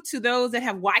 Thank you to those that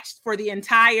have watched for the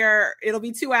entire, it'll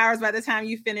be 2 hours by the time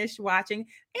you finish watching.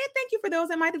 And thank you for those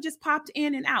that might have just popped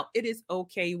in and out. It is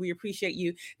okay. We appreciate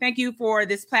you. Thank you for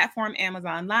this platform,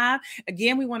 Amazon Live.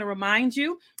 Again, we want to remind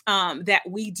you that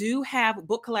we do have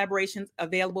book collaborations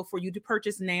available for you to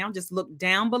purchase now. Just look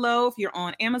down below if you're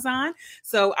on Amazon.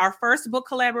 So our first book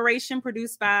collaboration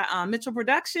produced by Mitchell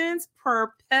Productions,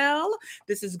 Propel.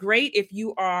 This is great if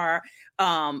you are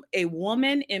a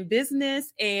woman in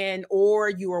business or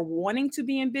you are wanting to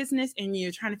be in business and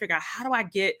you're trying to figure out how do I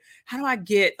get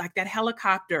like that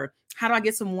helicopter? How do I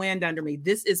get some wind under me?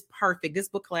 This is perfect. This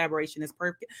book collaboration is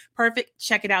perfect.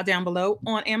 Check it out down below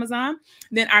on Amazon.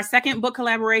 Then our second book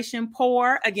collaboration,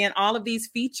 Pour. Again, all of these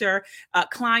feature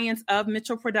clients of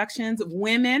Mitchell Productions,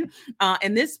 women.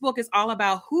 And this book is all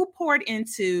about who poured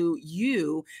into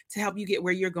you to help you get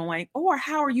where you're going, or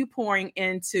how are you pouring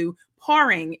into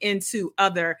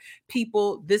other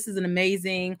people. This is an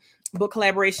amazing book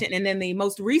collaboration. And then the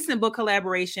most recent book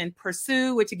collaboration,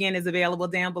 Pursue, which again is available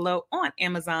down below on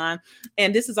Amazon.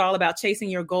 And this is all about chasing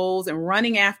your goals and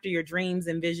running after your dreams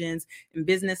and visions in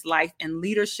business, life, and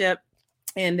leadership.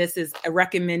 And this is a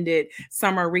recommended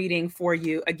summer reading for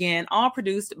you. Again, all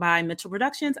produced by Mitchell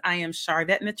Productions. I am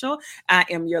Charvette Mitchell. I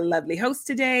am your lovely host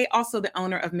today, also the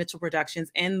owner of Mitchell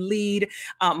Productions and lead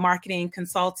marketing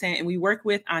consultant. And we work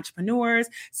with entrepreneurs,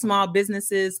 small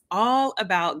businesses, all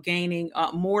about gaining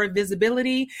more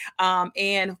visibility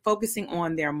and focusing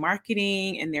on their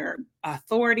marketing and their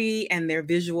authority and their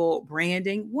visual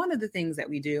branding. One of the things that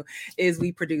we do is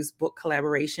we produce book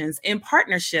collaborations in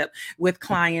partnership with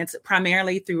clients,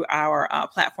 primarily through our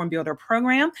Platform Builder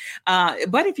program.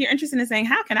 But if you're interested in saying,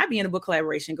 how can I be in a book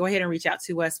collaboration? Go ahead and reach out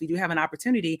to us. We do have an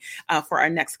opportunity for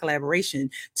our next collaboration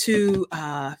to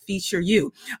feature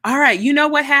you. All right. You know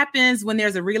what happens when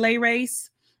there's a relay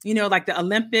race? You know, like the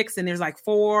Olympics, and there's like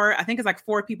four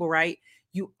people, right?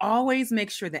 You always make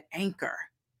sure the anchor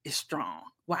is strong.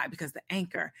 Why? Because the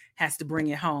anchor has to bring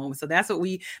it home. So that's what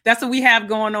we have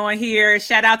going on here.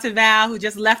 Shout out to Val, who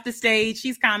just left the stage.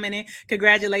 She's commenting.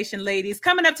 Congratulations, ladies.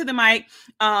 Coming up to the mic,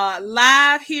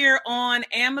 live here on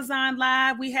Amazon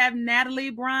Live, we have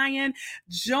Natalie Bryan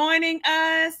joining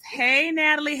us. Hey,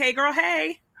 Natalie. Hey, girl.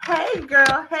 Hey. Hey,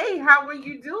 girl. Hey, how are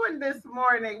you doing this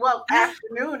morning? Well,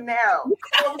 afternoon now.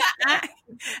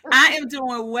 I am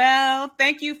doing well.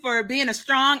 Thank you for being a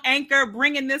strong anchor,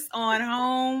 bringing this on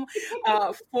home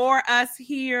for us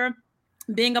here.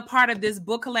 Being a part of this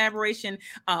book collaboration,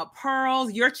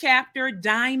 Pearls, your chapter,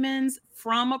 Diamonds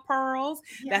from Pearls.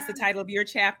 Yeah. That's the title of your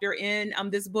chapter in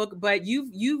this book. But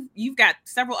you've got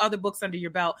several other books under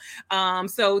your belt.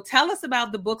 So tell us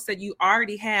about the books that you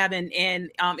already have and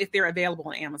if they're available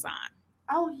on Amazon.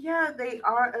 Oh, yeah, they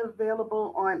are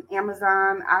available on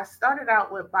Amazon. I started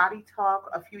out with Body Talk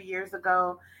a few years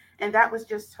ago, and that was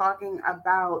just talking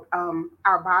about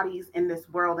our bodies in this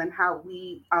world and how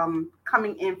we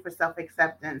coming in for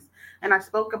self-acceptance. And I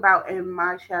spoke about in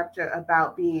my chapter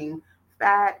about being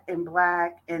fat and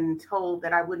Black and told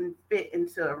that I wouldn't fit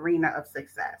into an arena of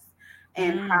success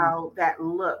and how that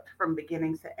looked from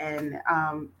beginning to end.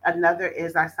 Another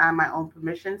is I signed my own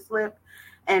permission slip,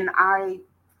 and I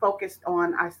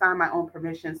signed my own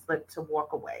permission slip to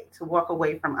walk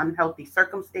away from unhealthy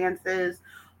circumstances,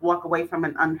 walk away from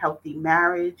an unhealthy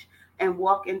marriage, and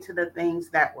walk into the things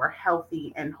that were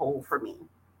healthy and whole for me.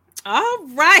 All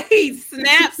right,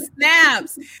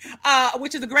 snaps,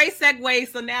 which is a great segue.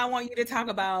 So now I want you to talk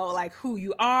about like who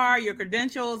you are, your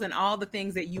credentials, and all the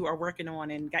things that you are working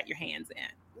on and got your hands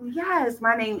in. Yes,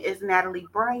 my name is Natalie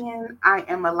Bryan. I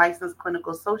am a licensed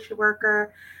clinical social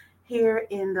worker here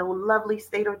in the lovely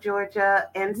state of Georgia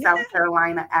and South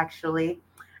Carolina, actually.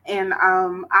 And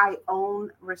I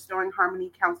own Restoring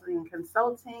Harmony Counseling and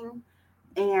Consulting.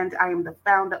 And I am the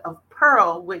founder of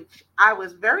Pearl, which I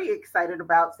was very excited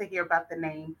about to hear about the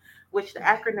name, which the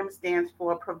acronym stands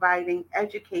for Providing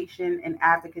Education and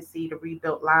Advocacy to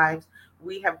Rebuild Lives.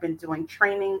 We have been doing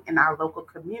training in our local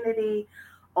community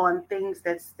on things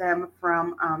that stem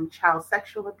from child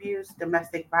sexual abuse,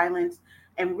 domestic violence.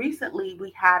 And recently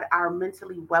we had our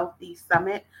Mentally Wealthy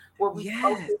Summit where we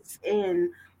focused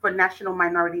in for National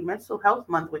Minority Mental Health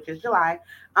Month, which is July.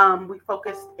 We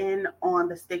focused in on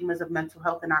the stigmas of mental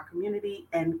health in our community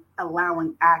and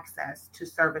allowing access to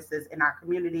services in our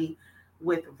community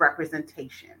with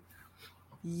representation.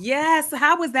 Yes.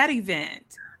 How was that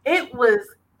event? It was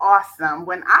awesome.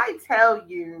 When I tell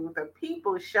you the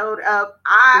people showed up,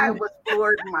 I was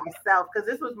floored myself because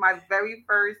this was my very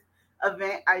first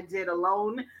event I did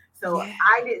alone. So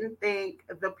I didn't think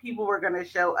the people were going to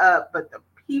show up, but the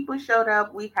people showed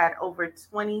up. We had over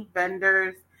 20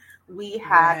 vendors. We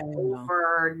had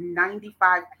over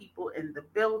 95 people in the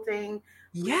building.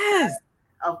 Yes.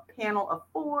 A panel of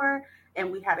 4,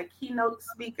 and we had a keynote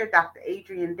speaker, Dr.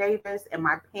 Adrian Davis, and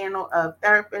my panel of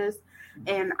therapists.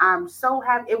 And I'm so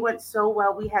happy. It went so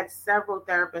well. We had several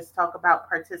therapists talk about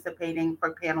participating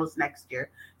for panels next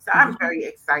year. So I'm very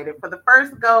excited. For the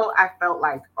first go, I felt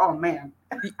like, oh man,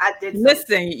 I did.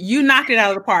 Listen, you knocked it out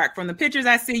of the park. From the pictures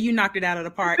I see, you knocked it out of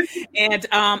the park. And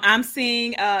I'm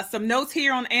seeing some notes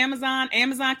here on Amazon.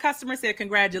 Amazon customer said,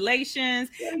 congratulations.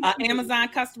 Amazon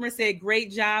customer said, great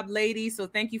job, ladies. So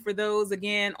thank you for those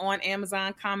again on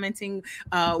Amazon commenting.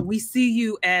 We see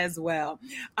you as well.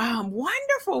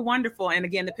 Wonderful, wonderful. And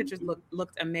again, the pictures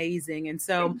looked amazing. And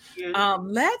so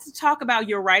let's talk about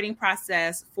your writing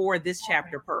process for this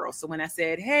chapter, Pearl. So when I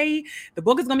said, hey, the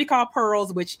book is going to be called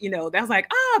Pearls, which, you know, that was like,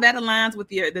 oh, that aligns with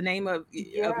the name of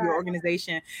your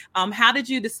organization. How did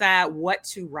you decide what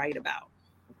to write about?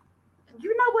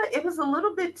 You know what? It was a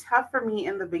little bit tough for me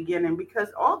in the beginning because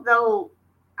although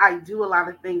I do a lot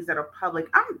of things that are public,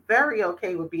 I'm very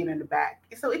okay with being in the back.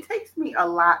 So it takes me a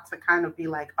lot to kind of be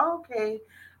like, oh, okay,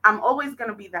 I'm always going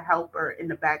to be the helper in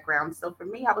the background. So for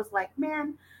me, I was like,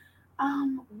 man,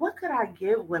 what could I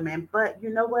give women? But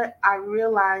you know what? I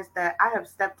realized that I have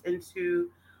stepped into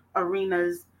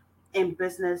arenas in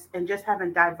business and just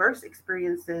having diverse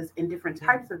experiences in different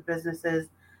types of businesses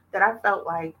that I felt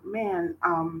like, man,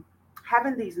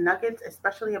 having these nuggets,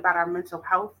 especially about our mental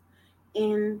health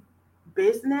in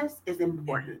business is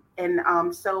important. And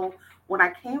so when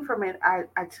I came from it,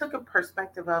 I took a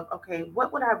perspective of, okay,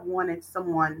 what would I have wanted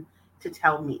someone to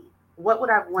tell me? What would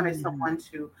I have wanted someone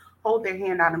to hold their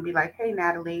hand out and be like, hey,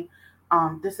 Natalie,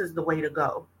 this is the way to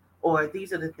go, or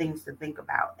these are the things to think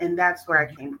about. And that's where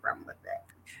I came from with it.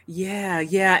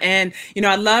 Yeah. And, you know,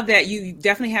 I love that you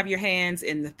definitely have your hands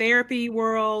in the therapy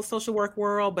world, social work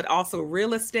world, but also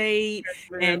real estate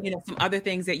and, you know, some other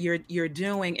things that you're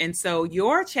doing. And so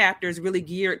your chapter is really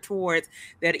geared towards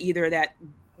that, either that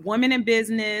woman in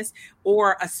business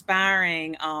or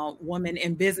aspiring woman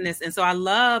in business. And so I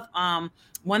love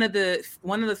one of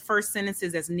the first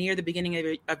sentences that's near the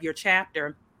beginning of your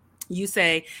chapter. You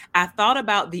say, I thought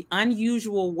about the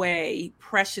unusual way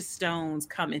precious stones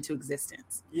come into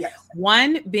existence. Yes.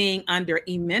 One being under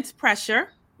immense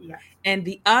pressure, yes, and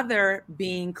the other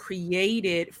being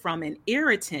created from an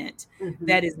irritant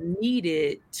that is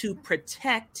needed to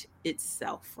protect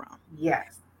itself from.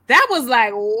 Yes. That was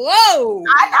like, whoa.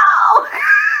 I know.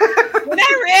 When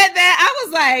I read that, I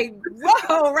was like,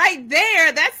 whoa, right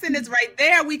there. That sentence right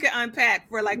there, we could unpack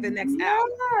for like the next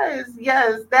hour.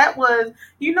 Yes. That was,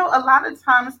 you know, a lot of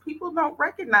times people don't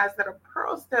recognize that a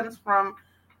pearl stems from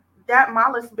that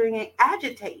mollusk being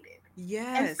agitated.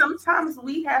 Yes. And sometimes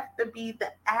we have to be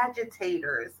the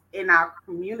agitators in our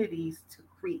communities to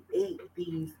create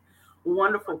these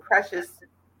wonderful, precious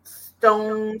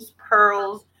stones,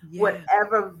 pearls,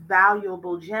 whatever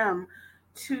valuable gem,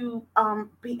 to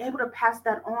be able to pass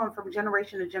that on from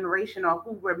generation to generation, or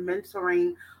who we're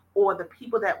mentoring, or the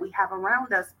people that we have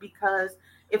around us. Because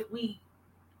if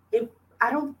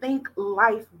I don't think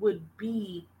life would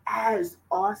be as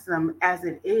awesome as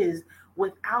it is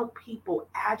without people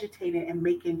agitating and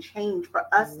making change for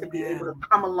us to be able to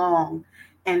come along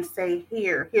and say,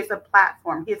 here's a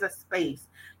platform, here's a space.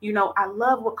 You know, I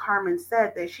love what Carmen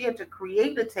said, that she had to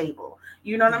create a table.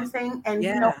 You know what I'm saying? And,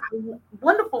 you know,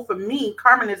 wonderful for me,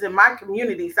 Carmen is in my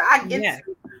community, so I get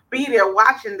to be there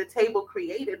watching the table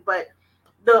created. But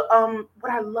the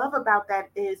what I love about that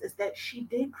is that she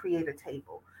did create a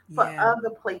table for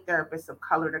other play therapists of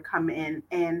color to come in.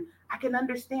 And I can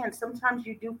understand sometimes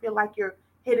you do feel like you're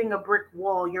hitting a brick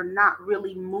wall. You're not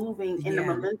really moving in the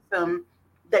momentum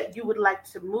that you would like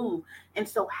to move. And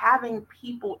so having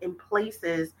people in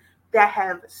places that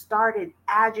have started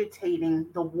agitating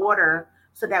the water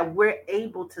so that we're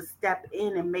able to step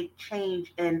in and make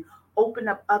change and open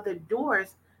up other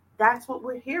doors, that's what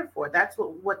we're here for. That's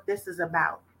what this is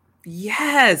about.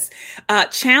 Yes.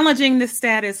 Challenging the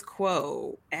status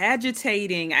quo,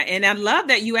 agitating. And I love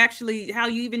that you actually, how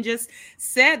you even just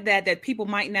said that people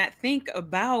might not think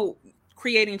about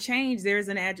creating change. There's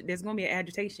going to be an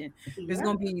agitation. There's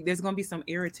going to be some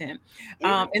irritant.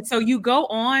 And so you go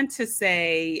on to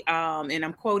say, and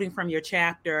I'm quoting from your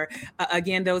chapter,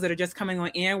 again, those that are just coming on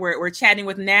in, we're chatting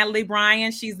with Natalie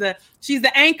Bryan. She's the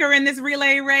anchor in this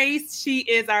relay race. She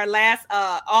is our last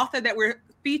author that we're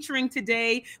featuring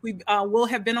today. We will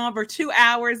have been on for 2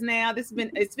 hours now. It's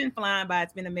been flying by.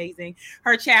 It's been amazing.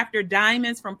 Her chapter,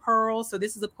 Diamonds from Pearls. So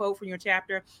this is a quote from your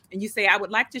chapter. And you say, I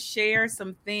would like to share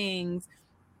some things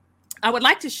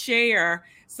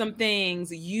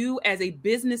you as a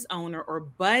business owner or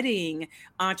budding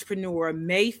entrepreneur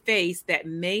may face that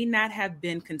may not have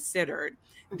been considered.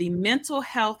 The mental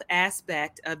health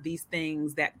aspect of these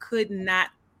things that could not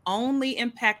only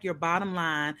impact your bottom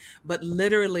line, but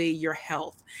literally your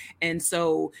health. And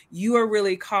so you are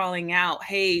really calling out,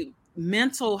 hey,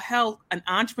 mental health, an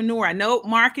entrepreneur. I know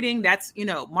marketing, that's,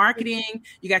 marketing,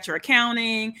 you got your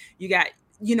accounting, you got,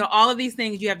 all of these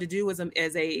things you have to do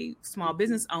as a small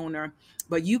business owner,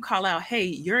 but you call out, hey,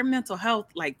 your mental health,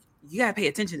 like you got to pay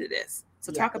attention to this.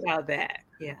 So talk about that.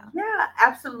 Yeah,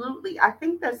 absolutely. I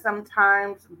think that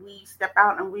sometimes we step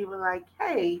out and we were like,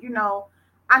 hey,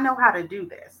 I know how to do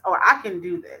this, or I can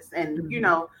do this. And,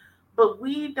 but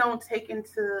we don't take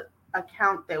into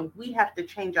account that we have to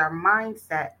change our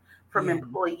mindset from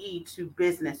employee to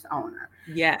business owner.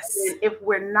 Yes. And if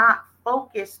we're not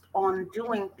focused on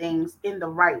doing things in the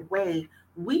right way,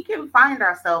 we can find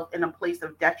ourselves in a place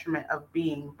of detriment, of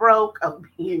being broke, of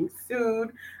being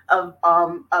sued, of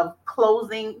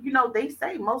closing. They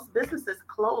say most businesses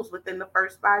close within the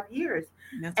first 5 years.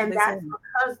 That's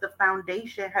because the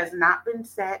foundation has not been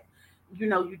set.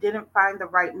 You didn't find the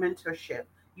right mentorship.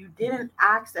 You didn't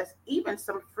access even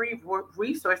some free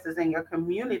resources in your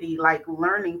community, like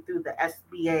learning through the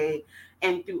SBA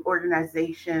and through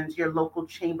organizations, your local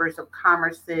chambers of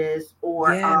commerces,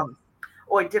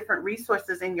 or different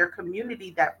resources in your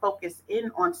community that focus in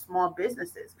on small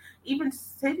businesses. Even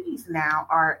cities now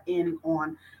are in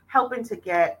on helping to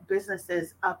get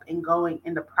businesses up and going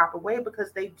in the proper way,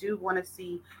 because they do want to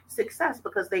see success,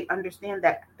 because they understand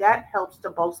that helps to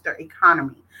bolster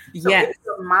economy. So if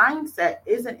your mindset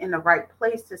isn't in the right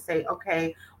place to say,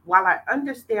 okay, while I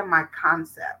understand my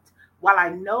concept, while I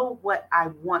know what I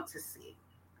want to see,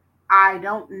 I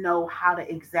don't know how to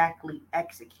exactly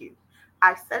execute.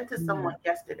 I said to someone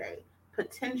yesterday,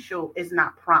 potential is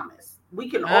not promise. We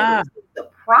can always see the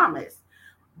promise,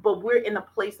 but we're in a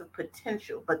place of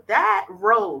potential. But that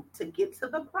road to get to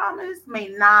the promise may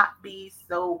not be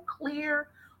so clear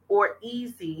or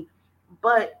easy.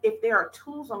 But if there are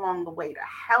tools along the way to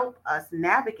help us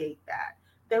navigate that,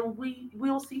 then we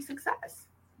will see success.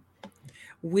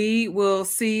 We will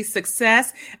see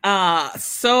success.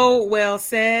 So well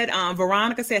said.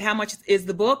 Veronica said, how much is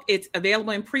the book? It's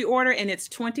available in pre-order and it's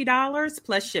 $20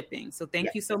 plus shipping. So thank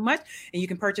you so much. And you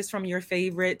can purchase from your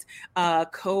favorite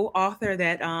co-author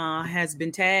that has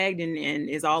been tagged and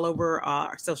is all over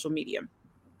our social media.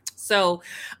 So,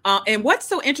 and what's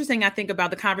so interesting, I think, about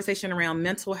the conversation around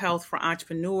mental health for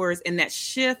entrepreneurs and that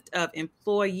shift of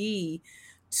employee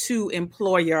to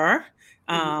employer,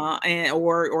 and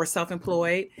or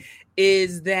self-employed,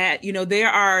 is that there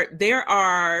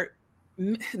are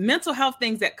mental health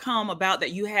things that come about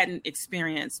that you hadn't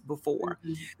experienced before.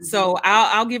 So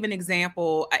I'll give an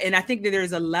example, and I think that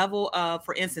there's a level of,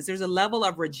 for instance, there's a level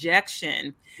of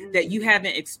rejection that you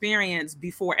haven't experienced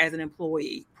before as an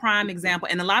employee. Prime example,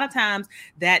 and a lot of times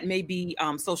that may be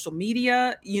social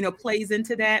media, plays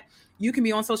into that. You can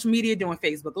be on social media doing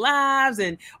Facebook Lives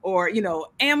or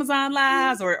Amazon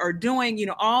Lives or doing,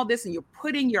 all this, and you're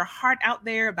putting your heart out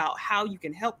there about how you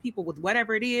can help people with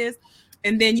whatever it is.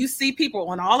 And then you see people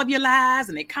on all of your lives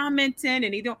and they commenting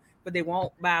and but they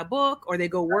won't buy a book, or they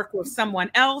go work with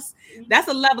someone else. That's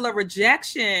a level of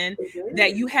rejection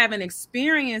that you haven't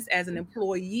experienced as an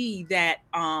employee that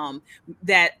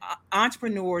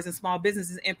entrepreneurs and small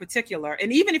businesses in particular,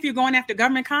 and even if you're going after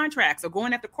government contracts or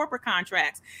going after corporate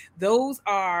contracts, there's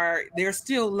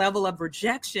still level of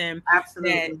rejection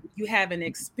that you haven't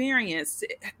experienced.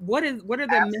 What are the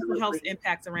mental health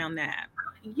impacts around that?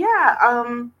 Yeah,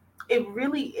 it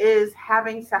really is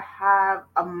having to have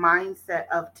a mindset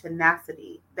of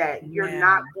tenacity that you're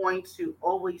not going to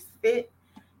always fit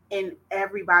in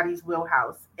everybody's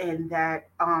wheelhouse, and that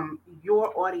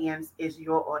your audience is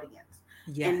your audience.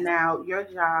 Yes. And now your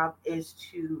job is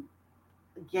to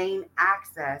gain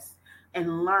access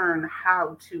and learn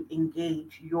how to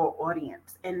engage your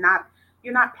audience, and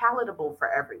you're not palatable for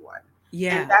everyone.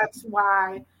 Yeah. And that's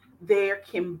why there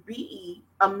can be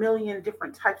a million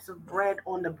different types of bread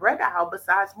on the bread aisle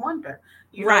besides Wonder.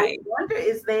 You know, Wonder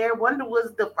is there. Wonder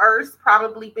was the first,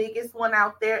 probably biggest one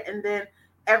out there, and then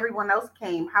everyone else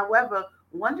came. However,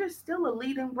 Wonder is still a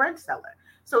leading bread seller.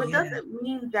 So it doesn't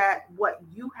mean that what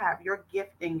you have, your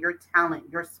gifting, your talent,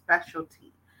 your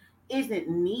specialty, isn't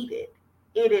needed.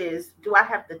 It is, do I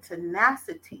have the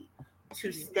tenacity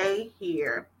to stay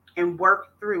here and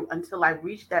work through until I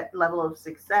reach that level of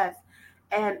success?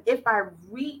 And if I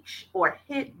reach or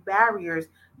hit barriers,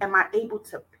 am I able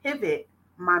to pivot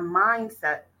my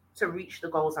mindset to reach the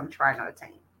goals I'm trying to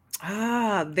attain?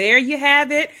 There you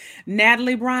have it.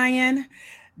 Natalie Bryan,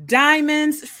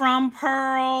 Diamonds from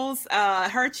Pearls,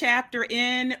 her chapter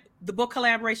in the book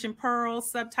collaboration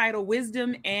Pearls, subtitle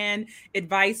Wisdom and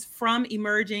Advice from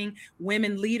Emerging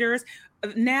Women Leaders.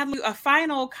 Natalie, a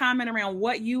final comment around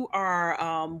what you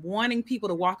are wanting people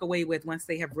to walk away with once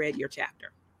they have read your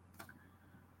chapter.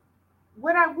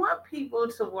 What I want people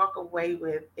to walk away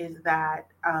with is that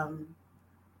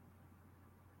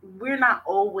we're not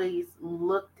always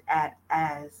looked at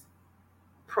as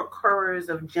procurers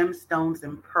of gemstones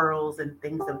and pearls and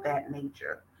things of that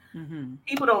nature. Mm-hmm.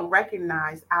 People don't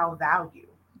recognize our value,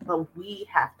 but we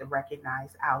have to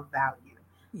recognize our value.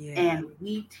 Yeah. And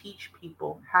we teach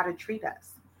people how to treat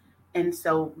us. And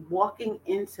so walking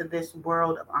into this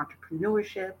world of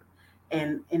entrepreneurship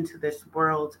and into this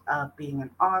world of being an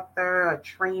author, a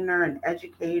trainer, an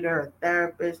educator, a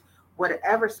therapist,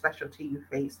 whatever specialty you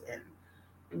face in,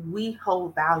 we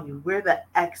hold value. We're the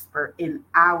expert in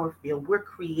our field. We're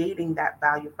creating that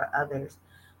value for others.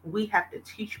 We have to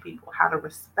teach people how to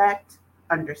respect,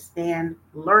 understand,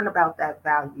 learn about that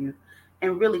value,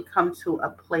 and really come to a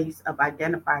place of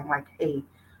identifying like, hey,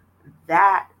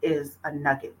 that is a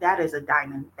nugget, that is a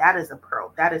diamond, that is a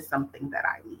pearl, that is something that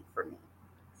I need for me.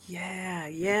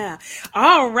 Yeah.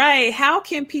 All right. How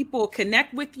can people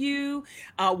connect with you,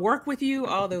 work with you,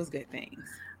 all those good things?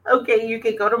 Okay, you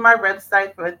can go to my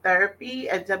website for therapy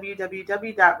at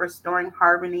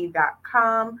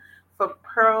www.restoringharmony.com. For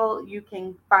Pearl, you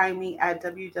can find me at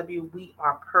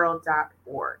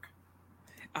www.wearepearl.org.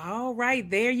 All right.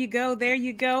 There you go.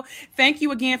 Thank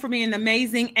you again for being an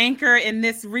amazing anchor in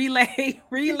this relay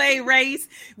race.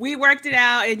 We worked it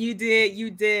out and you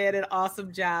did an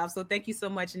awesome job. So thank you so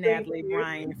much, Natalie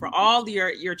Bryan, for all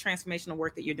your transformational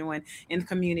work that you're doing in the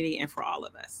community and for all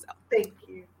of us. So,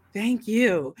 Thank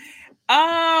you.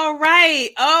 All right.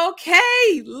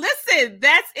 Okay. Listen,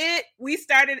 that's it. We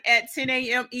started at 10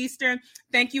 a.m. Eastern.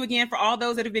 Thank you again for all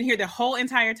those that have been here the whole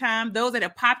entire time. Those that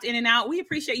have popped in and out, we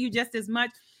appreciate you just as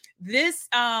much. This,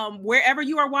 wherever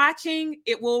you are watching,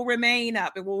 it will remain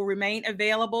up. It will remain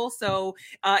available. So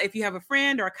if you have a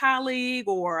friend or a colleague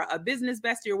or a business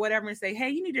bestie or whatever and say, hey,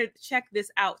 you need to check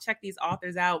this out, check these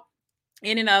authors out.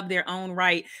 In and of their own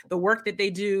right, the work that they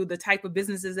do, the type of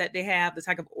businesses that they have, the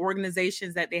type of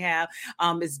organizations that they have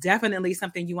is definitely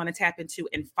something you want to tap into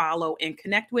and follow and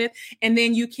connect with. And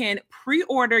then you can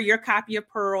pre-order your copy of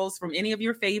Pearls from any of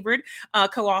your favorite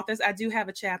co-authors. I do have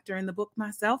a chapter in the book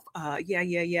myself.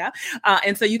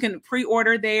 And so you can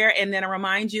pre-order there. And then I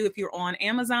remind you, if you're on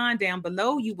Amazon, down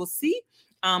below, you will see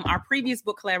our previous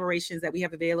book collaborations that we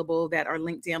have available that are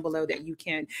linked down below that you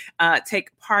can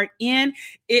take part in.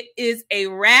 It is a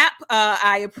wrap.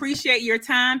 I appreciate your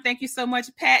time. Thank you so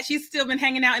much, Pat. She's still been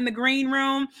hanging out in the green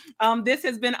room. This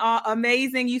has been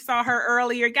amazing. You saw her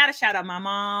earlier. Got to shout out my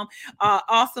mom.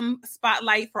 Awesome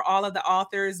spotlight for all of the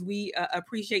authors. We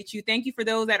appreciate you. Thank you for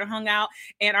those that are hung out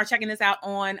and are checking this out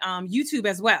on YouTube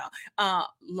as well.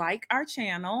 Like our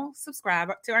channel, subscribe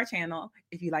to our channel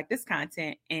if you like this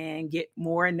content and get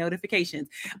more notifications.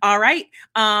 All right.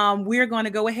 We're going to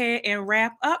go ahead and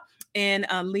wrap up. and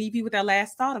leave you with our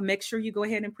last thought of make sure you go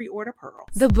ahead and pre-order Pearls.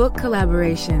 The book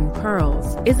collaboration,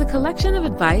 Pearls, is a collection of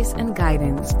advice and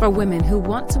guidance for women who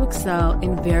want to excel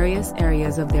in various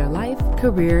areas of their life,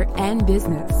 career, and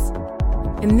business.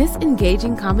 In this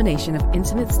engaging combination of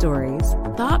intimate stories,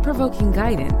 thought-provoking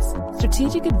guidance,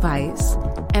 strategic advice,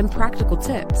 and practical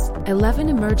tips, 11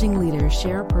 emerging leaders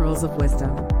share pearls of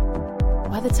wisdom.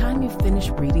 By the time you finish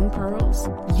reading Pearls,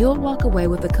 you'll walk away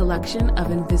with a collection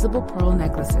of invisible pearl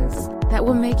necklaces that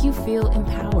will make you feel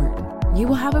empowered. You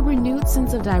will have a renewed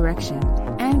sense of direction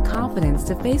and confidence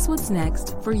to face what's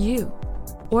next for you.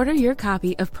 Order your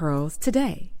copy of Pearls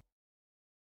today.